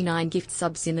 69 gift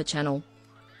subs in the channel.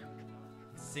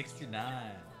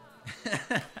 69.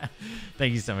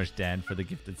 Thank you so much, Dan, for the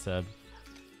gifted sub.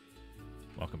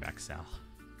 Welcome back, Sal.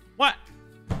 What?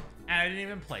 And I didn't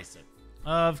even place it.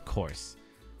 Of course.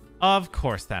 Of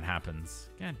course that happens.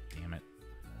 God damn it.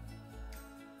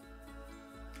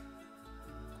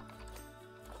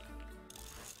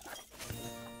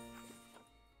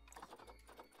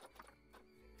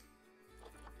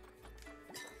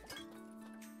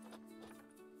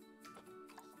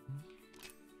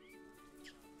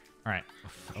 All right,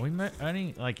 are we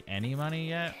earning like any money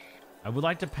yet? I would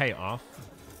like to pay off.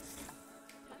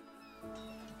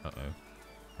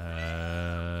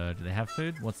 Do they have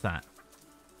food? What's that?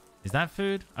 Is that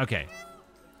food? Okay.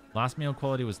 Last meal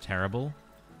quality was terrible.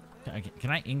 Can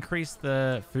I increase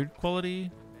the food quality?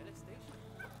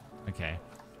 Okay.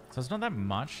 So it's not that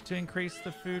much to increase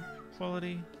the food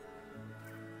quality.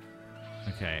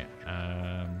 Okay.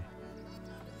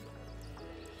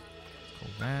 Call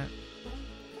that.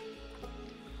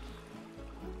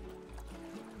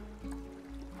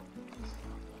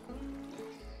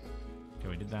 Okay,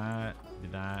 we did that.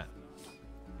 Did that.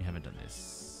 We haven't done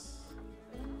this.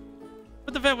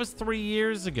 But the vet was 3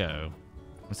 years ago.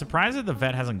 I'm surprised that the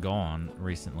vet hasn't gone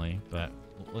recently, but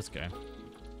let's go.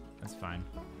 That's fine.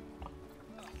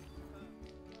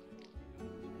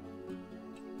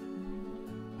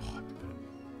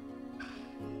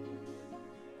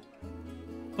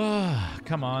 Oh,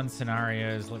 come on,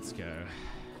 scenarios. Let's go.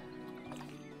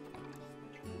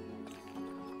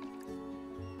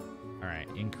 All right,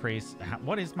 increase.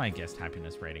 What is my guest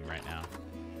happiness rating right now?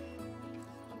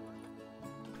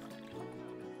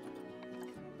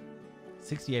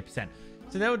 %68%.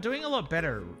 So they were doing a lot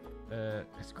better.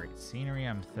 That's great scenery.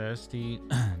 I'm thirsty.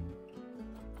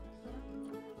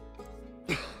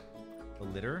 The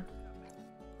litter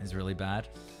is really bad.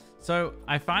 So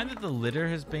I find that the litter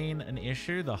has been an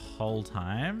issue the whole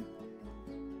time.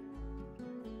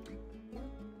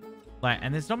 Like,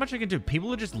 and there's not much I can do.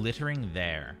 People are just littering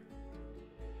there.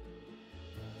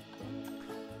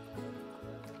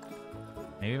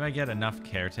 Maybe if I get enough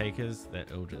caretakers that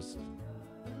there'll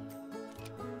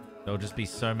just be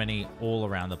so many all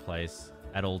around the place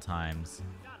at all times.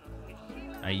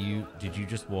 Did you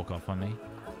just walk off on me?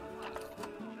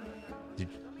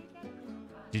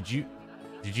 Did you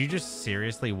just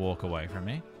seriously walk away from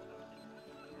me?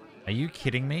 Are you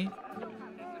kidding me?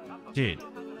 Dude.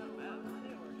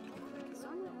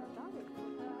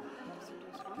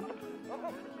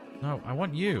 No, I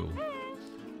want you.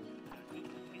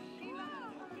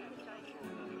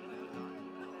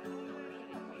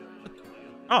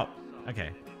 Oh,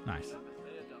 okay. Nice.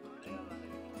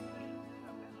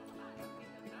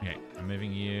 Okay, I'm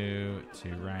moving you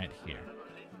to right here.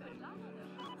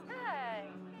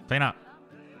 Clean up.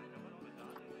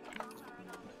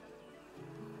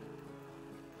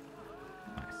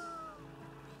 Nice.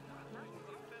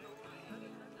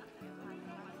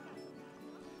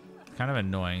 It's kind of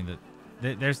annoying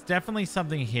that there's definitely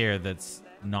something here that's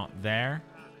not there.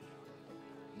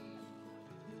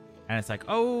 And it's like,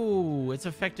 oh, it's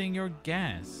affecting your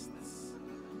guests.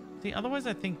 See, otherwise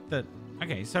I think that...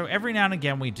 Okay, so every now and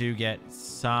again we do get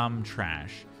some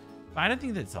trash. But I don't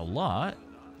think that's a lot.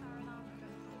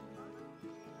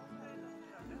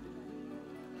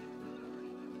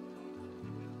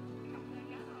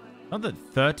 Not that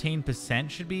 13%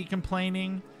 should be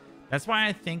complaining. That's why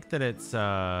I think that it's...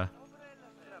 Yeah,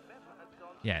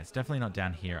 it's definitely not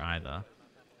down here either.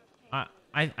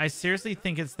 I seriously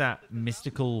think it's that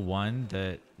mystical one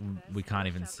that we can't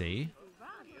even see.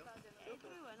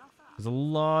 There's a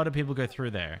lot of people go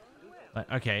through there. Like,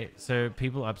 okay, so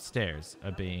people upstairs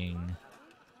are being...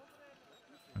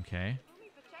 Okay.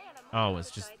 Oh,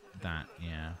 it's just that,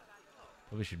 yeah.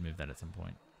 Probably should move that at some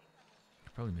point.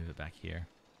 Could probably move it back here.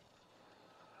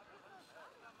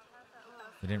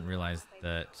 I didn't realize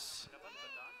that...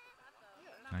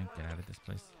 Can I get out of this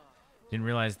place? Didn't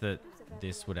realize that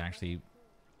this would actually...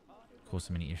 cause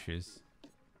so many issues.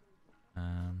 All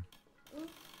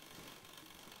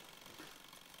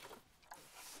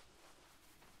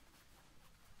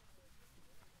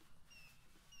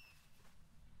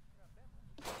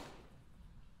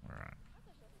right.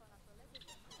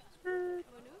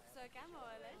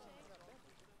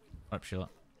 Up, Sheila.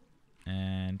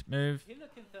 And move.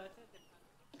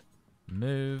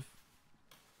 Move.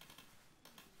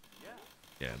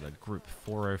 Yeah, the group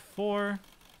 404.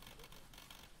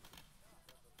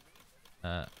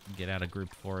 Get out of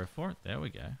group 404. There we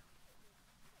go.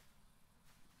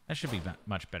 That should be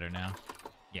much better now.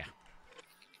 Yeah.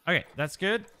 Okay, that's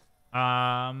good.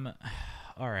 All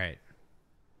right.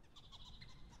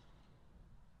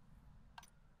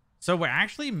 So we're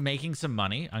actually making some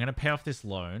money. I'm going to pay off this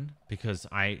loan because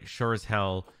I sure as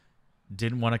hell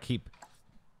didn't want to keep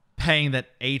paying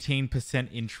that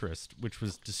 18% interest, which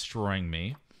was destroying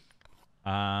me.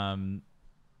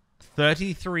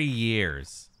 33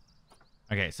 years.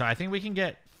 Okay, so I think we can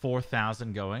get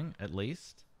 4,000 going at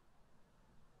least.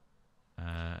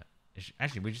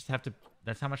 Actually, we just have to...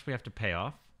 That's how much we have to pay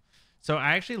off. So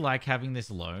I actually like having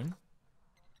this loan.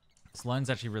 This loan's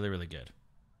actually really, really good.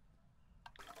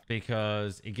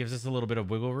 Because it gives us a little bit of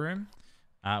wiggle room.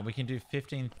 We can do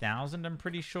 15,000, I'm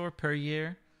pretty sure, per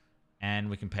year. And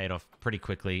we can pay it off pretty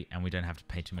quickly. And we don't have to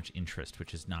pay too much interest,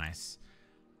 which is nice.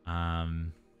 I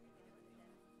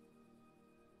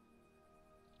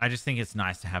just think it's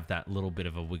nice to have that little bit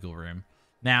of a wiggle room.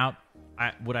 Now,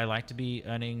 would I like to be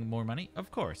earning more money? Of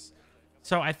course.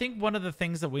 So I think one of the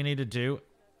things that we need to do,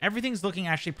 everything's looking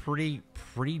actually pretty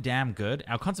damn good.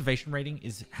 Our conservation rating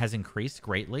has increased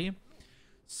greatly.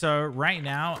 So right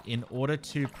now, in order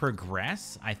to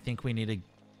progress, I think we need to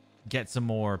get some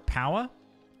more power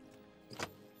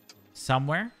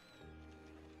somewhere.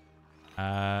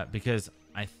 Because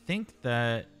I think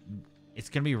that it's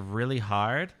going to be really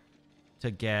hard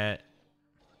to get...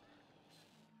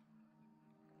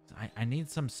 I need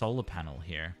some solar panel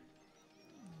here.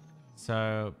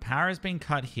 So power has been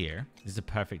cut here. This is a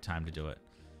perfect time to do it.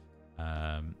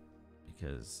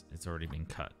 Because it's already been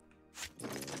cut.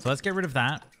 So let's get rid of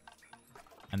that.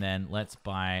 And then let's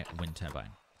buy wind turbine.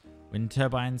 Wind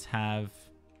turbines have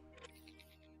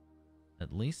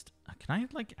at least... Can I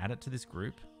like add it to this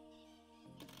group?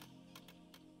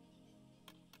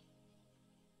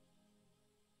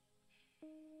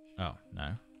 Oh,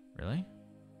 no. Really?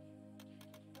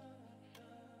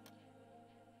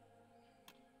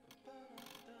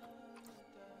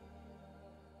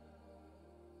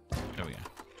 There we go.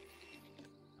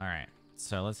 All right.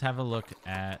 So let's have a look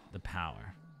at the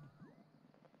power.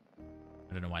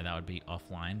 I don't know why that would be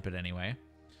offline, but anyway.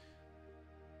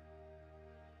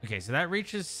 Okay, so that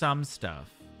reaches some stuff.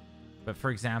 But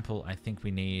for example, I think we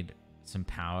need some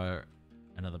power,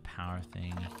 another power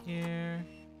thing here.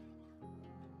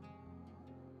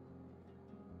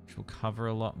 Which will cover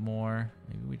a lot more.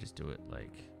 Maybe we just do it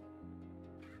like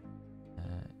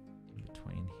in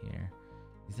between here.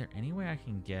 Is there any way I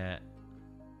can get...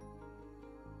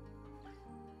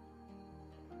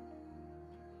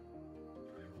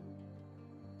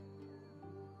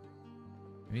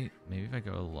 Maybe if I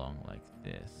go along like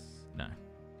this. No.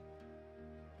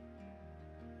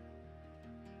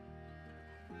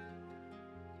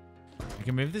 We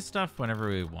can move this stuff whenever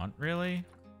we want, really.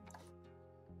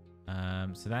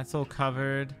 So that's all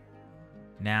covered.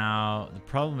 Now, the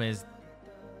problem is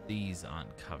these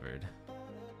aren't covered.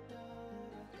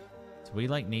 So we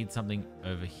like need something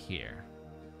over here.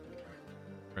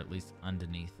 Or at least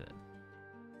underneath it.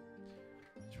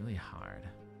 It's really hard.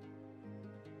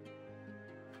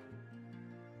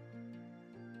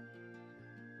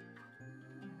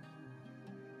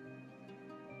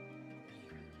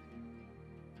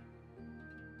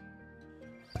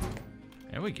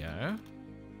 There we go.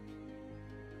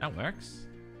 That works.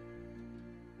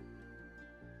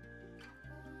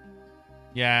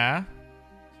 Yeah.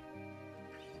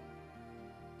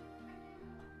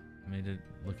 I made it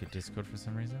look at Discord for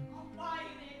some reason.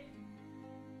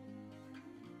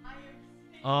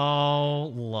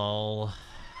 Oh, lol.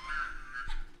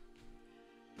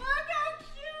 Look how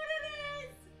cute it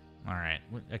is! Alright.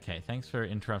 Okay, thanks for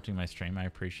interrupting my stream. I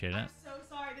appreciate it. I'm so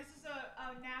sorry. This is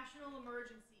a national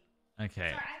emergency. Okay.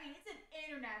 Sorry, I mean, it's an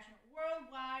international,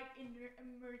 worldwide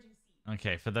emergency.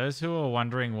 Okay, for those who are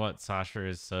wondering what Sasha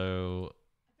is so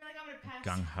I feel like I'm gonna pass.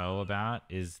 gung-ho about,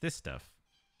 is this stuff.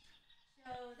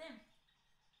 Show them.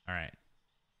 Alright.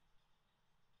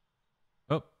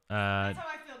 Oh, That's how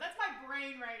I feel. That's my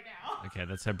brain right now. okay,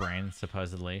 that's her brain,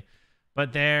 supposedly.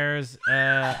 But there's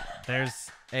a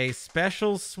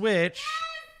special switch.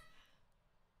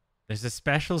 There's a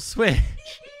special switch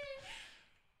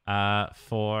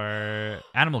for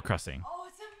Animal Crossing. Oh,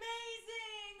 it's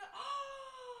amazing!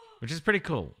 Which is pretty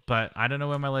cool, but I don't know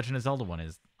where my Legend of Zelda one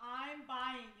is. I'm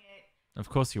buying it. Of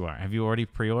course you are. Have you already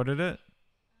pre-ordered it?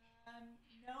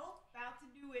 Nope. About to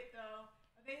do it though.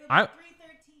 Available I-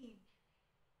 3/13.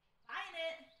 Buying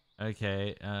it.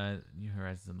 Okay, New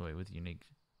Horizons on the way with unique.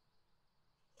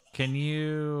 Can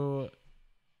you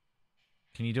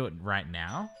do it right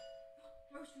now?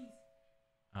 Groceries.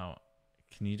 Oh,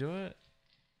 can you do it?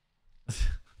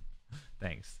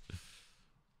 Thanks.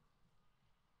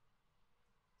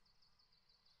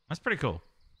 That's pretty cool.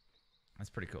 That's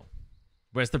pretty cool.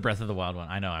 Where's the Breath of the Wild one?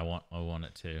 I know. I want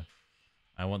it too.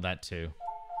 I want that too.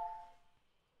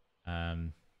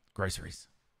 Groceries.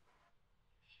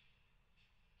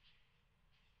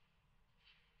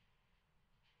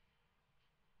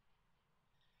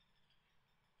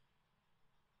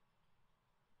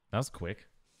 That was quick.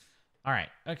 All right.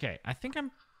 Okay. I think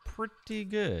I'm pretty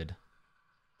good.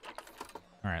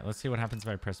 All right. Let's see what happens if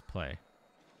I press play.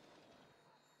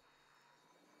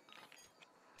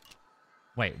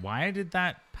 Wait, why did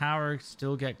that power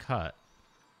still get cut?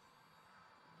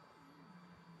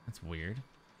 That's weird.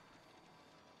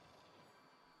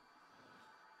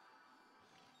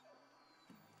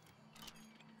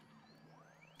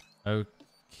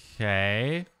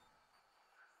 Okay.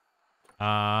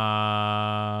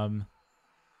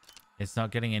 It's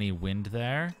not getting any wind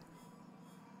there.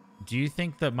 Do you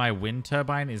think that my wind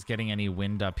turbine is getting any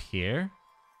wind up here?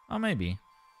 Oh, maybe.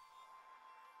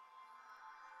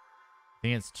 I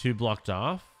think it's too blocked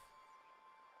off.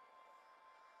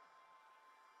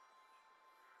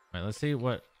 Wait, let's see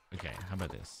what... Okay, how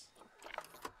about this?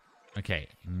 Okay,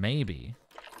 maybe.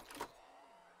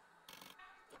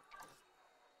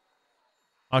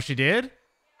 Oh, she did?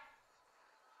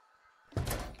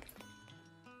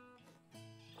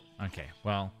 Okay,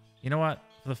 well, you know what?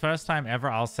 For the first time ever,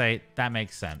 I'll say that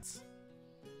makes sense.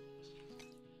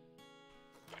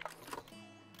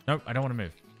 Nope, I don't want to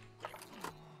move.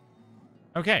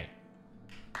 Okay.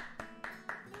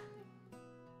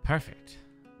 Perfect.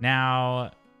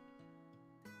 Now...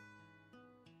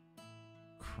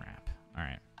 Crap. All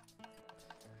right.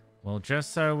 Well,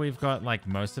 just so we've got, like,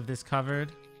 most of this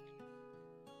covered.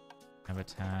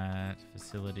 Habitat,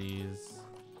 facilities,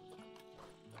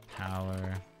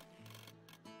 power.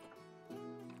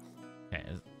 Okay.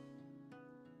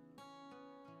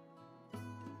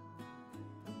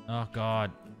 Oh,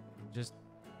 God. Just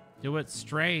do it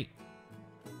straight.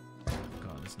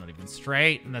 God, it's not even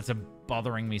straight, and that's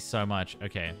bothering me so much.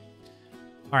 Okay.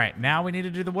 All right, now we need to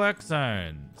do the work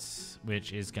zones,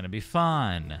 which is going to be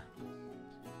fun.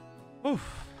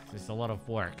 Oof. This is a lot of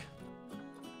work.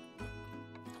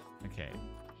 Okay.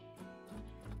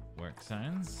 Work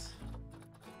zones.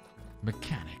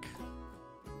 Mechanic.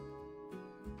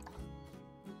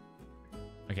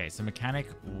 Okay, so mechanic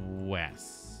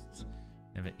west.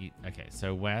 Never eat. Okay,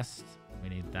 so west. We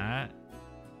need that.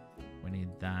 We need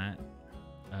that.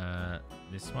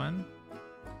 This one.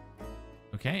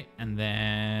 Okay, and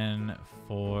then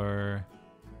for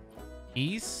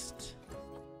east,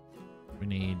 we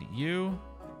need you.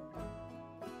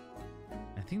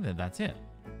 I think that's it.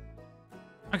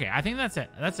 Okay, I think that's it.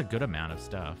 That's a good amount of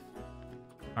stuff.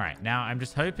 All right, now I'm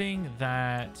just hoping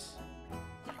that...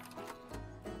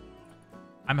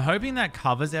 I'm hoping that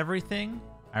covers everything.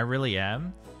 I really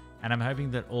am. And I'm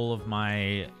hoping that all of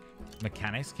my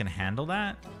mechanics can handle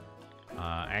that.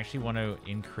 I actually want to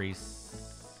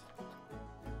increase...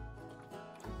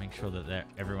 Make sure that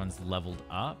everyone's leveled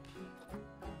up.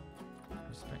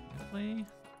 Respectively.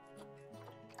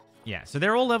 Yeah, so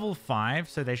they're all level 5,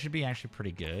 so they should be actually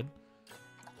pretty good.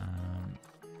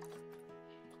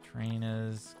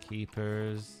 Trainers,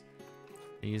 keepers,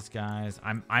 these guys.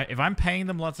 If I'm paying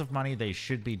them lots of money, they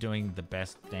should be doing the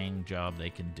best dang job they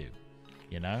can do.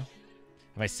 You know?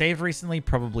 Have I saved recently?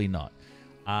 Probably not.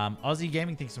 Aussie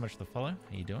Gaming, thanks so much for the follow.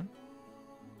 How you doing?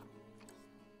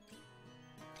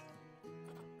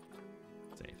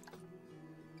 Save.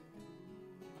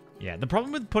 Yeah, the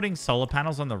problem with putting solar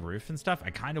panels on the roof and stuff, I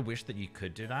kind of wish that you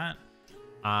could do that.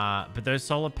 But those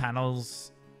solar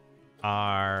panels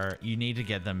are... You need to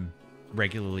get them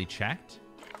regularly checked.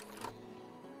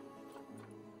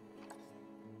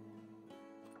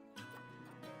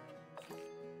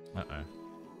 Uh-oh.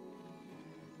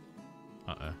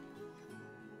 Uh-oh.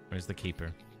 Where's the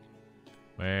keeper?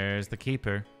 Where's the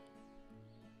keeper?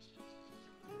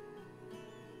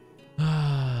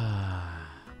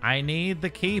 I need the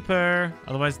keeper.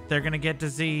 Otherwise, they're going to get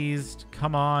diseased.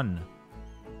 Come on.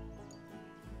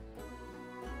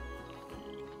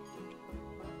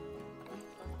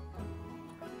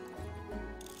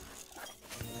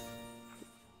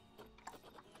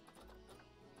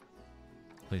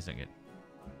 Please don't get...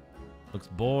 Looks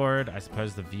bored. I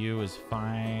suppose the view is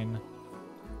fine.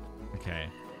 Okay.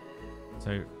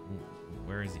 So,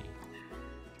 where is he?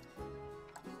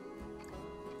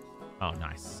 Oh,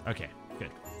 nice. Okay,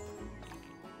 good.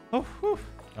 Oh, whew.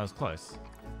 That was close.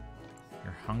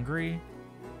 You're hungry?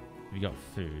 Have you got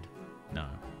food? No.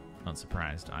 Not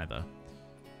surprised either.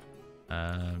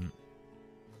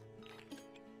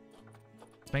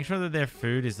 Let's make sure that their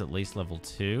food is at least level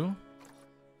 2.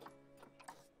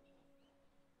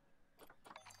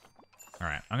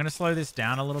 Alright, I'm going to slow this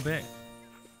down a little bit.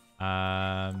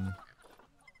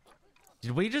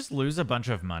 Did we just lose a bunch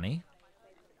of money?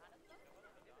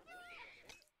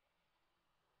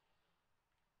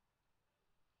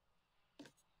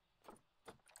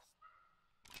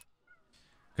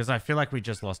 Because I feel like we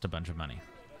just lost a bunch of money.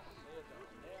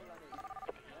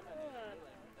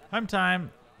 Home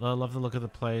time. I love the look of the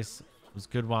place. It was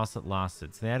good whilst it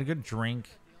lasted. So they had a good drink.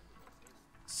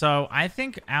 So I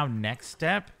think our next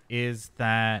step is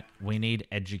that we need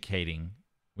educating.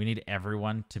 We need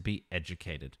everyone to be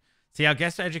educated. See, our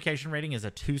guest education rating is a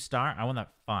 2-star. I want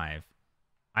that 5.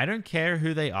 I don't care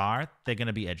who they are. They're going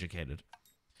to be educated.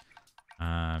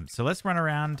 So let's run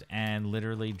around and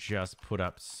literally just put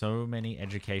up so many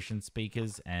education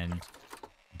speakers and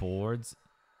boards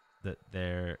that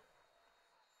they're...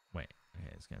 Wait, okay,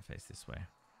 it's going to face this way.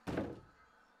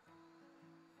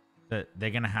 That they're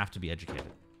going to have to be educated,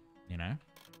 you know?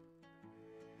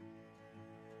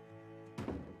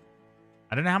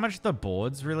 I don't know how much the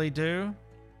boards really do.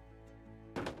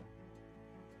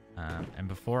 And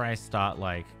before I start,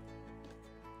 like,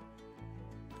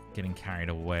 getting carried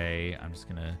away, I'm just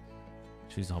gonna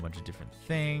choose a whole bunch of different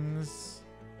things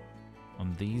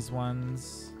on these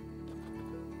ones.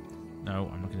 No,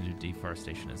 I'm not gonna do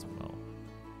deforestation as well.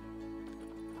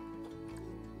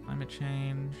 Climate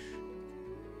change.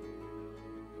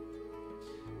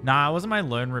 Nah, it wasn't my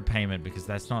loan repayment because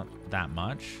that's not that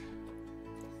much.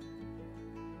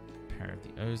 Repair of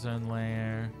the ozone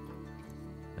layer.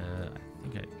 I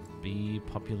think B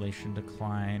population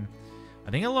decline. I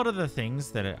think a lot of the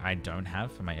things that I don't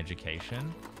have for my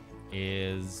education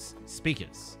is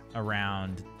speakers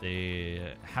around the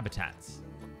habitats,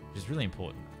 which is really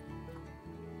important.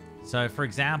 So, for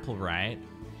example, right,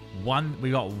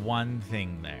 we got one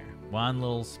thing there, one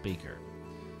little speaker.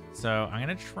 So I'm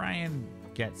gonna try and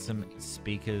get some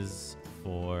speakers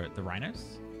for the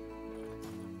rhinos,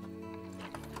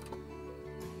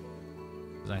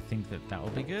 because I think that will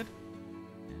be good.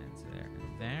 And so there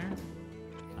and there.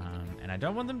 And I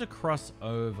don't want them to cross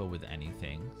over with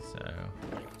anything, so...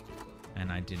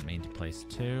 And I didn't mean to place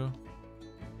 2.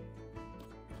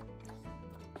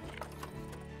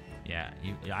 Yeah,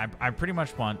 I pretty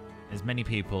much want as many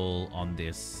people on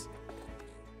this...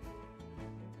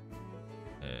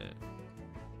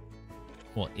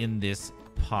 well, in this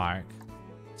park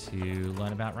to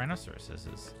learn about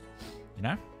rhinoceroses. You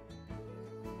know?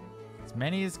 As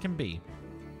many as can be.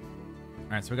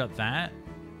 Alright, so we got that.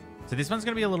 So this one's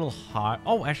going to be a little hard.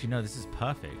 Oh, actually, no, this is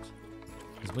perfect.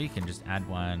 Because we can just add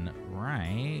one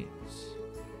right...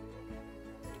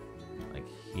 like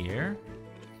here.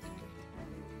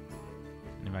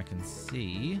 And if I can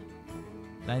see...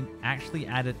 I actually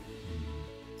added...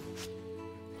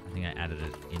 I think I added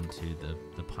it into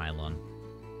the pylon.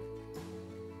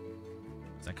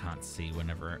 Because I can't see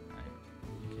whenever I...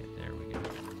 Okay, there we go.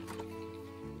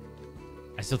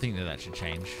 I still think that should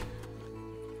change.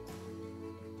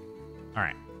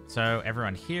 Alright, so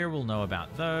everyone here will know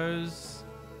about those.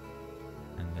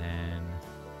 And then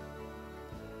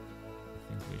I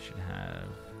think we should have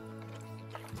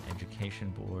an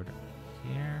education board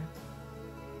here.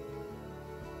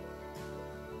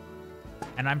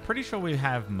 And I'm pretty sure we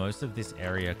have most of this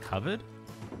area covered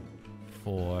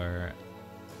for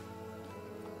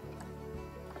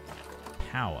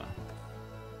power.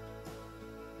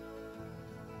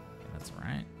 Okay, that's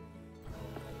right.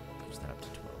 Push that up to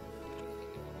 12.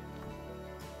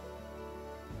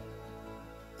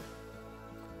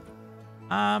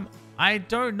 I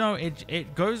don't know.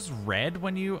 It goes red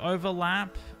when you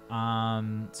overlap.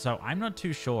 So I'm not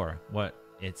too sure what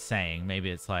it's saying. Maybe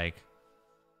it's like,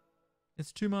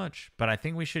 it's too much. But I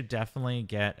think we should definitely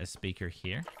get a speaker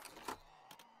here.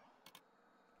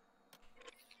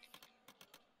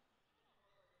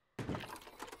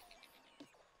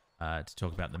 To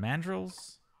talk about the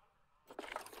mandrills.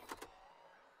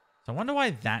 So I wonder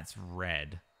why that's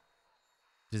red.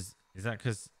 Is that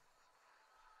because...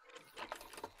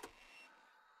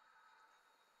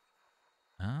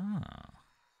 Ah.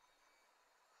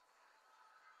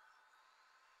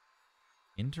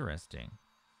 Interesting.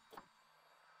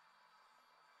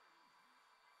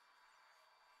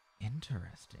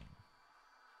 Interesting.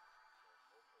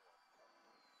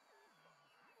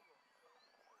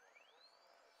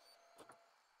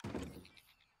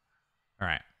 All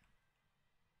right.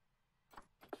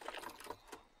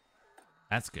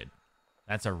 That's good.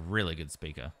 That's a really good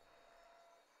speaker.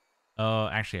 Oh,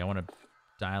 actually, I want to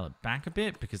dial it back a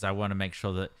bit because I want to make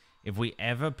sure that if we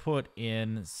ever put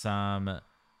in some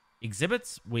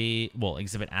exhibits,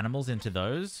 exhibit animals into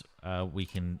those. We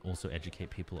can also educate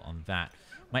people on that.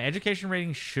 My education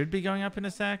rating should be going up in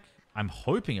a sec. I'm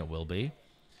hoping it will be.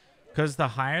 Because the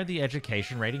higher the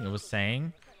education rating, it was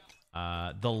saying,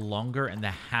 the longer and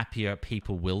the happier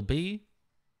people will be.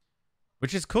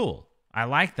 Which is cool. I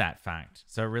like that fact.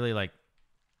 So it really,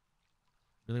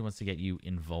 really wants to get you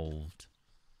involved.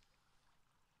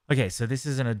 Okay, so this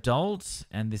is an adult,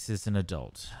 and this is an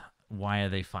adult. Why are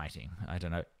they fighting? I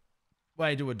don't know.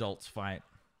 Why do adults fight?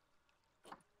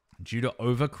 Due to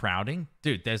overcrowding?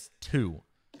 Dude, there's 2.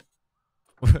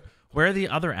 Where are the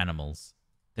other animals?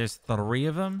 There's 3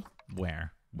 of them?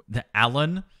 Where? The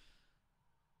Alan?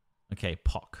 Okay,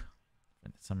 Pock.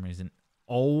 For some reason.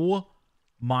 Oh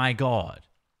my god.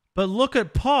 But look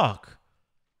at Pock.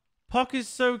 Pock is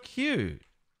so cute.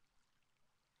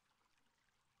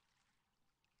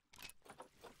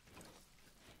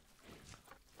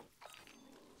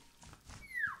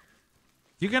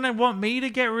 You're gonna want me to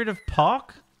get rid of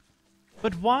Pock?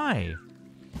 But why?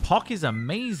 Pock is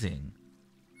amazing.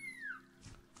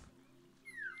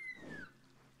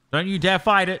 Don't you dare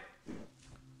fight it.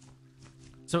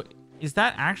 So, is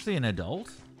that actually an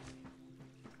adult?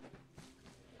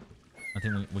 I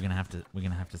think we're gonna have to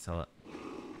sell it.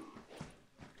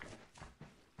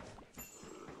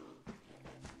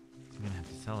 We're gonna have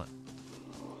to sell it.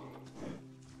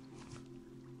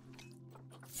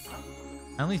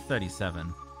 Only 37.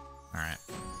 All right.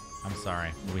 I'm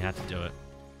sorry. We had to do it.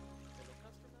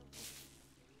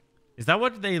 Is that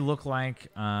what they look like?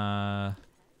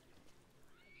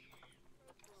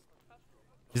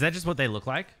 Is that just what they look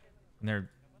like? And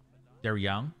they're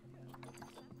young?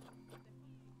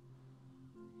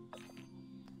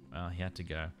 Well, he had to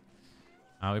go.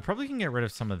 We probably can get rid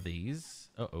of some of these.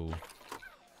 Uh-oh.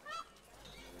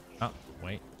 Oh,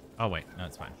 wait. Oh, wait. No,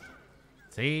 it's fine.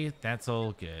 See? That's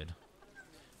all good.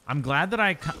 I'm glad that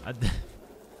I...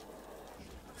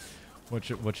 What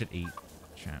should eat?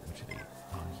 Chat, what should eat?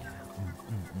 Oh, yeah.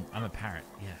 I'm a parrot.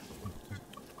 Yeah.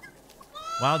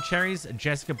 Wild Cherries,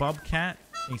 Jessica Bobcat.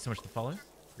 Thank you so much for the follow.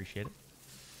 Appreciate it.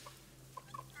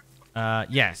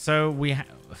 Yeah, so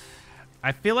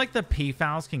I feel like the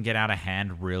peafowls can get out of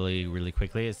hand really, really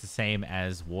quickly. It's the same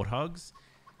as warthogs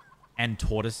and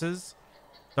tortoises.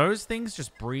 Those things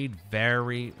just breed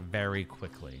very, very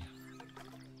quickly.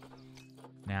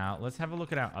 Now, let's have a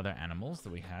look at our other animals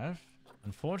that we have.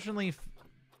 Unfortunately...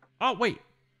 Oh, wait.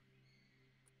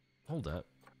 Hold up.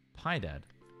 Piedad.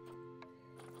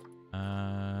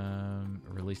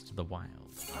 Released to the wild.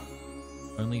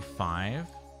 Only 5?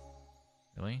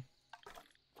 Really?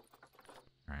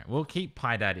 Alright, we'll keep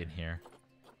Piedad in here.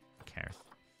 Who cares?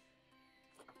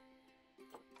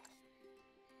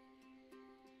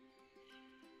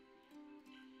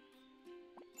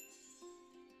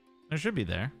 It should be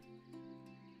there.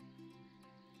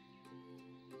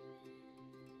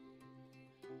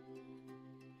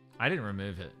 I didn't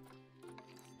remove it.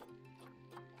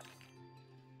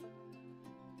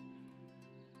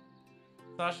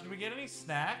 Sasha, did we get any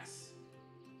snacks?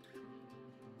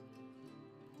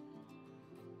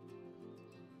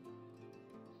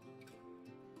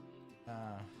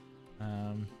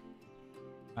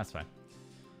 That's fine.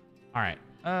 All right.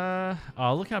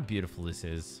 Oh, look how beautiful this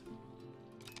is.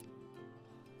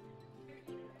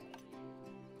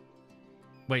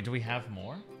 Wait, do we have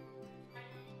more?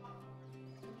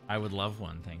 I would love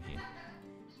one, thank you.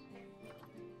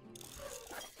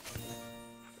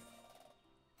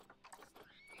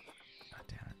 God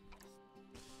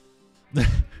damn it.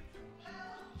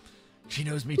 She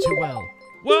knows me too well.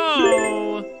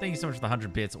 Whoa! Thank you so much for the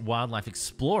 100 bits. Wildlife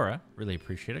Explorer. Really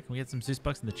appreciate it. Can we get some Zeus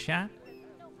bucks in the chat?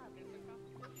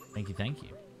 Thank you, thank you.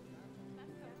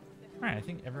 All right, I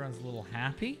think everyone's a little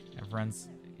happy. Everyone's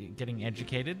getting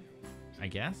educated, I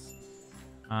guess.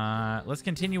 Let's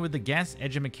continue with the guest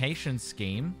education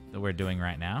scheme that we're doing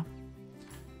right now.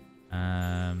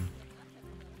 All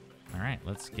right,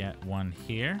 let's get one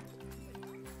here.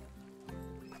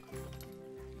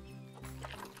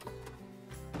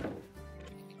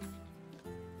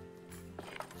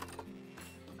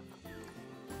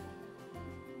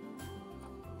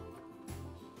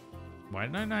 Why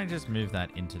don't I just move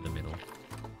that into the middle?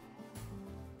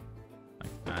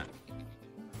 Like that.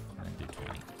 And then do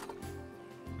 20.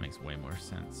 Makes way more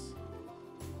sense.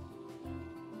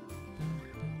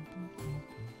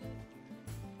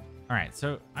 Alright,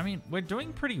 so, I mean, we're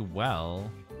doing pretty well.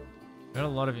 Got a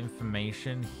lot of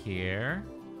information here.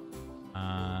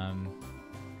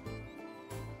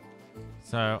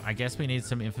 So, I guess we need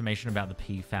some information about the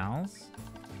peafowls.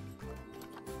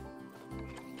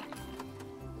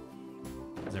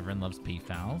 Because everyone loves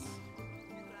peafowls.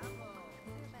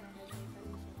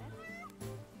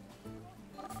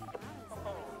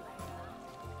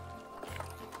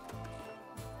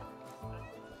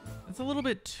 a little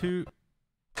bit too...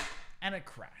 And it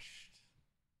crashed.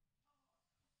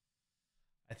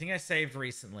 I think I saved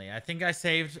recently. I think I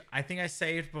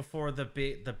saved before the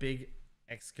big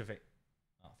excavate.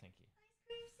 Oh, thank you.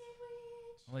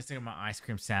 At least I got my ice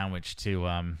cream sandwich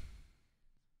to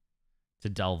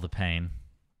dull the pain.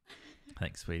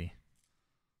 Thanks, sweetie.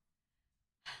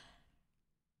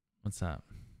 What's up?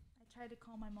 I tried to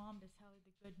call my mom to tell her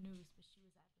the good news, but she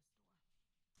was at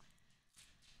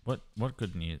the store. What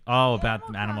good news? Oh, about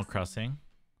Animal Animal Crossing.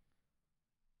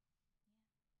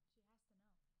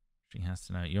 She has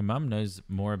to know. Your mum knows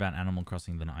more about Animal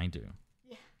Crossing than I do.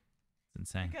 Yeah. It's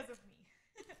insane. Because of me.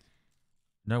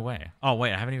 No way. Oh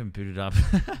wait, I haven't even booted up.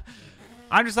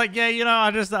 I'm just like, yeah, you know,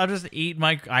 I'll just eat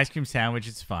my ice cream sandwich.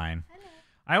 It's fine.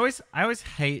 Hello. I always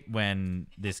hate when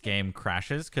this game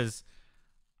crashes because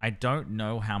I don't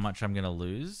know how much I'm gonna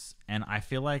lose, and I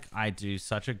feel like I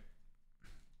feel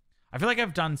like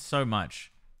I've done so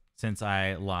much since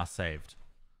I last saved.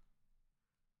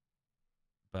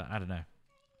 But I don't know.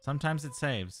 Sometimes it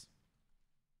saves.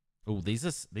 Oh, these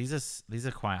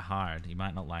are quite hard. You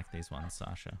might not like these ones,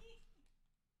 Sasha.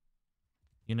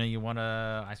 You know, you want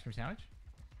a ice cream sandwich?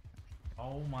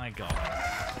 Oh my god.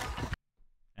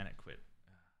 And it quit.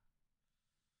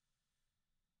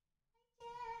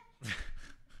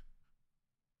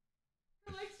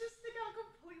 Her legs just stick out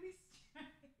completely straight.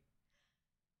 You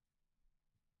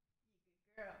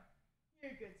good girl.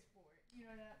 You're a good sport. You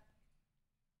know that?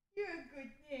 You're a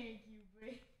good. Thank you,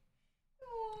 babe.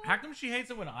 Oh. How come she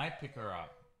hates it when I pick her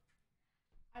up?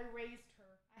 I raised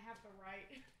her. I have the right.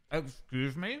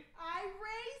 Excuse me? I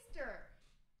raised her.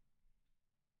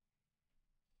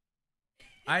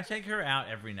 I take her out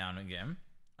every now and again.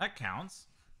 That counts.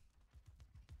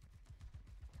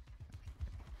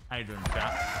 How you doing,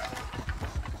 chat?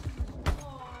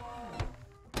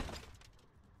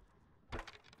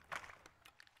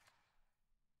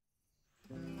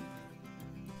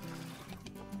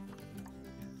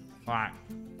 Alright.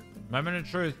 Moment of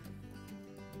truth.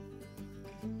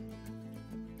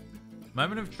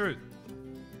 Moment of truth.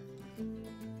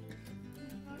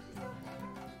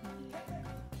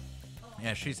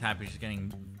 Yeah, she's happy. She's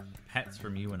getting pets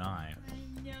from you and I.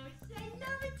 I know. I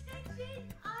love attention.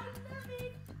 I love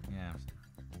it. Yeah.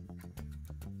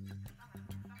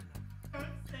 Don't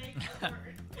say the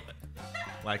word.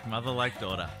 Like mother, like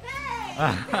daughter.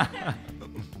 Hey!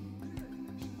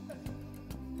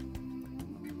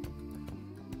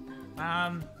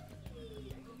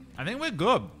 I think we're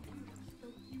good.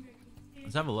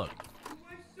 Let's have a look.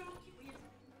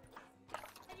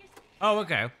 Oh,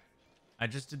 okay. I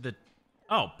just did the...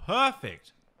 Oh,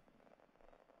 perfect.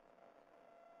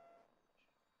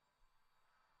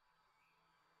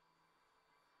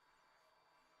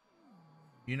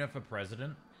 You know, for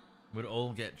president, we'd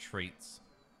all get treats.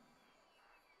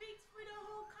 Treats for the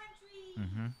whole country.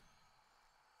 Mm-hmm.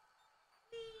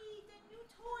 See the new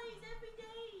toys every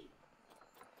day.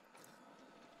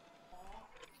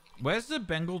 Where's the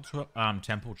Bengal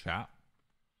temple chat?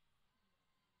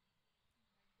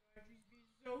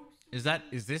 Is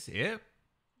this it?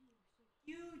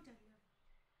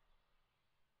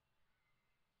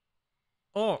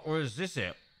 Oh, or is this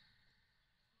it?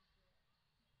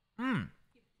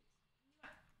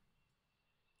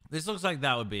 This looks like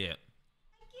that would be it.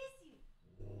 I kiss you.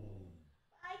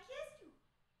 I kissed you.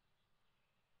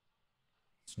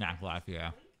 Snack life,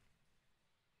 yeah.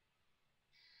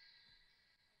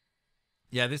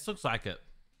 Yeah, this looks like it.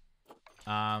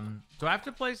 Do I have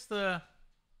to place the...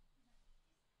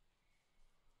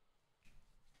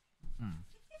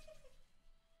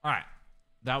 Alright.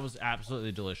 That was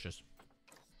absolutely delicious.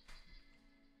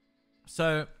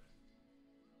 So...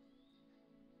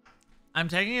 I'm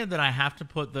taking it that I have to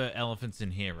put the elephants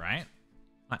in here, right?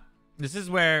 This is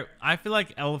where I feel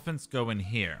like elephants go in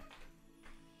here.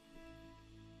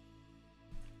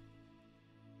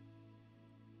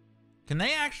 Can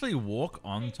they actually walk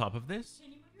on top of this?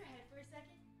 Can you move your head for a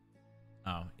second?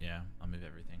 Oh, yeah. I'll move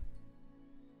everything.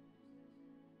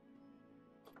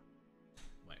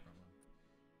 Wait, wrong one.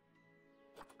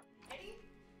 Ready?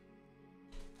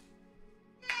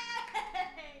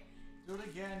 Yay! Do it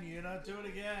again, Yuna. Do it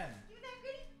again. Do that,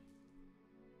 ready?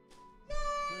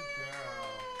 Good girl.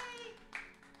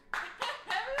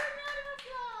 Everyone round of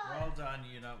applause. Well done,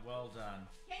 Yuna. Well done.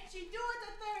 Can she do it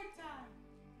the third time?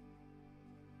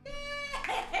 Yay!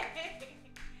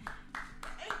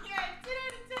 Yeah, 10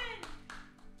 out of 10.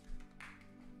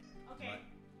 Okay. What?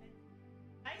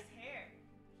 Nice hair.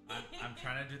 I'm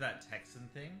trying to do that Texan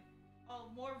thing. Oh,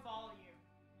 more volume.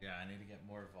 Yeah, I need to get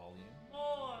more volume.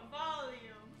 More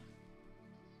volume.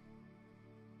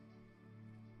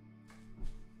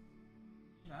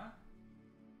 Yuna?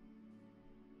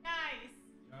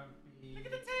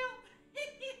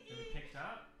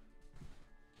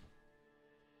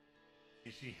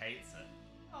 She hates it.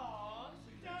 Aw,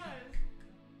 she does.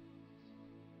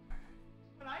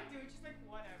 When I do it, she's like,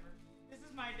 whatever. This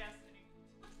is my destiny.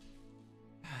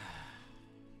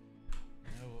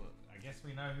 I guess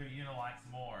we know who Yuna likes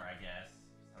more, I guess,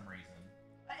 for some reason.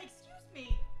 Excuse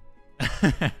me.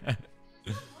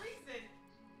 Some reason.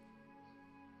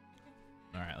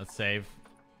 Alright, let's save.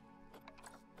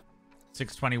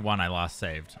 621 I last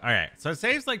saved. Alright, so it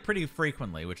saves like pretty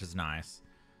frequently, which is nice.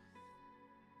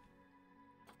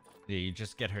 Yeah, you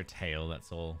just get her tail,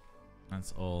 that's all.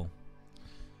 That's all.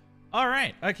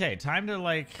 Alright, okay, time to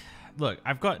like... Look,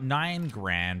 I've got 9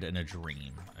 grand in a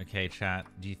dream. Okay, chat,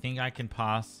 do you think I can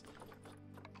pass...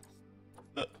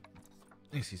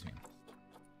 Excuse me.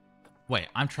 Wait,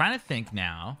 I'm trying to think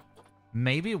now.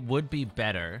 Maybe it would be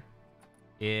better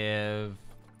if...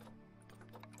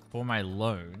 For my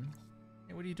loan...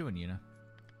 Hey, what are you doing, Yuna?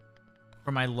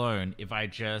 For my loan, if I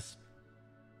just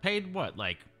paid what?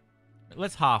 Like,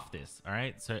 let's half this, all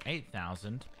right? So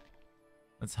 8,000.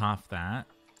 Let's half that.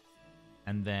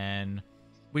 And then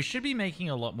we should be making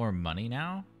a lot more money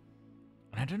now.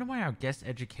 And I don't know why our guest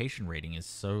education rating is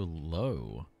so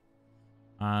low.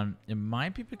 It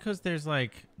might be because there's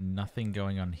like nothing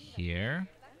going on here.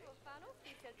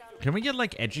 Can we get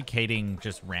like educating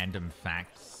just random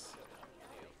facts?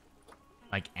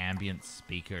 Like ambient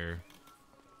speaker,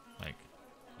 like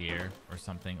here or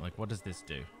something. Like, what does this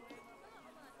do?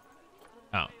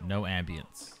 Oh, no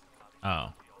ambience.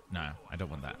 Oh, no, I don't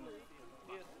want that.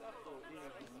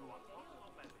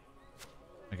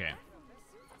 Okay.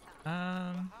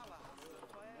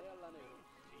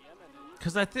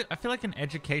 Because I feel like an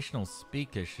educational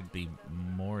speaker should be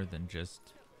more than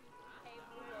just,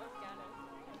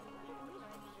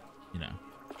 you know,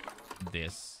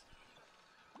 this.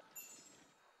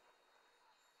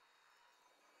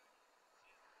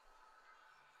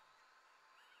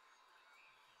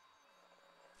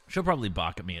 She'll probably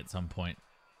bark at me at some point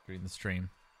during the stream.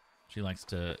 She likes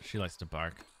to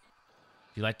bark. Do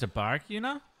you like to bark,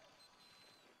 Yuna?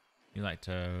 You like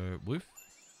to woof?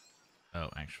 Oh,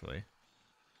 actually.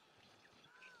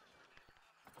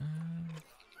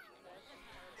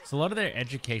 So a lot of their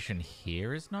education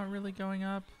here is not really going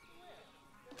up.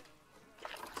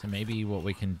 So maybe what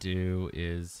we can do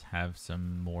is have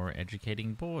some more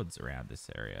educating boards around this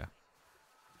area.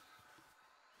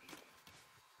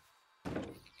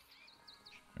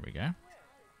 There we go.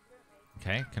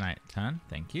 Okay, can I turn?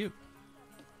 Thank you.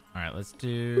 All right, let's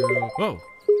do... Whoa!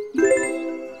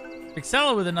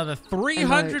 Excella with another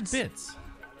 300 Emotes. bits.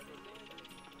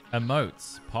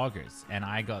 Emotes, poggers, and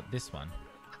I got this one.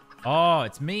 Oh,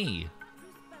 it's me.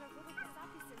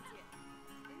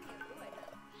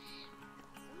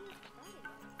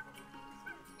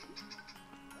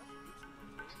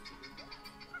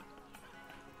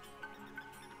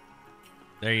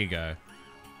 There you go.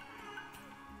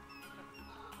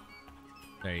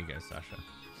 There you go, Sasha.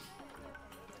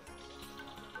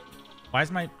 Why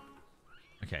is my...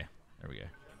 Okay, there we go.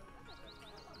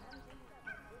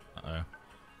 Uh-oh.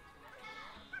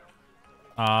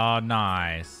 Oh,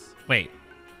 nice. Wait.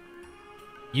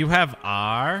 You have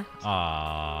R?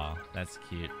 Aw, that's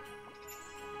cute.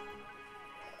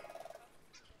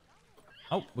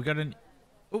 Oh, we got an...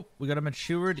 Oh, we got a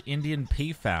matured Indian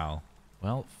peafowl.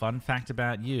 Well, fun fact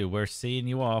about you. We're seeing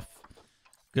you off.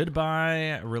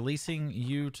 Goodbye, releasing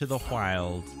you to the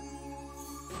wild.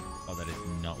 Oh, that is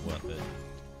not worth it.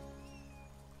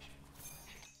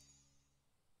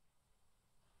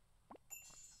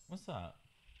 What's up?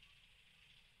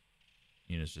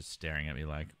 Yuna's just staring at me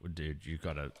like, dude, you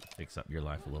gotta fix up your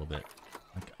life a little bit.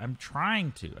 Like, I'm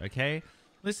trying to, okay?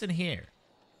 Listen here,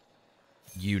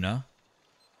 Yuna.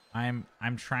 I'm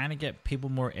trying to get people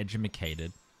more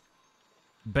edumacated,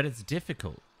 but it's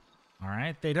difficult. All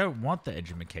right, they don't want the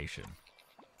edumacation.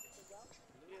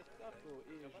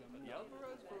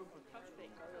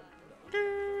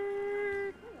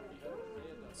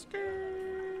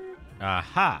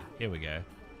 Aha! Here we go.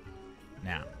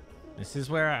 Now, this is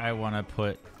where I want to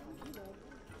put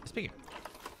a speaker.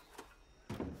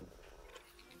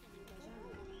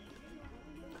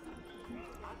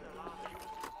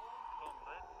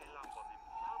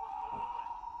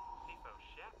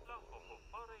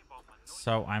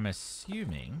 So I'm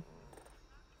assuming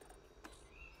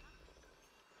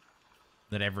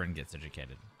that everyone gets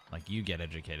educated. Like, you get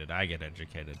educated, I get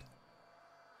educated.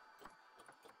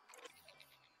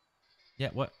 Yeah,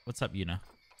 what's up, Yuna?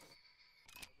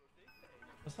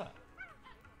 What's up?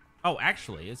 Oh,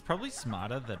 actually, it's probably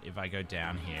smarter that if I go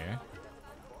down here,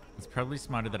 it's probably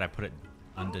smarter that I put it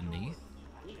underneath.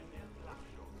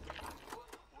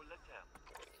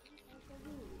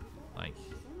 Like,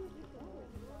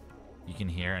 You can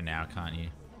hear it now, can't you?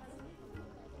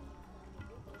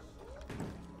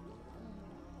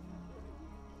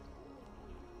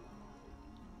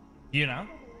 You know?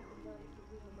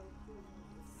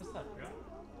 What's up, girl?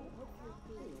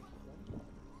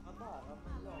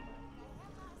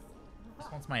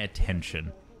 This wants my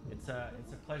attention. It's a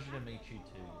pleasure to meet you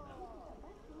too.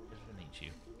 Pleasure to meet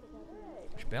you.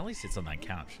 She barely sits on that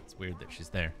couch. It's weird that she's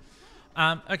there.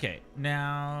 Okay,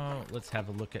 now let's have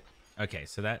a look at. Okay,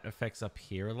 so that affects up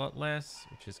here a lot less,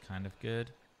 which is kind of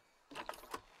good.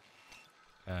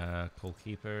 Coal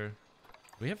keeper.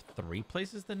 We have 3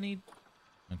 places that need.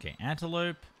 Okay,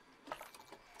 antelope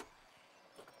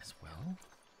as well.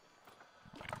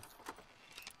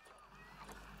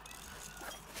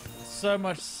 So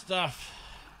much stuff.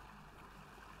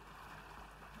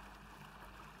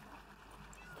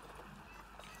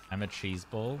 I'm a cheese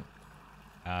ball.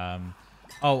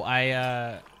 Oh,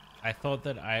 I thought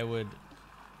that I would.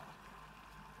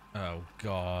 Oh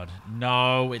God,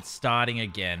 no! It's starting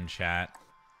again, chat.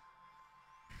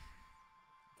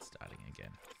 It's starting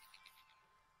again.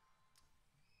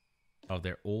 Oh,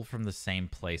 they're all from the same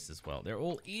place as well. They're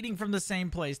all eating from the same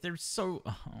place. They're so...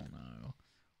 Oh, no.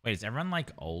 Wait, is everyone,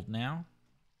 like, old now?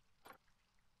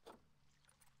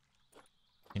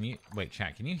 Can you... Wait,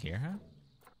 chat, can you hear her?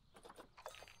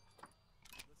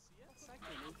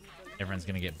 Everyone's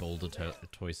gonna get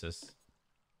baldatosis.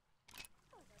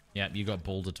 Yep, you got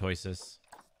baldatosis.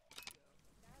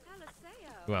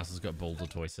 Who else has got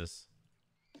baldatosis?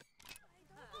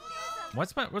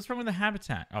 What's wrong with the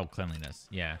habitat? Oh, cleanliness.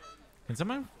 Yeah. Can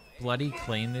someone bloody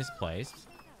clean this place?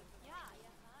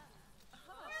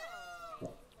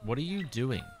 What are you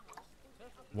doing?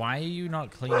 Why are you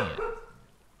not cleaning it?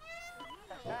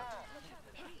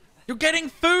 You're getting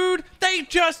food! They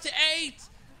just ate!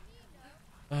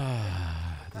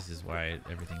 This is why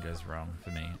everything goes wrong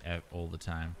for me all the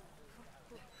time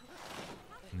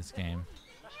in this game.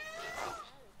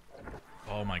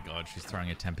 Oh my God, she's throwing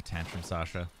a temper tantrum,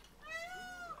 Sasha.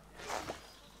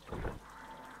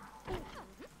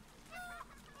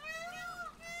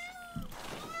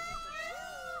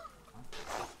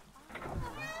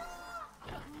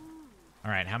 All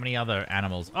right, how many other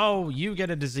animals? Oh, you get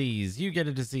a disease. You get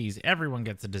a disease. Everyone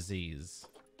gets a disease.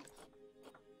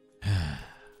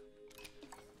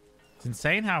 It's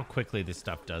insane how quickly this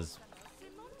stuff does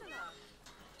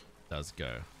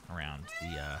go around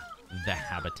the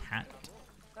habitat.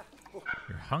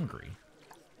 You're hungry.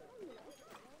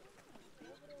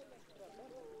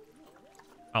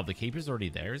 Oh, the keeper's already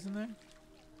there, isn't there?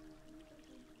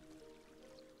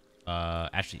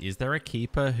 Actually, is there a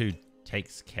keeper who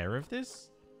takes care of this?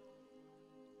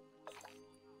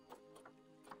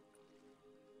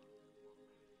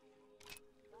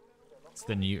 It's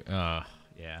the new...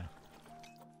 yeah.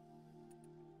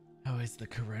 How is the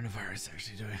coronavirus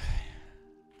actually doing?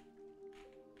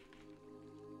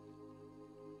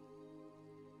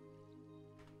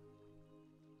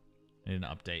 Need an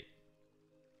update.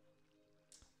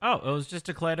 Oh, it was just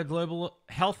declared a global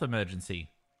health emergency.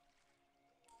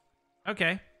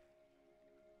 Okay.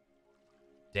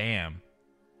 Damn.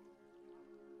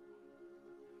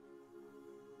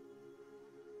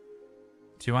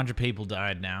 $200 people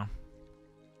died now.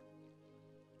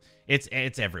 It's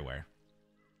everywhere.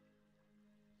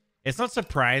 It's not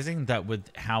surprising that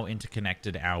with how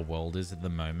interconnected our world is at the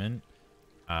moment,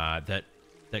 that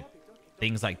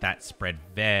things like that spread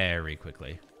very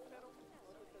quickly.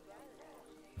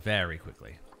 Very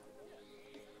quickly.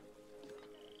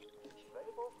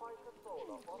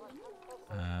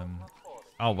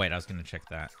 Oh, wait, I was going to check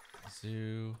that.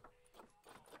 Zoo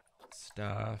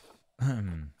stuff.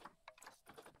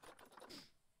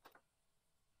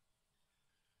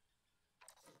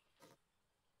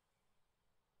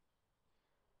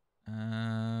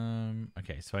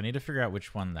 Okay, so I need to figure out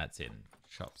which one that's in.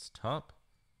 Shops top.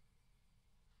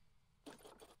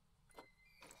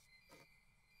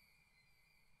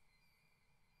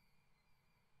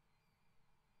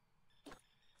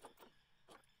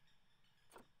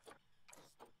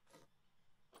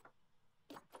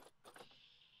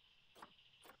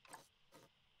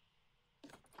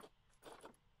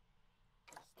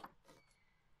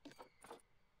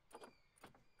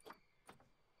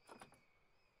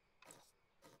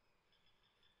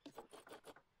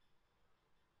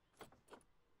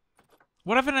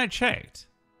 What haven't I checked?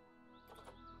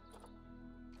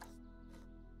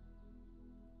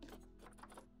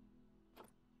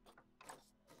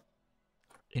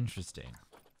 Interesting.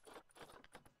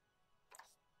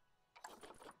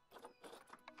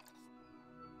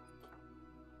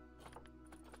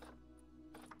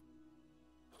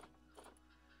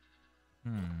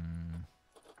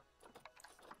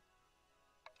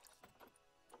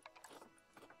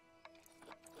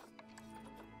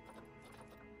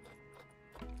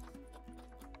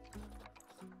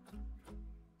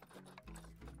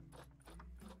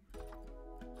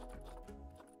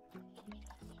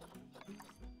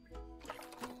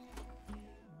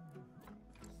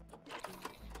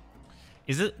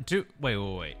 Is it?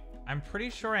 Wait. I'm pretty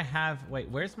sure I have. Wait,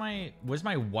 where's my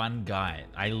one guy?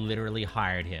 I literally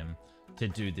hired him to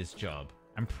do this job.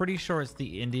 I'm pretty sure it's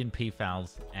the Indian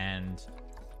peafowls and.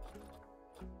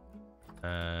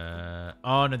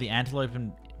 Oh no, the antelope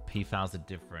and peafowls are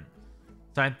different.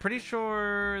 So I'm pretty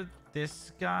sure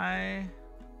this guy.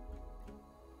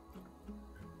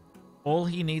 All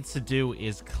he needs to do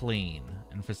is clean,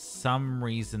 and for some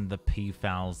reason the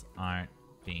peafowls aren't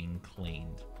being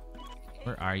cleaned.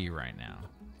 Where are you right now?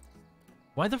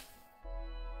 Why the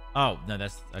oh, no,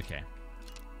 that's okay.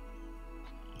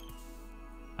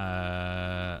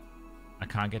 I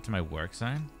can't get to my work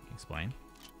zone. Explain.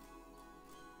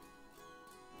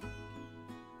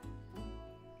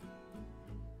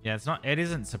 Yeah, it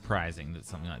isn't surprising that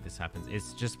something like this happens.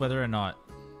 It's just whether or not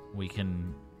we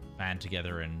can band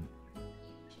together and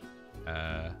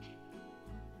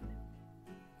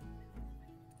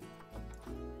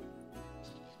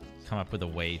come up with a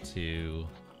way to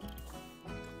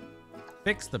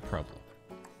fix the problem,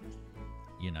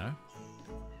 you know?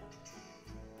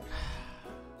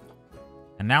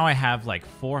 And now I have like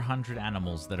 400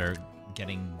 animals that are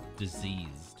getting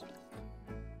diseased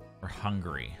or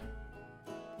hungry.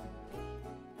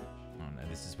 Oh no,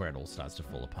 this is where it all starts to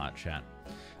fall apart, chat.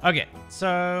 Okay,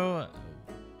 so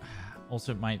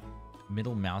also my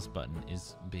middle mouse button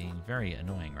is being very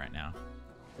annoying right now.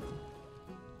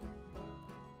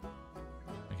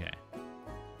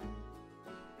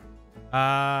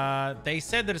 They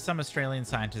said that some Australian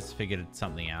scientists figured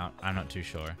something out. I'm not too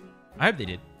sure. I hope they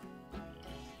did.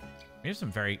 We have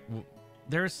some very...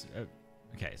 There's...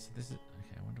 okay, so this is...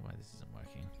 Okay, I wonder why this isn't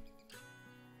working.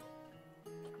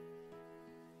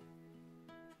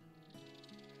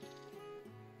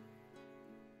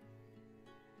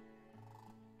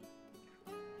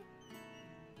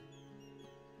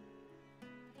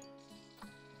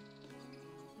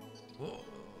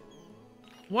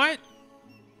 What?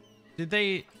 Did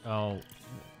they... Oh.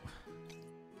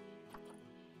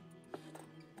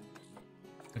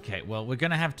 Okay, well, we're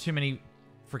gonna have too many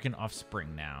freaking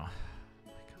offspring now. Oh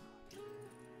my God.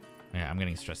 Yeah, I'm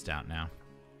getting stressed out now.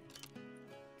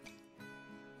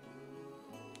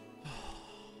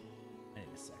 I need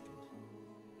a second.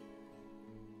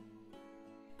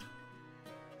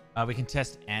 We can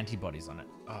test antibodies on it.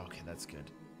 Oh, okay, that's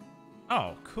good.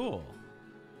 Oh, cool.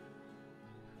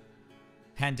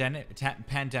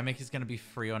 Pandemic is going to be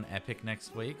free on Epic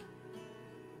next week.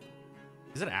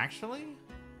 Is it actually?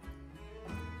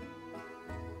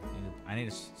 I need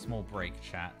a small break,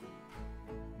 chat.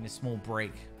 I need a small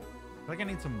break. I feel like I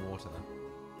need some water.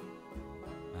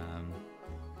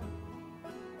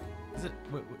 Is it?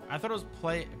 I thought it was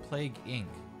Plague Inc.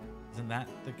 Isn't that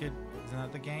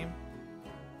the game?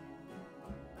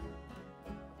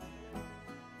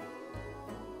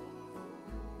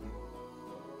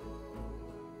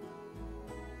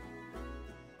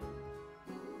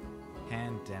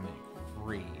 Pandemic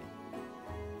free.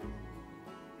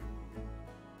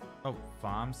 Oh,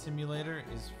 Farm Simulator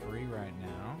is free right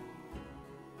now.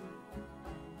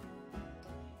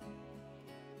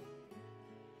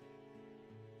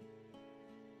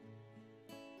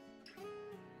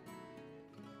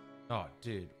 Oh,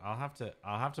 dude, I'll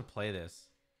have to play this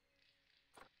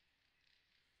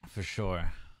for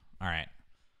sure. All right.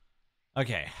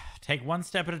 Okay, take one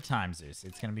step at a time, Zeus.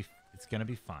 It's gonna be fine.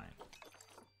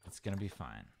 It's gonna be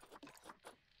fine.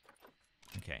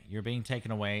 Okay, you're being taken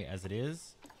away as it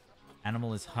is.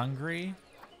 Animal is hungry.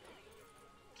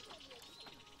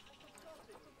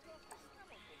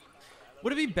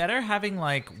 Would it be better having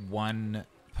like one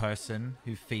person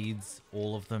who feeds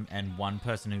all of them and one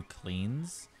person who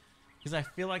cleans? Because I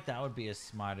feel like that would be a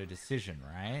smarter decision,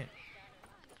 right?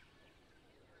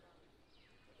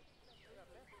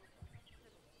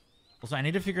 Also, I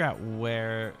need to figure out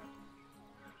where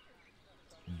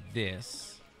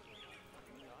this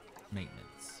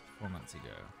maintenance 4 months ago.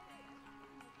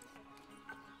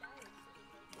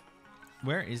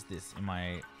 Where is this in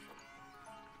my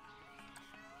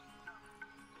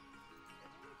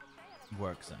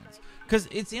work zones? Because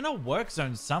it's in a work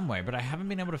zone somewhere, but I haven't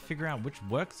been able to figure out which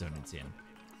work zone it's in.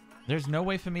 There's no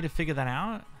way for me to figure that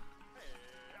out.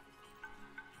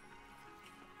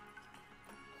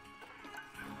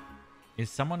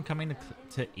 Is someone coming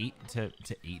to eat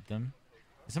them?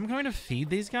 Is someone coming to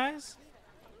feed these guys?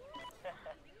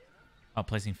 Oh,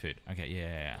 placing food. Okay,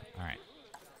 yeah. All right.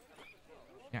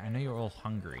 Yeah, I know you're all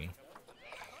hungry.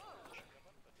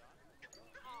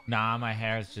 Nah, my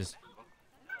hair is just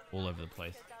all over the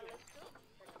place.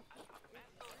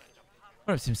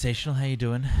 What up, Sensational? How you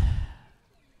doing?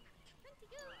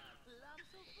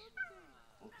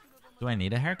 Do I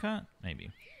need a haircut?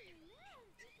 Maybe.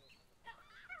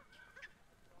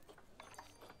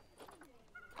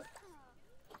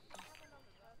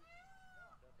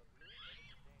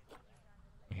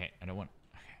 I don't want...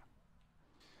 Okay.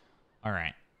 All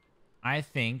right. I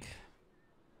think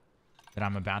that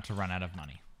I'm about to run out of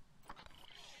money.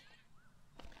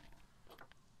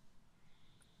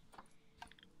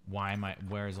 Why am I...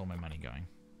 Where is all my money going?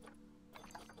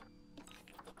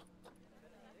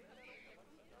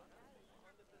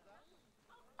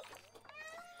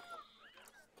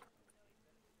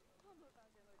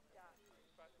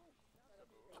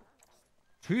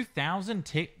 $2,000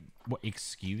 tick... What?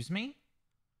 Excuse me?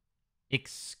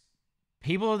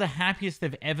 People are the happiest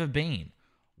they've ever been.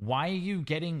 Why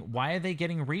are they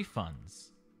getting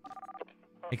refunds?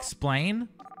 Explain?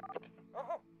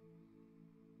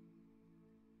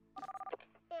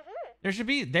 There should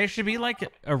be like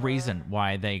a reason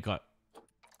why they got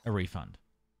a refund.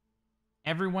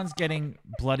 Everyone's getting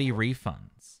bloody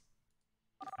refunds.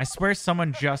 I swear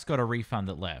someone just got a refund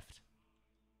that left.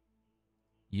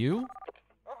 You?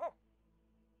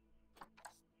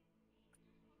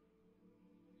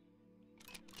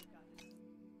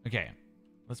 Okay,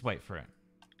 let's wait for it.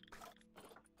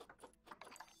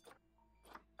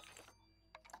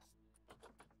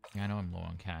 Yeah, I know I'm low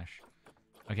on cash.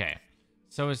 Okay,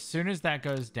 so as soon as that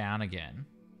goes down again,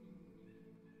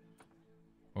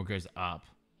 or goes up,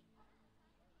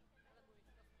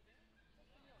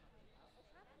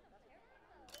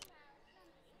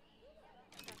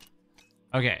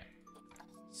 okay,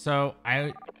 so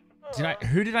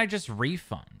who did I just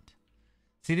refund?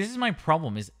 See, this is my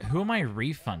problem, is who am I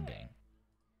refunding?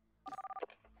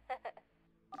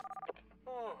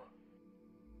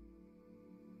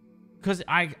 Because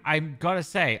I gotta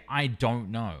say, I don't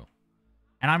know.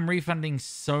 And I'm refunding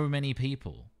so many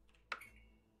people.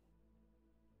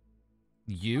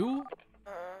 You?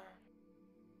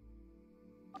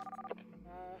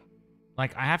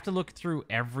 Like, I have to look through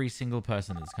every single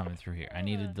person that's coming through here. I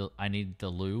need the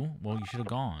loo. Well, you should have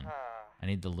gone. I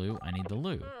need the loo. I need the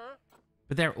loo.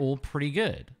 But they're all pretty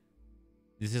good.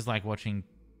 This is like watching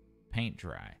paint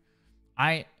dry.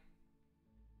 I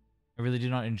really do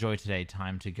not enjoy today.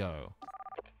 Time to go.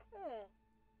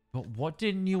 But what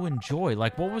didn't you enjoy?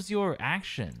 Like, what was your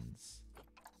actions?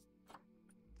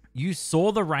 You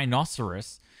saw the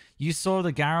rhinoceros. You saw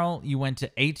the Garrel. You went to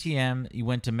ATM. You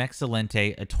went to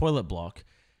Mexalente, a toilet block.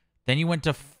 Then you went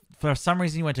to, for some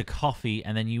reason, you went to coffee.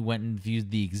 And then you went and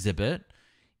viewed the exhibit.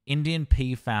 Indian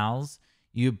peafowls.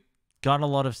 You got a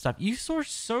lot of stuff. You saw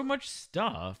so much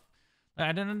stuff. Like,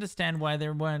 I don't understand why they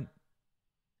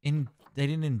didn't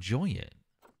enjoy it.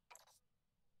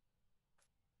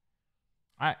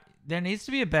 There needs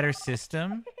to be a better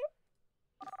system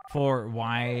for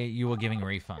why you were giving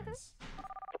refunds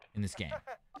in this game.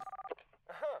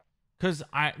 Because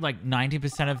like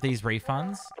 90% of these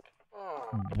refunds,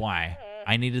 why?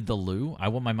 I needed the loo. I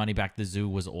want my money back. The zoo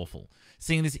was awful.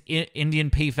 Seeing this Indian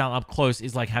peafowl up close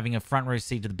is like having a front row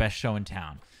seat to the best show in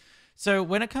town. So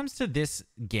when it comes to this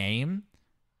game,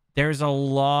 there's a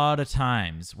lot of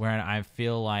times where I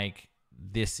feel like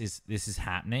this is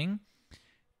happening,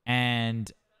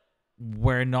 and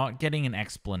we're not getting an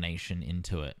explanation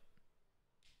into it.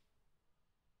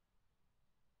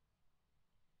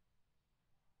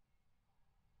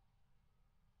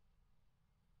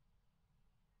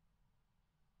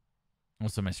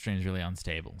 Also, my stream's really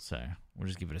unstable, so we'll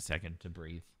just give it a second to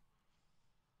breathe.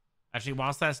 Actually,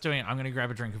 whilst that's doing it, I'm going to grab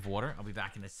a drink of water. I'll be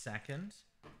back in a second.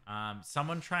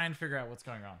 Someone try and figure out what's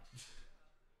going on.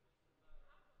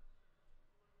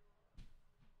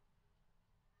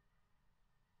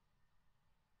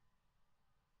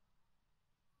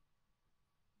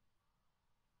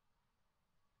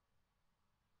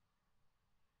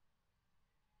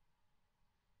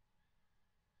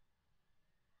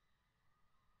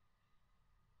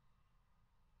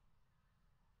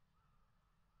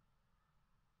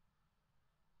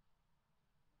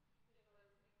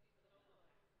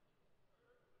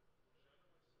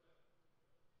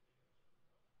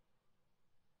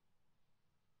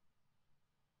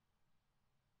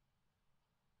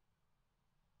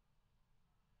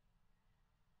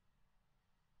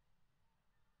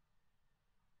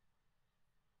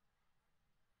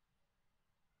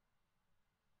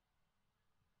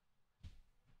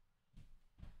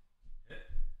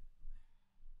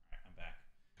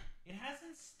 It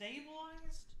hasn't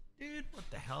stabilized? Dude, what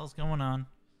the hell's going on?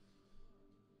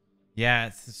 Yeah,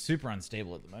 it's super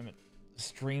unstable at the moment. The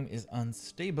stream is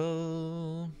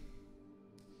unstable.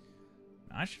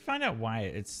 I should find out why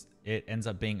it ends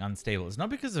up being unstable. It's not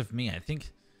because of me. I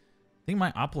think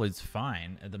my upload's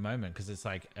fine at the moment because it's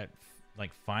like at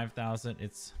like 5,000.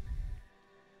 It's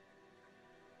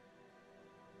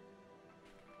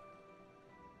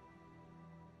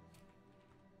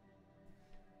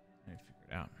I need to figure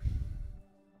it out.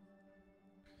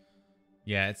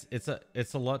 Yeah, it's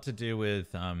a lot to do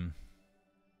with login.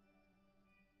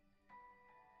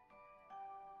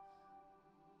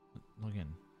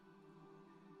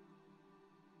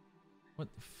 What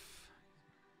the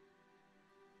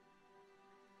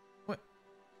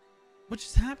what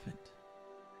just happened?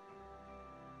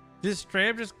 Did straight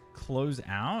up just close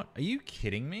out? Are you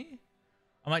kidding me?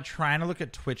 I'm like trying to look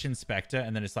at Twitch Inspector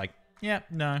and then it's like, yeah,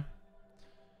 no.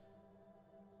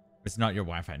 It's not your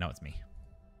Wi-Fi. No, it's me.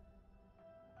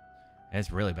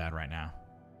 It's really bad right now.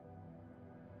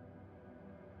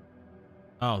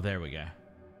 Oh, there we go.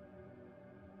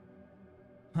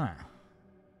 Huh.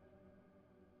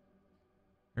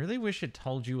 I really wish it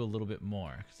told you a little bit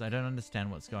more because I don't understand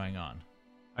what's going on.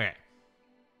 Okay.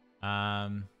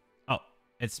 Oh,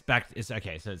 it's back. It's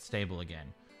okay. So it's stable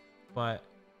again, but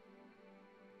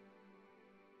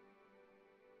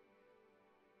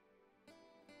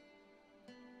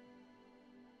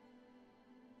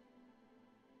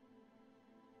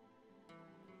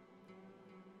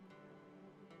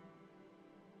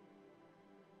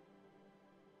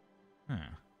huh.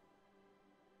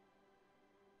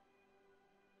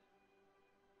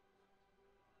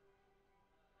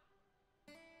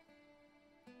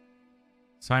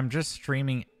 So I'm just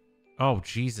streaming. Oh,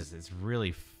 Jesus. It's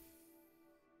really...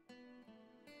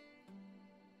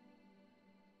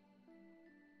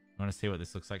 Want to see what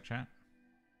this looks like, chat?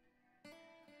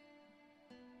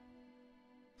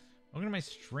 Look at my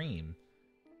stream.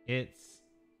 It's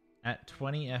at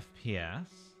 20 FPS.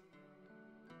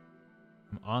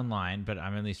 I'm online, but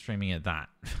I'm only streaming at that.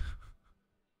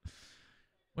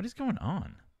 What is going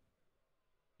on?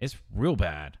 It's real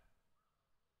bad.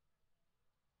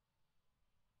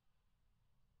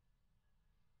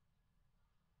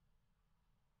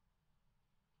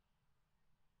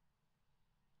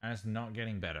 And it's not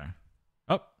getting better.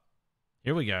 Oh,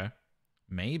 here we go.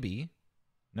 Maybe.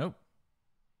 Nope.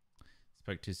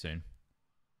 Spoke too soon.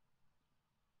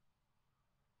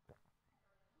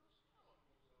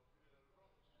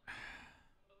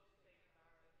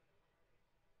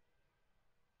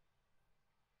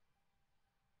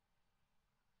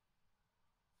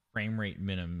 Frame rate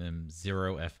minimum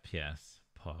 0 FPS.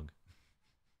 Pog.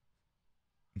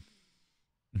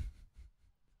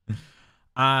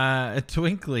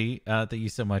 Twinkly, thank you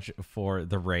so much for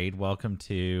the raid. Welcome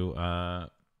to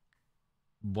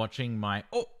watching my...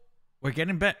 Oh, we're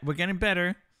getting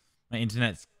better. My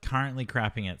internet's currently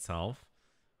crapping itself.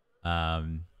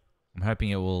 I'm hoping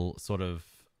it will sort of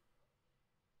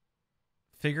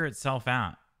figure itself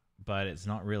out, but it's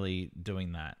not really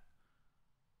doing that.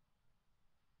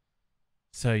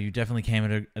 So you definitely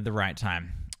came at the right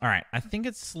time. All right, I think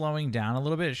it's slowing down a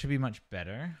little bit. It should be much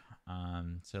better.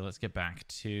 So let's get back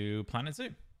to Planet Zoo.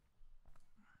 Have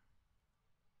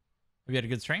you had a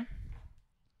good stream?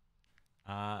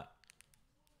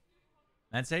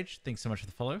 Sage, thanks so much for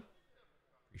the follow.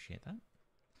 Appreciate that.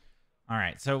 All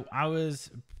right, so I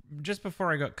was, just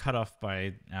before I got cut off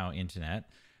by our internet,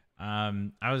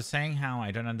 I was saying how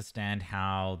I don't understand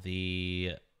how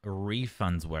the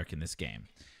refunds work in this game.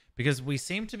 Because we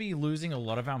seem to be losing a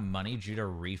lot of our money due to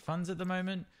refunds at the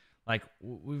moment. Like,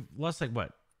 we've lost, like,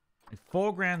 what?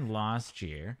 $4 grand last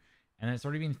year, and it's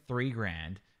already been $3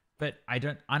 grand. But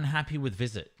unhappy with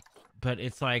Visit. But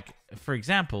it's like, for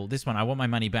example, this one, I want my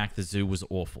money back. The zoo was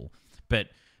awful. But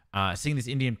seeing this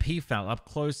Indian peafowl up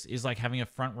close is like having a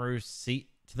front row seat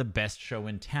to the best show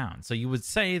in town. So you would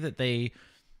say that they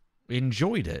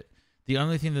enjoyed it. The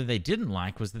only thing that they didn't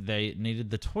like was that they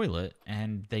needed the toilet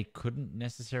and they couldn't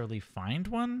necessarily find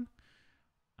one.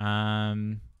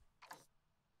 And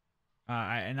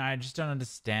I just don't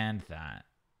understand that.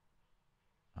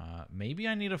 Maybe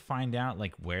I need to find out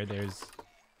like where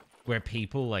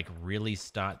people like really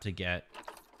start to get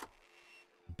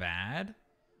bad.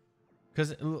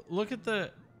 Because look at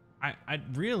the, I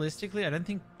realistically, I don't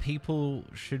think people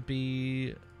should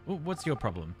be. What's your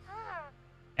problem?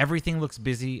 Everything looks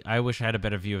busy. I wish I had a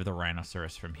better view of the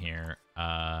rhinoceros from here.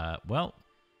 Well,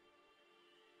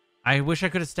 I wish I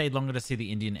could have stayed longer to see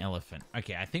the Indian elephant.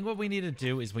 Okay, I think what we need to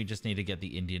do is we just need to get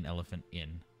the Indian elephant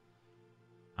in.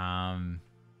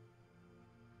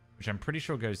 Which I'm pretty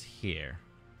sure goes here.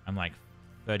 I'm like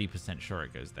 30% sure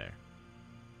it goes there.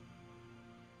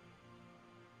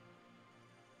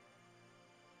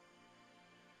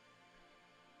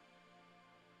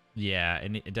 Yeah,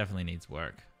 it definitely needs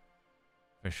work.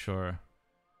 For sure.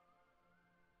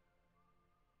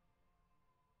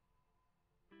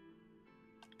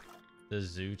 The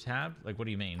zoo tab? Like, what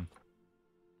do you mean?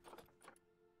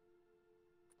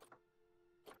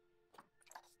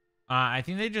 I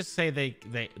think they just say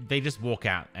they just walk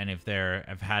out, and if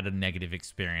have had a negative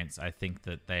experience, I think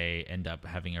that they end up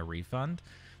having a refund.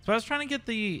 So I was trying to get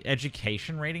the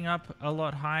education rating up a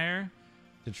lot higher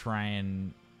to try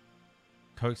and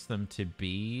coax them to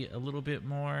be a little bit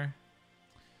more.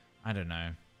 I don't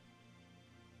know.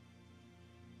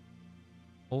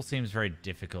 All seems very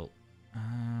difficult.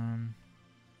 I'm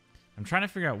trying to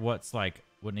figure out what's like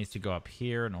what needs to go up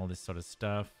here and all this sort of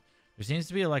stuff. There seems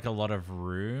to be like a lot of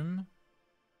room.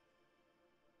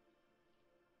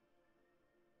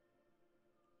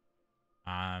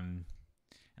 And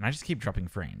I just keep dropping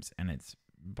frames, and it's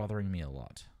bothering me a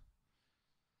lot.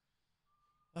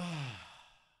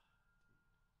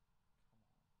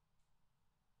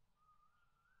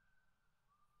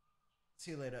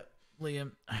 See you later,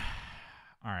 Liam.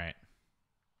 All right.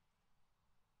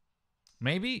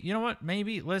 Maybe, you know what?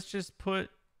 Maybe let's just put...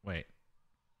 Wait.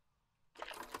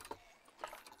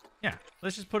 Yeah,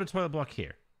 let's just put a toilet block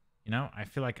here. You know, I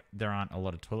feel like there aren't a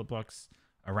lot of toilet blocks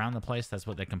around the place. That's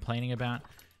what they're complaining about.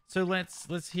 So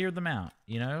let's hear them out,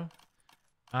 you know?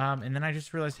 And then I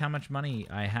just realized how much money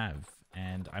I have.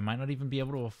 And I might not even be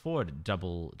able to afford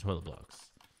double toilet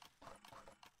blocks.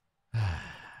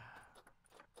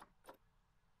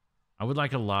 I would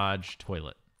like a large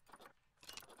toilet.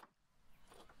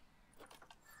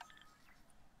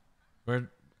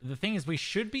 The thing is, we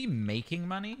should be making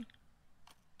money.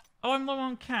 Oh, I'm low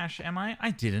on cash, am I?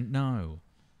 I didn't know.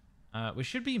 We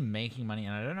should be making money,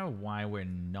 and I don't know why we're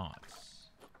not.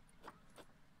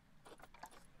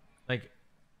 Like,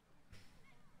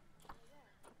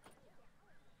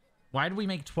 why did we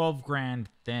make 12 grand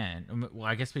then? Well,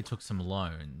 I guess we took some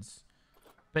loans.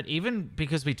 But even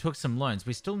because we took some loans,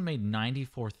 we still made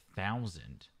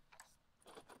 94,000.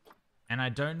 And I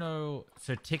don't know,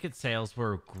 so ticket sales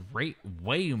were great,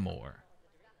 way more.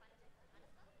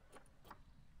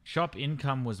 Shop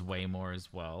income was way more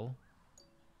as well.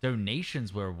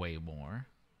 Donations were way more.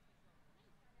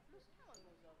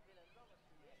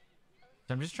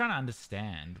 So I'm just trying to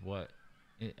understand what...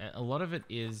 A lot of it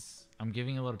is... I'm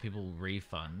giving a lot of people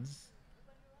refunds.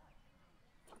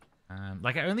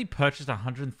 Like, I only purchased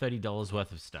 $130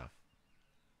 worth of stuff.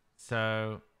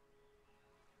 So...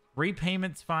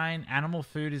 Repayment's fine. Animal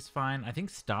food is fine. I think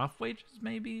staff wages,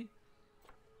 maybe?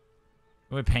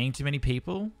 We're paying too many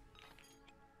people?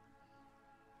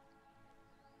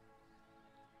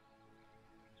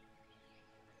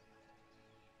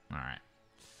 Alright.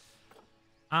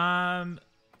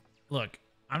 Look,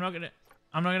 I'm not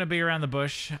gonna be around the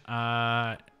bush.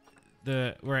 We're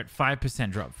at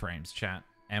 5% drop frames, chat.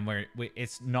 And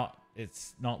it's not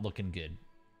looking good.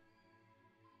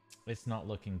 It's not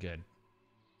looking good.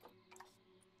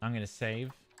 I'm going to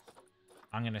save.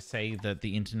 I'm going to say that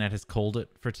the internet has called it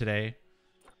for today.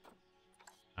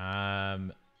 I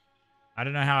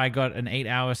don't know how I got an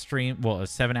 8-hour stream, well, a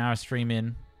 7-hour stream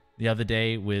in the other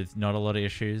day with not a lot of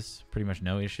issues, pretty much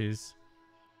no issues.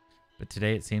 But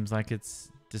today it seems like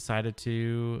it's decided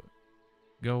to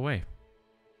go away.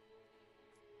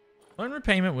 Loan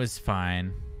repayment was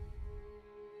fine.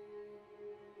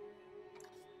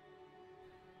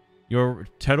 Your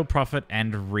total profit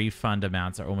and refund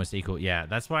amounts are almost equal. Yeah,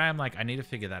 that's why I'm like, I need to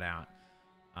figure that out.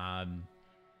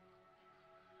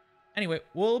 Anyway,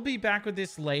 we'll be back with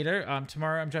this later.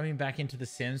 Tomorrow I'm jumping back into The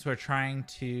Sims. We're trying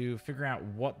to figure out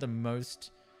what the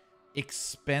most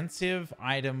expensive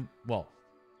item... Well,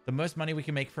 the most money we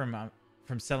can make from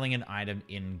selling an item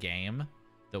in-game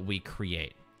that we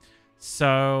create.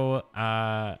 So,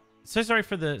 so sorry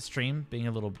for the stream being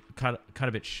a little cut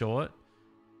a bit short.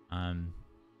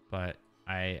 But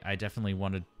I definitely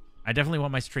want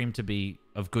my stream to be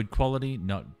of good quality,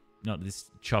 not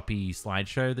this choppy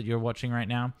slideshow that you're watching right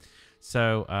now.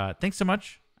 So thanks so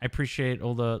much. I appreciate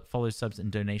all the follows, subs,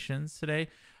 and donations today.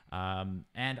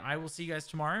 And I will see you guys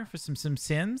tomorrow for some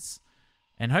Sims.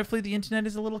 And hopefully the internet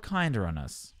is a little kinder on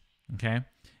us. Okay?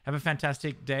 Have a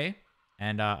fantastic day.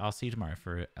 And I'll see you tomorrow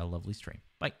for a lovely stream.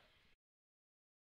 Bye.